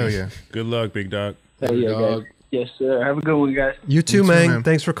 Bacon. Hell yeah. Good luck, big dog. Hell yeah, dog. guys. Yes, sir. Have a good one, guys. You too, You too, man. man.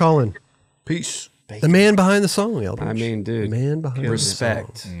 Thanks for calling. Peace. The man behind the song, Eldridge. I mean, dude. The man behind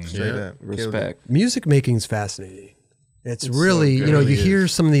Respect. the song. Straight up. Respect. Music making is fascinating. It's really, you really hear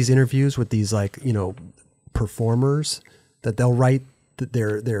is. some of these interviews with these performers that they'll write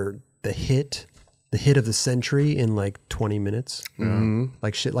the hit of the century in like 20 minutes.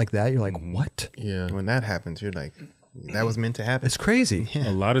 Like shit like that. You're like, what? Yeah. When that happens, you're like, that was meant to happen. It's crazy. A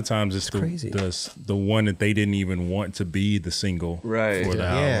lot of times it's crazy. the one that they didn't even want to be the single Right. for the Yeah,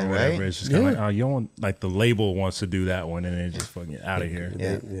 album or whatever. right. It's just kind of Yeah. like, oh, you don't like the label wants to do that one and then just fucking out of here.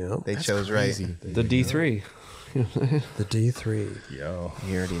 Yeah. Yeah. They chose right. The D3. The D3. Yo.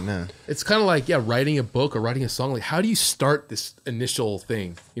 You already know. It's kind of like, writing a book or writing a song. Like, how do you start this initial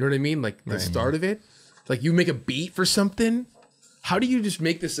thing? You know what I mean? Like, the start of it. Like, you make a beat for something. How do you just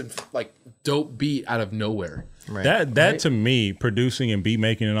make this, like, dope beat out of nowhere? Right. That to me, producing and beat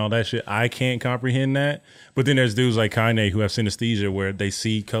making and all that shit, I can't comprehend that. But then there's dudes like Kanye who have synesthesia where they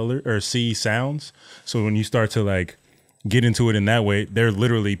see color or see sounds. So when you start to like get into it in that way, they're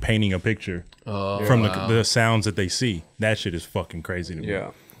literally painting a picture from the sounds that they see. That shit is fucking crazy to me. Yeah.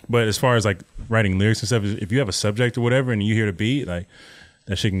 But as far as like writing lyrics and stuff, if you have a subject or whatever and you hear the beat, like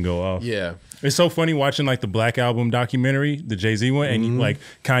that shit can go off. Yeah. It's so funny watching like the Black Album documentary, the Jay-Z one, and you, like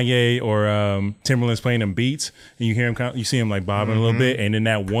Kanye or Timberland's playing them beats, and you hear him, you see him like bobbing a little bit, and then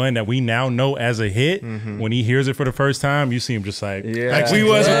that one that we now know as a hit, when he hears it for the first time, you see him just like we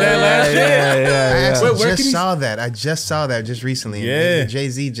was with that last shit. I just saw that just recently. Yeah,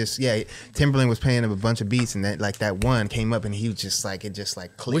 Jay-Z Timberland was playing him a bunch of beats, and that one came up, and he was just like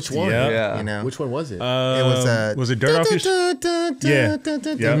clicked. Which one? Yeah. You know, which one was it? Was it Dirt Off Your Shoulder? Yeah, Dirt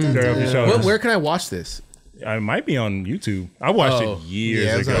Off Your Shoulder. Where can I watch this? It might be on YouTube. I watched it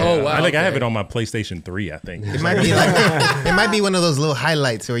years ago. Oh, wow, I think I have it on my PlayStation 3, I think. It might be like it might be one of those little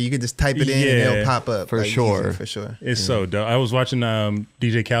highlights where you could just type it in and it'll pop up. For sure. It's so dope. I was watching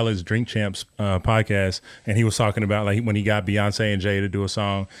DJ Khaled's Drink Champs podcast, and he was talking about like when he got Beyonce and Jay to do a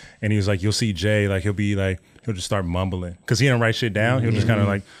song, and he was like, you'll see Jay, like he'll just start mumbling because he don't write shit down. He'll just kind of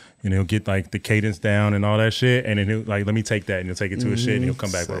like, he'll get like the cadence down and all that shit, and then he'll like, let me take that, and he'll take it to his shit, and he'll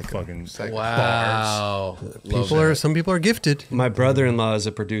come back with a fucking wow. Some people are gifted. My brother-in-law is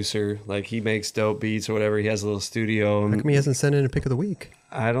a producer. Like he makes dope beats or whatever. He has a little studio. How come he hasn't sent in a pick of the week?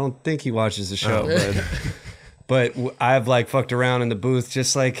 I don't think he watches the show, but I've like fucked around in the booth,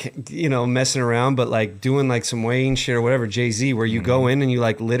 just like, messing around, but like doing like some Wayne shit or whatever, Jay-Z, where you go in and you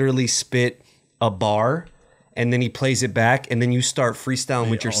like literally spit a bar, and then he plays it back, and then you start freestyling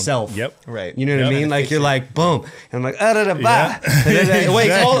with yourself. Yep. Right. You know what I mean? Like you're like, boom. And I'm like, wait,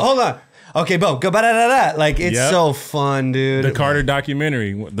 hold on. Okay, boom. Go ba-da-da-da. Like it's so fun, dude. The Carter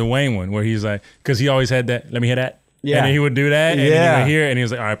documentary, the Wayne one, where he's like, because he always had that, let me hear that. Yeah. And then he would do that, and then he would hear, and he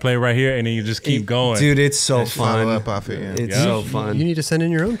was like, all right, play it right here, and then you just keep going. Dude, it's so fun. Follow up off it, It's so fun. You need to send in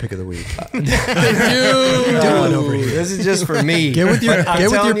your own pick of the week. Dude, this is just for me. Get with your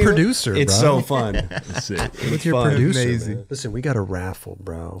producer, It's bro. so fun. That's it. With your producer. Amazing. Listen, we got a raffle,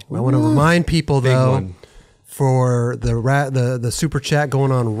 bro. I want to remind people, though, for the super chat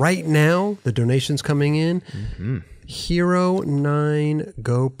going on right now, the donations coming in. Hero 9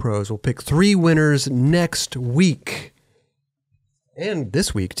 GoPros. We'll pick 3 winners next week. And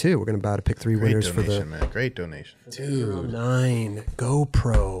this week, too. We're about to pick 3 winners for the... Great donation. Hero 9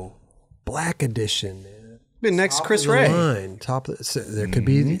 GoPro Black Edition. Next Chris Ray. There could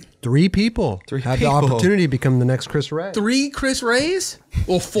be 3 people have the opportunity to become the next Chris Ray. 3 Chris Rays?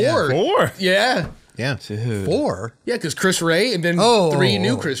 Well, 4. 4? Yeah. Yeah. 4? Yeah, because Chris Ray and then 3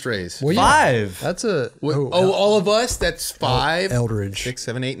 new Chris Rays. Well, 5. That's a... all of us? That's 5. Eldridge. 6,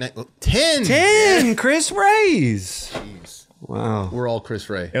 7, 8, 9, 10. 10 Chris Rays. Jeez. Wow. We're all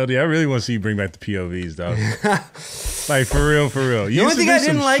Chris Ray. LD, I really want to see you bring back the POVs, dog. Like, for real. The only thing I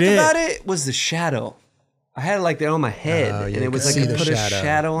didn't like about it was the shadow. I had it like that on my head, and it was like you put a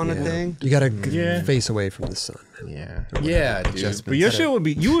shadow on the thing. You got to face away from the sun. Yeah, dude. But your shit would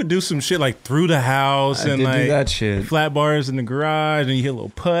be, you would do some shit like through the house and did like do that shit. Flat bars in the garage, and you hit a little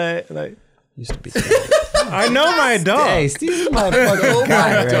putt. Like, Used to be. I know my dog. Hey, Steve's my fucking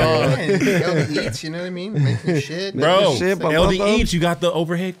guy. Eldy eats, you know what I mean? Making shit. Bro, shit, LD eats, you got the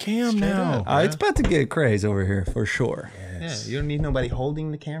overhead cam now. It's about to get crazy over here for sure. Yeah, you don't need nobody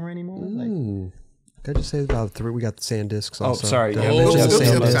holding the camera anymore. Like, Did I just say about 3? We got the SanDiscs also. Oh, sorry. Did I Yeah, mention the oops,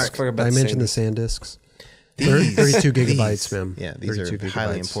 SanDiscs? sorry. Did I mention the SanDiscs? 32 gigabytes, man. Yeah, these are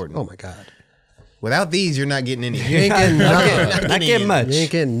highly important. Oh my god. Without these, you're not getting any. You ain't getting nothing. Not getting much. You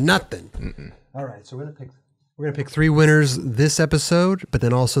ain't getting nothing. All right, so we're gonna pick 3 winners this episode, but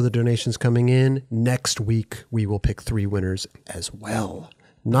then also the donations coming in next week. We will pick 3 winners as well.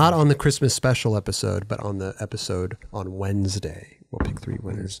 Not on the Christmas special episode, but on the episode on Wednesday. We'll pick 3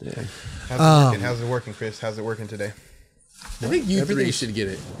 winners. How's it working, Chris? How's it working today? I think you 3 should get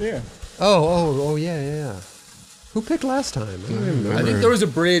it. Yeah. Oh, yeah. Who picked last time? I don't remember. I think there was a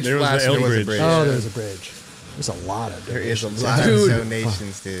bridge last Eldy week. bridge. Oh, there's a bridge. There's a lot of donations. There is a lot Dude. of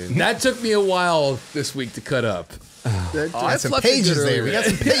donations, dude. That took me a while this week to cut up. Got some pages there. We got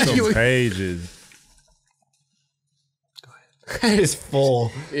some pages. Some pages. It is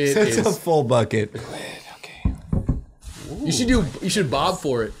full. It's a full bucket. Okay. You should bob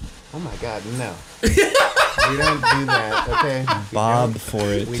for it. Oh my God, no. We don't do that, okay? Bob for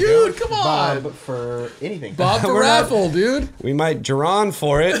it. Dude, come on. Bob for anything. Bob the We're not- raffle, dude. We might Jerron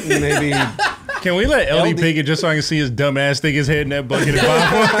for it, and maybe Can we let LD pick it just so I can see his dumb ass stick his head in that bucket and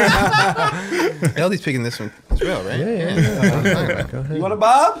bob? Eldy's picking this one as well, right? Yeah. you want a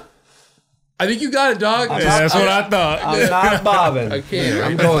Bob? I think you got it, dog. Yeah, that's what I thought. I'm not bobbing. I can't.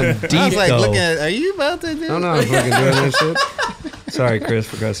 I'm going deep. I was like though. looking at, are you about to do I'm not fucking doing this shit. Sorry, Chris,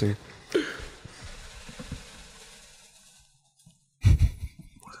 for cussing.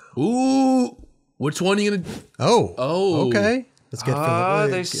 Ooh. Which one are you going to... Oh. Okay. Let's get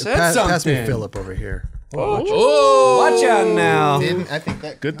Philip. they said Pass me something. Philip over here. Watch out now. I think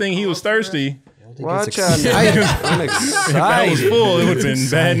that. Good thing he was thirsty. Watch out now. I'm excited. If that was full, it would have been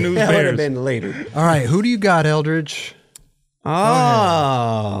bad news That would have bears. been later. All right, who do you got, Eldridge?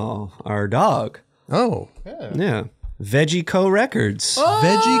 Oh, our dog. Oh, Yeah. Veggie Co. Records.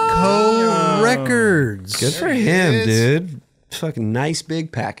 Veggie Co. Records. Good for him, dude. Fucking nice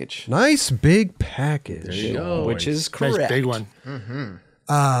big package. Nice big package. There you go. Which is correct. Nice big one.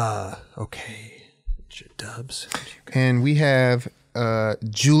 Okay. Dubs. And we have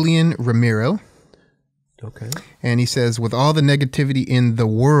Julian Ramiro. Okay. And he says, with all the negativity in the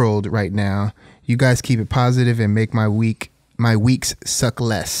world right now, you guys keep it positive and make my weeks suck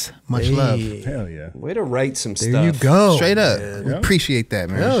less. Much love. Hell yeah. Way to write some stuff. There you go. Straight up. man. We appreciate that,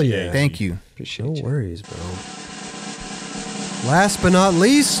 man. Hell yeah. Thank you. Appreciate No worries, bro. Last but not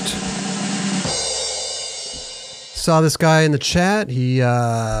least, saw this guy in the chat. He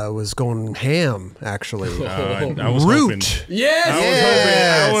was going ham, actually. I was Root. hoping.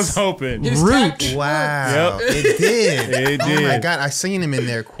 Yes. I was hoping. Root. Wow. Yep. It did. It Oh my did. God. I seen him in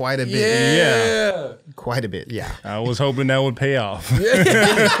there quite a bit. Yeah. Quite a bit. Yeah. I was hoping that would pay off.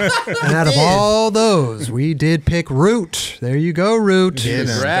 And out of all those, we did pick Root. There you go, Root. Yeah,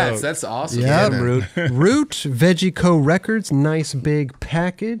 no. Congrats. That's awesome. Yeah, man. Root. Root, Veggie Co. Records, nice big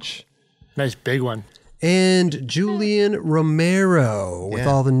package. Nice big one. And Julian Romero, with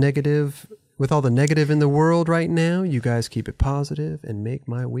all the negative in the world right now, you guys keep it positive and make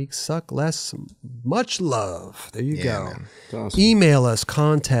my week suck less. Much love. There you go. man. Awesome. Email us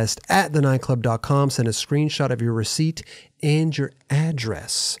contest@thenightclub.com. Send a screenshot of your receipt and your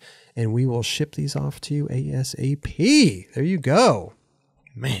address, and we will ship these off to you ASAP. There you go.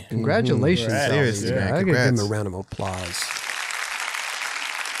 Man. Congratulations. Seriously, man. I gotta give him Congrats. a round of applause.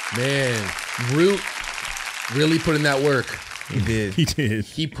 Man, Root really put in that work. He did. He did.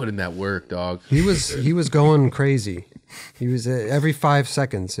 He put in that work, dog. He was going crazy. He was every 5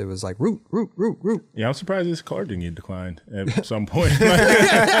 seconds. It was like root. Yeah, I'm surprised this card didn't get declined at some point.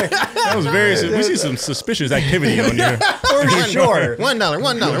 That was very. We see some suspicious activity on here. For sure.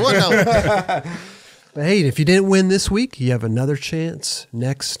 $1. But hey, if you didn't win this week, you have another chance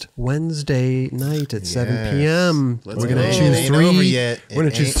next Wednesday night at 7 p.m. We're gonna go. choose It ain't over three. yet. We're gonna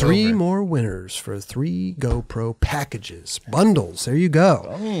It choose ain't three over. more winners for 3 GoPro packages, bundles. There you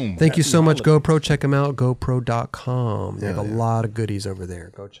go. Boom. Thank you so much, GoPro. Check them out, GoPro.com. They have a lot of goodies over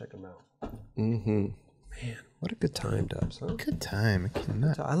there. Go check them out. Man, what a good time, Dubs. Huh? Good time.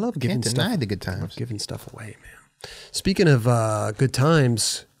 I love giving Can't deny stuff. the good times. Giving stuff away, man. Speaking of good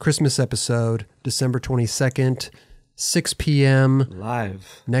times, Christmas episode, December 22nd, 6 p.m.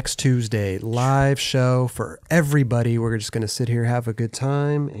 Live. next Tuesday. Live show for everybody. We're just going to sit here, have a good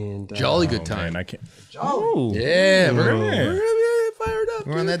time. And Jolly good Man, time. I can't. Yeah, we're gonna get fired up.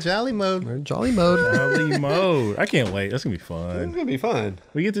 We're on that jolly mode. we're in jolly mode. Early mode. I can't wait. That's gonna be fun. It's going to be fun.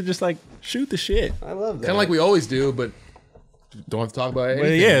 We get to just like shoot the shit. I love that. Kind of like we always do, but don't have to talk about anything.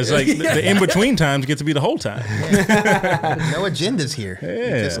 But yeah, it's like the in between times get to be the whole time. No agendas here. Yeah.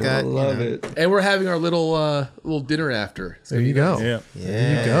 We just got, love it. And we're having our little dinner after. So There you go. Yeah.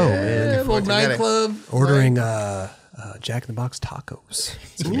 There you go, man. Yeah, little nightclub. Ordering Jack in the Box tacos.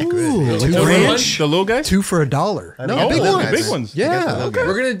 The Two ranch, the little guys. 2 for $1. Oh, No, big big ones. ones. Big ones. Yeah.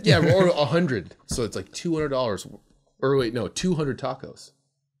 We're gonna we're 100, so it's like $200. Or wait, no, 200 tacos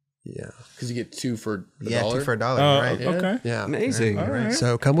Yeah. because you get 2 for a Yeah, dollar. 2 for $1, right? Okay. Yeah. Amazing.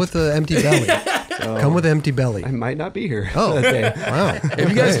 So come with an empty belly. Come with an empty belly. I might not be here. Oh, that day. wow. If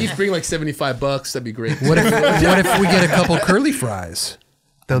you guys each bring like $75, that'd be great. What if we get a couple curly fries?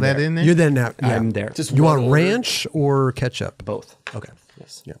 Throw that in there. You're then now. Yeah. I'm there. Just You one want order. ranch or ketchup? Both. Okay.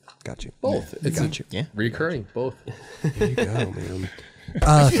 Yes. Yeah. Got you. Both. Yeah, got you. Yeah. Recurring, both. There you go, man.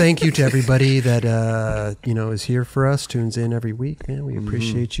 Thank you to everybody that is here for us, tunes in every week, man. We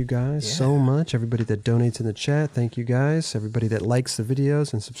appreciate you guys so much. Everybody that donates in the chat, thank you guys. Everybody that likes the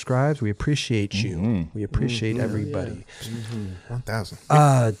videos and subscribes, we appreciate you. We appreciate everybody. 1,000.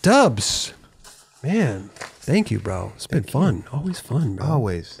 Dubs, man, thank you, bro. It's been fun. Always fun, bro.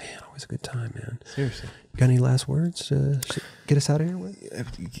 Always. Man, always a good time, man. Seriously. Got any last words to get us out of here with?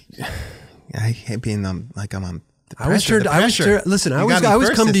 I hate being like I'm on. I was turned. Listen, I always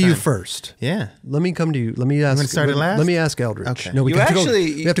come to you first. Yeah. Let me come to you. Let me ask. gonna start it last? Let me ask Eldridge. Okay. No, we You have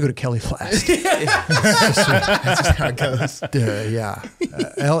actually- we have to go to Kelly last. That's just how it goes. Yeah.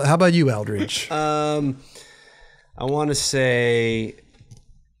 How about you, Eldridge? I want to say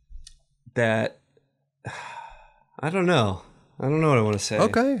that I don't know what I want to say.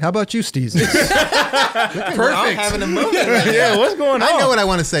 Okay. How about you, Steezy? Perfect. Having a moment. Yeah, what's going on? I know what I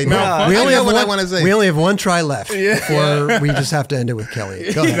want to say. Now. we only I know have what one, I want to say. We only have one try left before we just have to end it with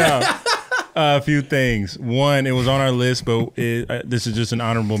Kelly. Go ahead. A few things. One, it was on our list, but this is just an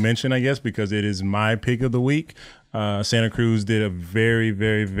honorable mention, I guess, because it is my pick of the week. Santa Cruz did a very,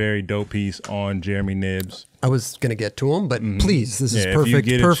 very, very dope piece on Jeremy Nibs. I was going to get to him, but please, this is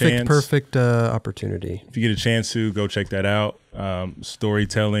perfect opportunity. If you get a chance to, go check that out.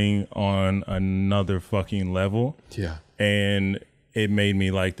 Storytelling on another fucking level. Yeah. And it made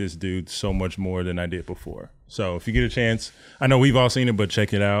me like this dude so much more than I did before. So if you get a chance, I know we've all seen it, but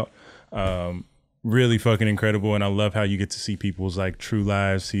check it out. Really fucking incredible. And I love how you get to see people's like true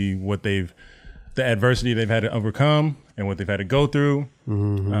lives, see what the adversity they've had to overcome and what they've had to go through,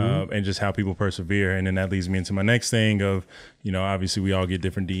 and just how people persevere. And then that leads me into my next thing of, obviously we all get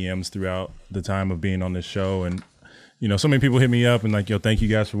different DMs throughout the time of being on this show. And, so many people hit me up and like, yo, thank you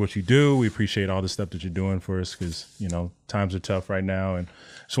guys for what you do. We appreciate all the stuff that you're doing for us because, times are tough right now. And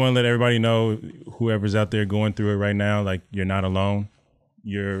just want to let everybody know, whoever's out there going through it right now, like you're not alone.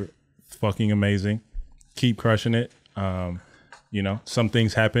 You're fucking amazing. Keep crushing it. Some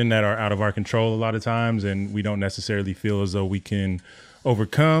things happen that are out of our control a lot of times, and we don't necessarily feel as though we can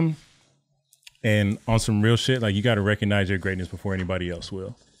overcome. And on some real shit, like you got to recognize your greatness before anybody else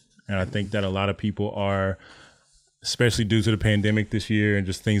will. And I think that a lot of people are, especially due to the pandemic this year and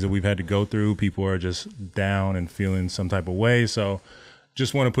just things that we've had to go through, people are just down and feeling some type of way. So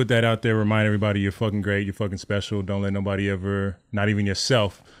just want to put that out there, remind everybody you're fucking great, you're fucking special. Don't let nobody ever, not even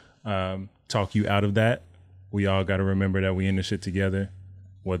yourself, talk you out of that. We all got to remember that we in this shit together,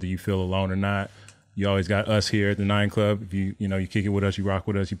 whether you feel alone or not. You always got us here at the 9 Club. If you kick it with us, you rock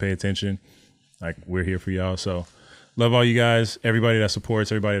with us, you pay attention. Like we're here for y'all. So love all you guys, everybody that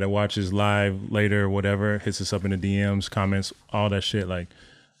supports, everybody that watches live later, whatever, hits us up in the DMs, comments, all that shit. Like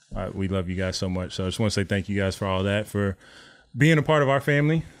we love you guys so much. So I just want to say thank you guys for all that, for being a part of our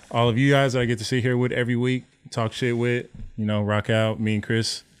family. All of you guys that I get to sit here with every week, talk shit with, rock out, me and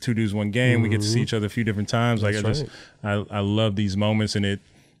Chris. 2 dudes, 1 game. We get to see each other a few different times. Like I love these moments, and it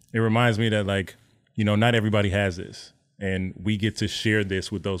reminds me that like, not everybody has this, and we get to share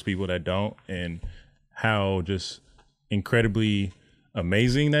this with those people that don't, and how just incredibly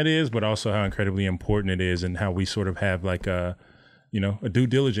amazing that is, but also how incredibly important it is, and how we sort of have like a due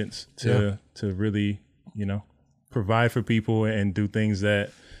diligence to really, provide for people and do things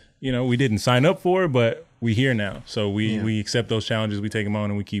that, we didn't sign up for, but we here now. So we accept those challenges, we take them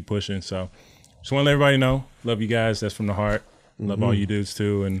on, and we keep pushing. So just want to let everybody know, love you guys. That's from the heart. Love all you dudes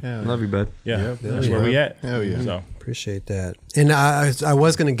too. And love you, bud. Yeah, that's where we at. Hell yeah. So appreciate that. And I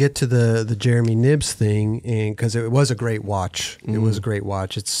was going to get to the Jeremy Nibs thing, and because it was a great watch. It was a great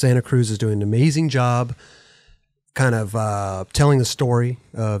watch. It's Santa Cruz is doing an amazing job kind of telling the story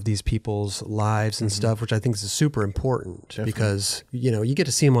of these people's lives and stuff, which I think is super important because, you get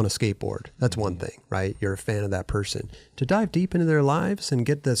to see them on a skateboard. That's one thing, right? You're a fan of that person. To dive deep into their lives and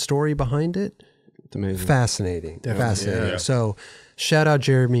get the story behind it, it's amazing. Fascinating. Definitely. Fascinating. Yeah. So shout out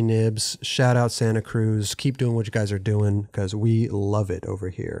Jeremy Nibs. Shout out Santa Cruz. Keep doing what you guys are doing because we love it over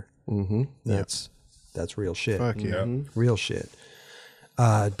here. That's real shit. Fuck yeah. Real shit.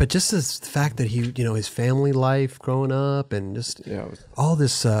 But just the fact that he, his family life growing up and just all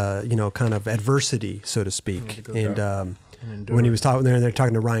this, kind of adversity, so to speak. And when he was talking there, they're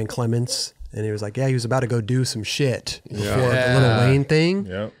talking to Ryan Clements, and he was like, he was about to go do some shit before the Lil Wayne thing.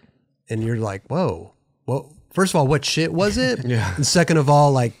 Yep. And you're like, whoa. Well, first of all, what shit was it? Yeah. And second of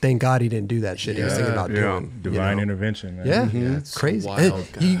all, like, thank God he didn't do that shit he was thinking about doing. Divine intervention, man. Yeah. It's crazy. So wild,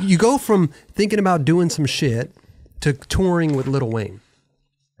 you go from thinking about doing some shit to touring with Lil Wayne.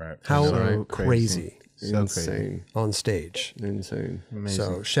 Right. How So crazy. So Insane. On stage. Insane. Amazing.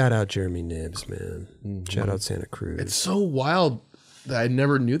 So shout out Jeremy Nibs, man. Shout out Santa Cruz. It's so wild that I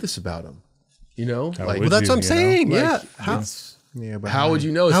never knew this about him. would well, that's what I'm you know? saying. Like, how would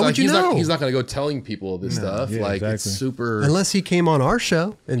you know? It's How like would you know? He's not going to go telling people this stuff. Yeah, like it's exactly. super. Unless he came on our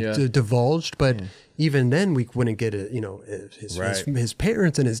show and divulged, but even then we wouldn't get it. His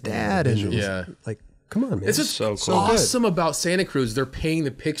parents and his dad and like, come on, man. It's just so cool. awesome about Santa Cruz. They're painting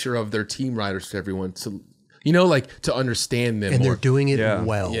the picture of their team riders to everyone to, like to understand them and more. they're doing it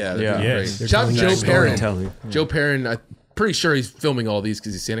well. Yeah, they're doing great. They're Shout out doing Joe that Perrin. storytelling. Joe Perrin. I'm pretty sure he's filming all these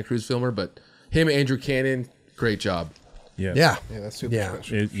because he's a Santa Cruz filmer. But him, Andrew Cannon, great job. Yeah. Yeah. Yeah, that's super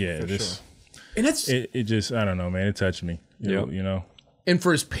special. And that's It just, I don't know, man. It touched me. Yep. and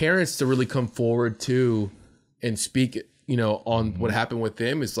for his parents to really come forward too and speak, on what happened with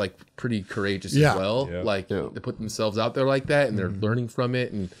them is like pretty courageous as well. Yeah. Like they put themselves out there like that and they're learning from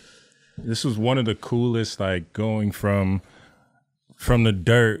it. And This was one of the coolest, like going from the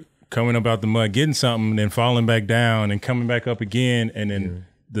dirt, coming up out the mud, getting something, then falling back down and coming back up again, and then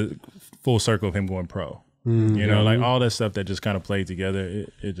the full circle of him going pro. Like all that stuff that just kind of played together.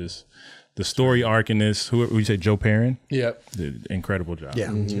 It just the story arc in this. Who would you say? Joe Perrin. Yep. Did an incredible job.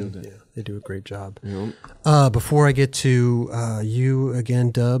 Yeah, they do a great job. Before I get to you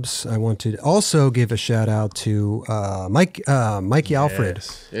again, Dubs, I want to also give a shout out to Mikey Alfred.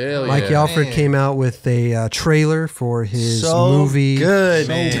 Hell Mikey Alfred came out with a trailer for his movie. Good,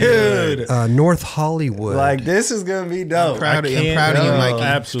 dude. North Hollywood. Like, this is gonna be dope. I'm proud of you, Mikey.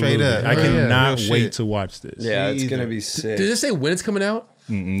 Absolutely. Straight up. I cannot Real wait shit. to watch this. Yeah, it's gonna be sick. Did it say when it's coming out?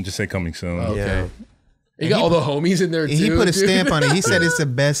 Just say coming soon. Okay. Yeah. You got all the homies in there too. He put a dude. stamp on it. He said it's the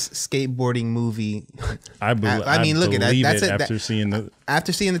best skateboarding movie. I mean, look at that. That's it. After seeing the.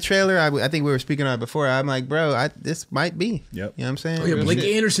 After seeing the trailer, I think we were speaking on it before. I'm like, bro, this might be. Yep. You know what I'm saying? Oh, yeah, Blake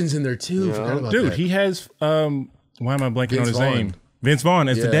Anderson's in there too. Forgot about Dude, that. he has. Why am I blanking Vince on his Vaughn. name? Vince Vaughn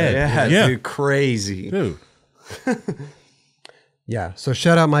as the dad. Yeah, dude, crazy. Dude. Yeah. So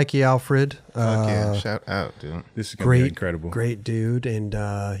shout out Mikey Alfred. Shout out, dude. This is gonna be incredible. Great dude. And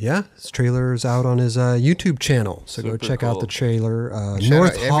his trailer's out on his YouTube channel. So go check out the trailer.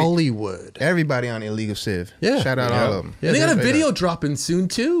 North Hollywood. Everybody on Illegal Civ. Yeah. Shout out all of them. Yeah, And they got a video dropping soon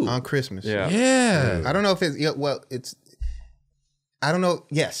too. On Christmas. Yeah. Yeah. I don't know if it's I don't know.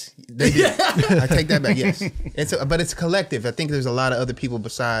 Yes, they did. I take that back. Yes, but it's collective. I think there's a lot of other people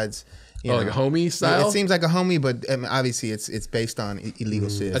besides. Like a homie style. It seems like a homie, but obviously it's based on Illegal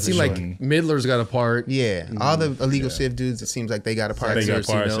Civ. That seemed like Midler's got a part. Yeah, all the Illegal Civ dudes. It seems like they got a part. They got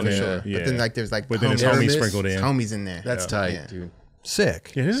parts in for there. sure. Yeah. But then there's like But then there's homies sprinkled in. Homies in there. That's tight, dude.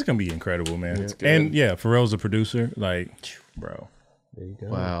 Sick. Yeah, this is gonna be incredible, man. And Pharrell's the producer. Like, bro. There you go.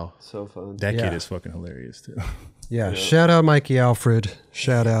 Wow. So fun. That kid is fucking hilarious too. Yeah, shout out Mikey Alfred.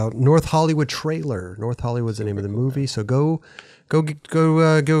 Shout out North Hollywood trailer. North Hollywood's the name of the movie. So go give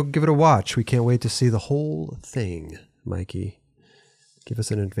it a watch. We can't wait to see the whole thing, Mikey. Give us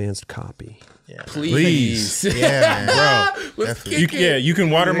an advanced copy. Yeah. Please. Yeah, man. Bro. You can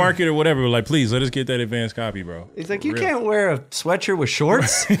watermark it or whatever. But like, please let us get that advanced copy, bro. He's like, you can't wear a sweatshirt with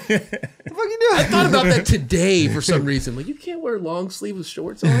shorts. What the fuck you doing? I thought about that today for some reason. Like, you can't wear long sleeve with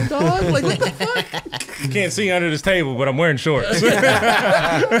shorts on, dog. Like, what the fuck? You can't see under this table, but I'm wearing shorts. You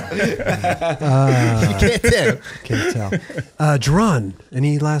can't tell. Can't tell. Jerron,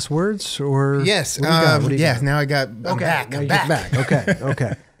 any last words or? Yes. What do you got? What do you got? Now I'm back. Now I'm you're back.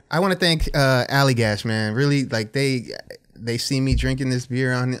 Okay. I want to thank Alley Gash, man. Really, like they see me drinking this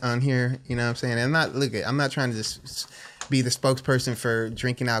beer on here. You know what I'm saying? And I'm not trying to just be the spokesperson for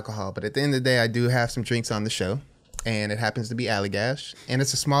drinking alcohol, but at the end of the day, I do have some drinks on the show, and it happens to be Alley Gash, and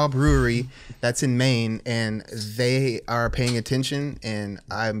it's a small brewery that's in Maine, and they are paying attention, and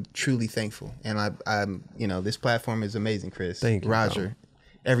I'm truly thankful. And I'm this platform is amazing, Chris. Thank you, Roger,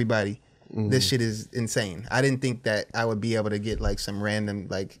 everybody. This shit is insane. I didn't think that I would be able to get like some random,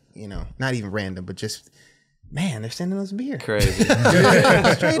 not even random, but just, man, they're sending us beer. Crazy.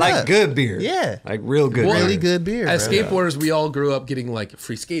 Straight like up. good beer. Yeah. Like real good beer. Really good beer. As bro. skateboarders, we all grew up getting like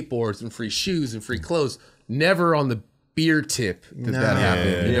free skateboards and free shoes and free clothes. Never on the beer tip that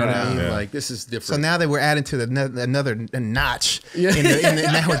happened. You know what I mean? Yeah. Like, this is different. So now that we're adding to another notch in the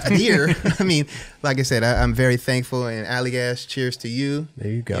now it's beer. I mean, like I said, I'm very thankful, and Alley Gash, cheers to you.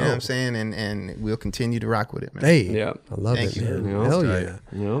 There you go. You know what I'm saying? And we'll continue to rock with it, man. Hey, Yeah. I love Thank it, you. man. Yeah. Hell yeah.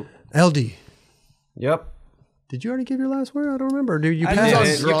 Yep. Eldy, Yep. did you already give your last word? I don't remember. Dude, you I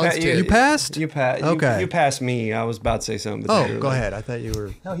passed. didn't. You passed? You passed. Okay. You passed me. I was about to say something. But you Oh, were go like- ahead. I thought you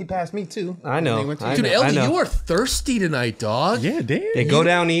were. No, he passed me too. I know. They went to I you. Dude, know, I Eldy, know. you are thirsty tonight, dog. Yeah, damn. They go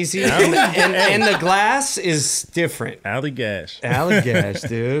down easy, and the glass is different. Alley Gash. Alley Gash,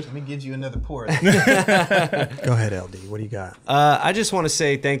 dude. Let me give you another pour. Go ahead, LD. What do you got? I just want to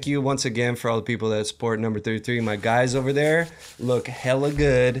say thank you once again for all the people that support number 33. My guys over there look hella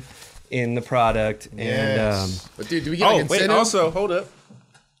good in the product. Yes. But dude, do we get like Wait, incentive? also, hold up.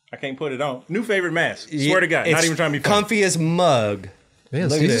 I can't put it on. New favorite mask. Swear to God. Not It's even trying to be funny. comfy as mug. Man,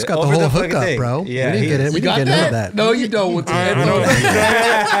 Look so you at just it. got the Over whole fucking hookup, thing. bro. Yeah, we didn't get it. We You got didn't get none of that? that. No, you don't. With the headphones.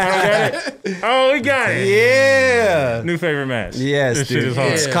 Oh, we got it. Yeah. New favorite mask. Yes, This dude. shit is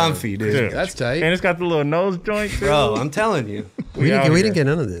hard. It's comfy, dude. Dude. That's tight. And it's got the little nose joint, too. Bro, I'm telling you. We out didn't here. get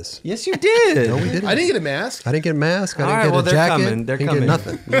none of this. Yes, you did. No, we didn't. I didn't get a mask. I didn't get a mask. I All didn't right, get well, a they're jacket. coming. They're didn't coming. get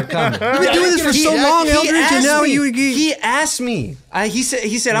nothing. They're coming. We've been doing this for so long, Eldridge, and now He asked me. He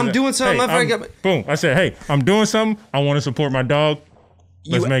said, I'm doing something. Boom. I said, hey, I'm doing something. I want to support my dog.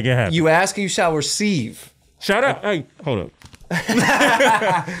 Let's make it happen. You ask, you shall receive. Shout out. Hey, hold up.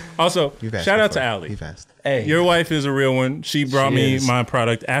 Also, shout out to Allie. Hey, your wife is a real one. She brought She me is. my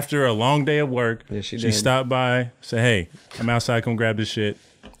product after a long day of work. Yeah, she She did. stopped by, said, hey, I'm outside. Come grab this shit.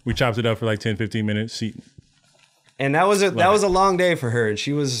 We chopped it up for like 10, 15 minutes. And that was a long day for her. And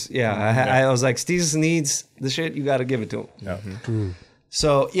she was, I was like, Steve needs the shit. You got to give it to him.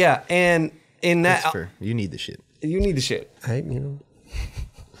 So yeah, and in that you need the shit. You need the shit.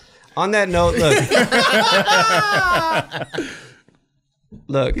 On that note,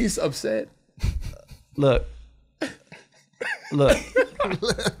 look. He's upset. Look.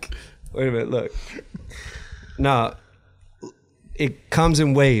 Wait a minute, look. Nah, it comes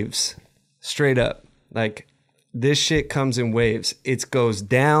in waves, straight up. Like, this shit comes in waves. It goes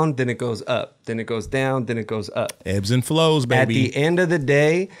down, then it goes up. Then it goes down, then it goes up. Ebbs and flows, baby. At the end of the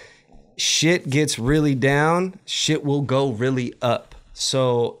day, shit gets really down, shit will go really up.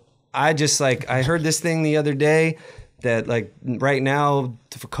 So I heard this thing the other day that like right now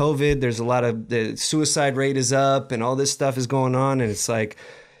for COVID, there's a lot of the suicide rate is up and all this stuff is going on. And it's like,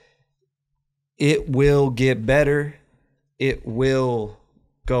 it will get better. It will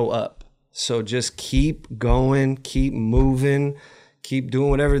go up. So just keep going, keep moving, keep doing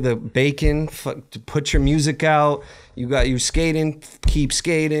whatever the bacon, put your music out. You got you skating, keep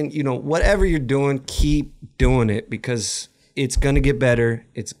skating, whatever you're doing, keep doing it because it's going to get better.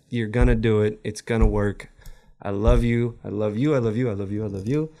 You're going to do it. It's going to work. I love you. I love you. I love you. I love you. I love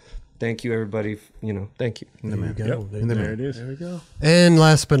you. Thank you, everybody. Thank you. There you go. There it is. There we go. And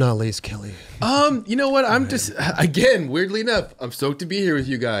last but not least, Kelly. You know what? I'm just, again, weirdly enough, I'm stoked to be here with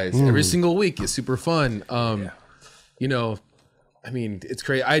you guys every single week. It's super fun. It's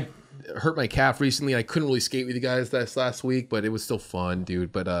crazy. I hurt my calf recently. I couldn't really skate with you guys this last week, but it was still fun,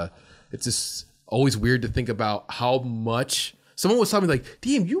 dude. But it's just always weird to think about how much someone was telling me like,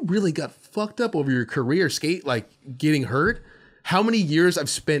 damn, you really got fucked up over your career getting hurt. How many years I've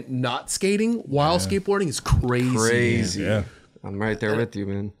spent not skating while skateboarding is crazy. Yeah. I'm right there with you,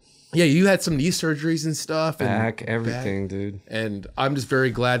 man. Yeah, you had some knee surgeries and stuff. Back, everything, dude. And I'm just very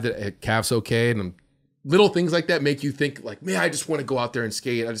glad that calf's okay. And little things like that make you think like, man, I just want to go out there and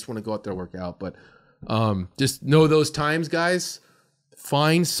skate. I just want to go out there and work out. But just know those times, guys.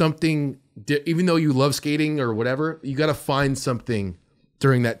 Find something, even though you love skating or whatever, you got to find something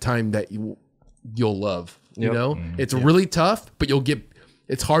during that time that you'll love. It's really tough, but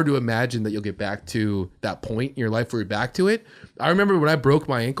it's hard to imagine that you'll get back to that point in your life where you're back to it. I remember when I broke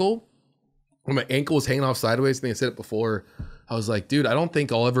my ankle, when my ankle was hanging off sideways, I think I said it before, I was like, dude, I don't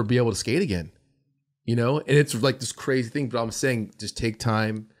think I'll ever be able to skate again. And it's like this crazy thing, but I'm saying just take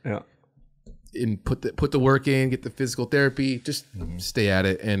time and put the work in, get the physical therapy, just stay at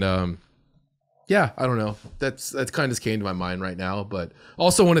it. And I don't know. That's kind of just came to my mind right now, but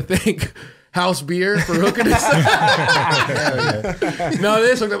also want to thank House Beer for hooking us. No, they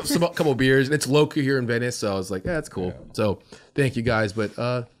just hooked up a couple beers, and it's local here in Venice, so I was like, that's cool. So thank you guys, but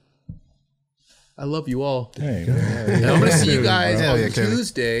I love you all. Hey, and I'm gonna see you guys on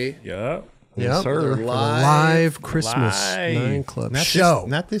Tuesday. Yep. Yep, sir. Live Christmas 9 Club show.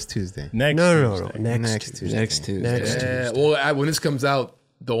 Not this Tuesday. No. Next Tuesday. Well, when this comes out,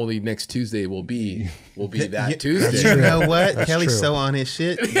 the only next Tuesday will be that Tuesday. You know what? Kelly's so on his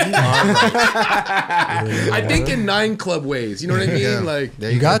shit. You are right. I think in 9 Club ways. You know what I mean? Like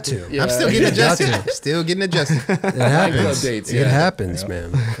you got to. Yeah. I'm still getting adjusted. Still getting adjusted. It happens. Club dates, It happens,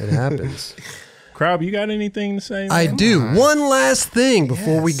 man. It happens. Crob, you got anything to say? Man? I do. One last thing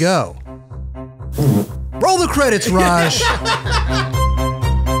before we go. Roll the credits, Raj.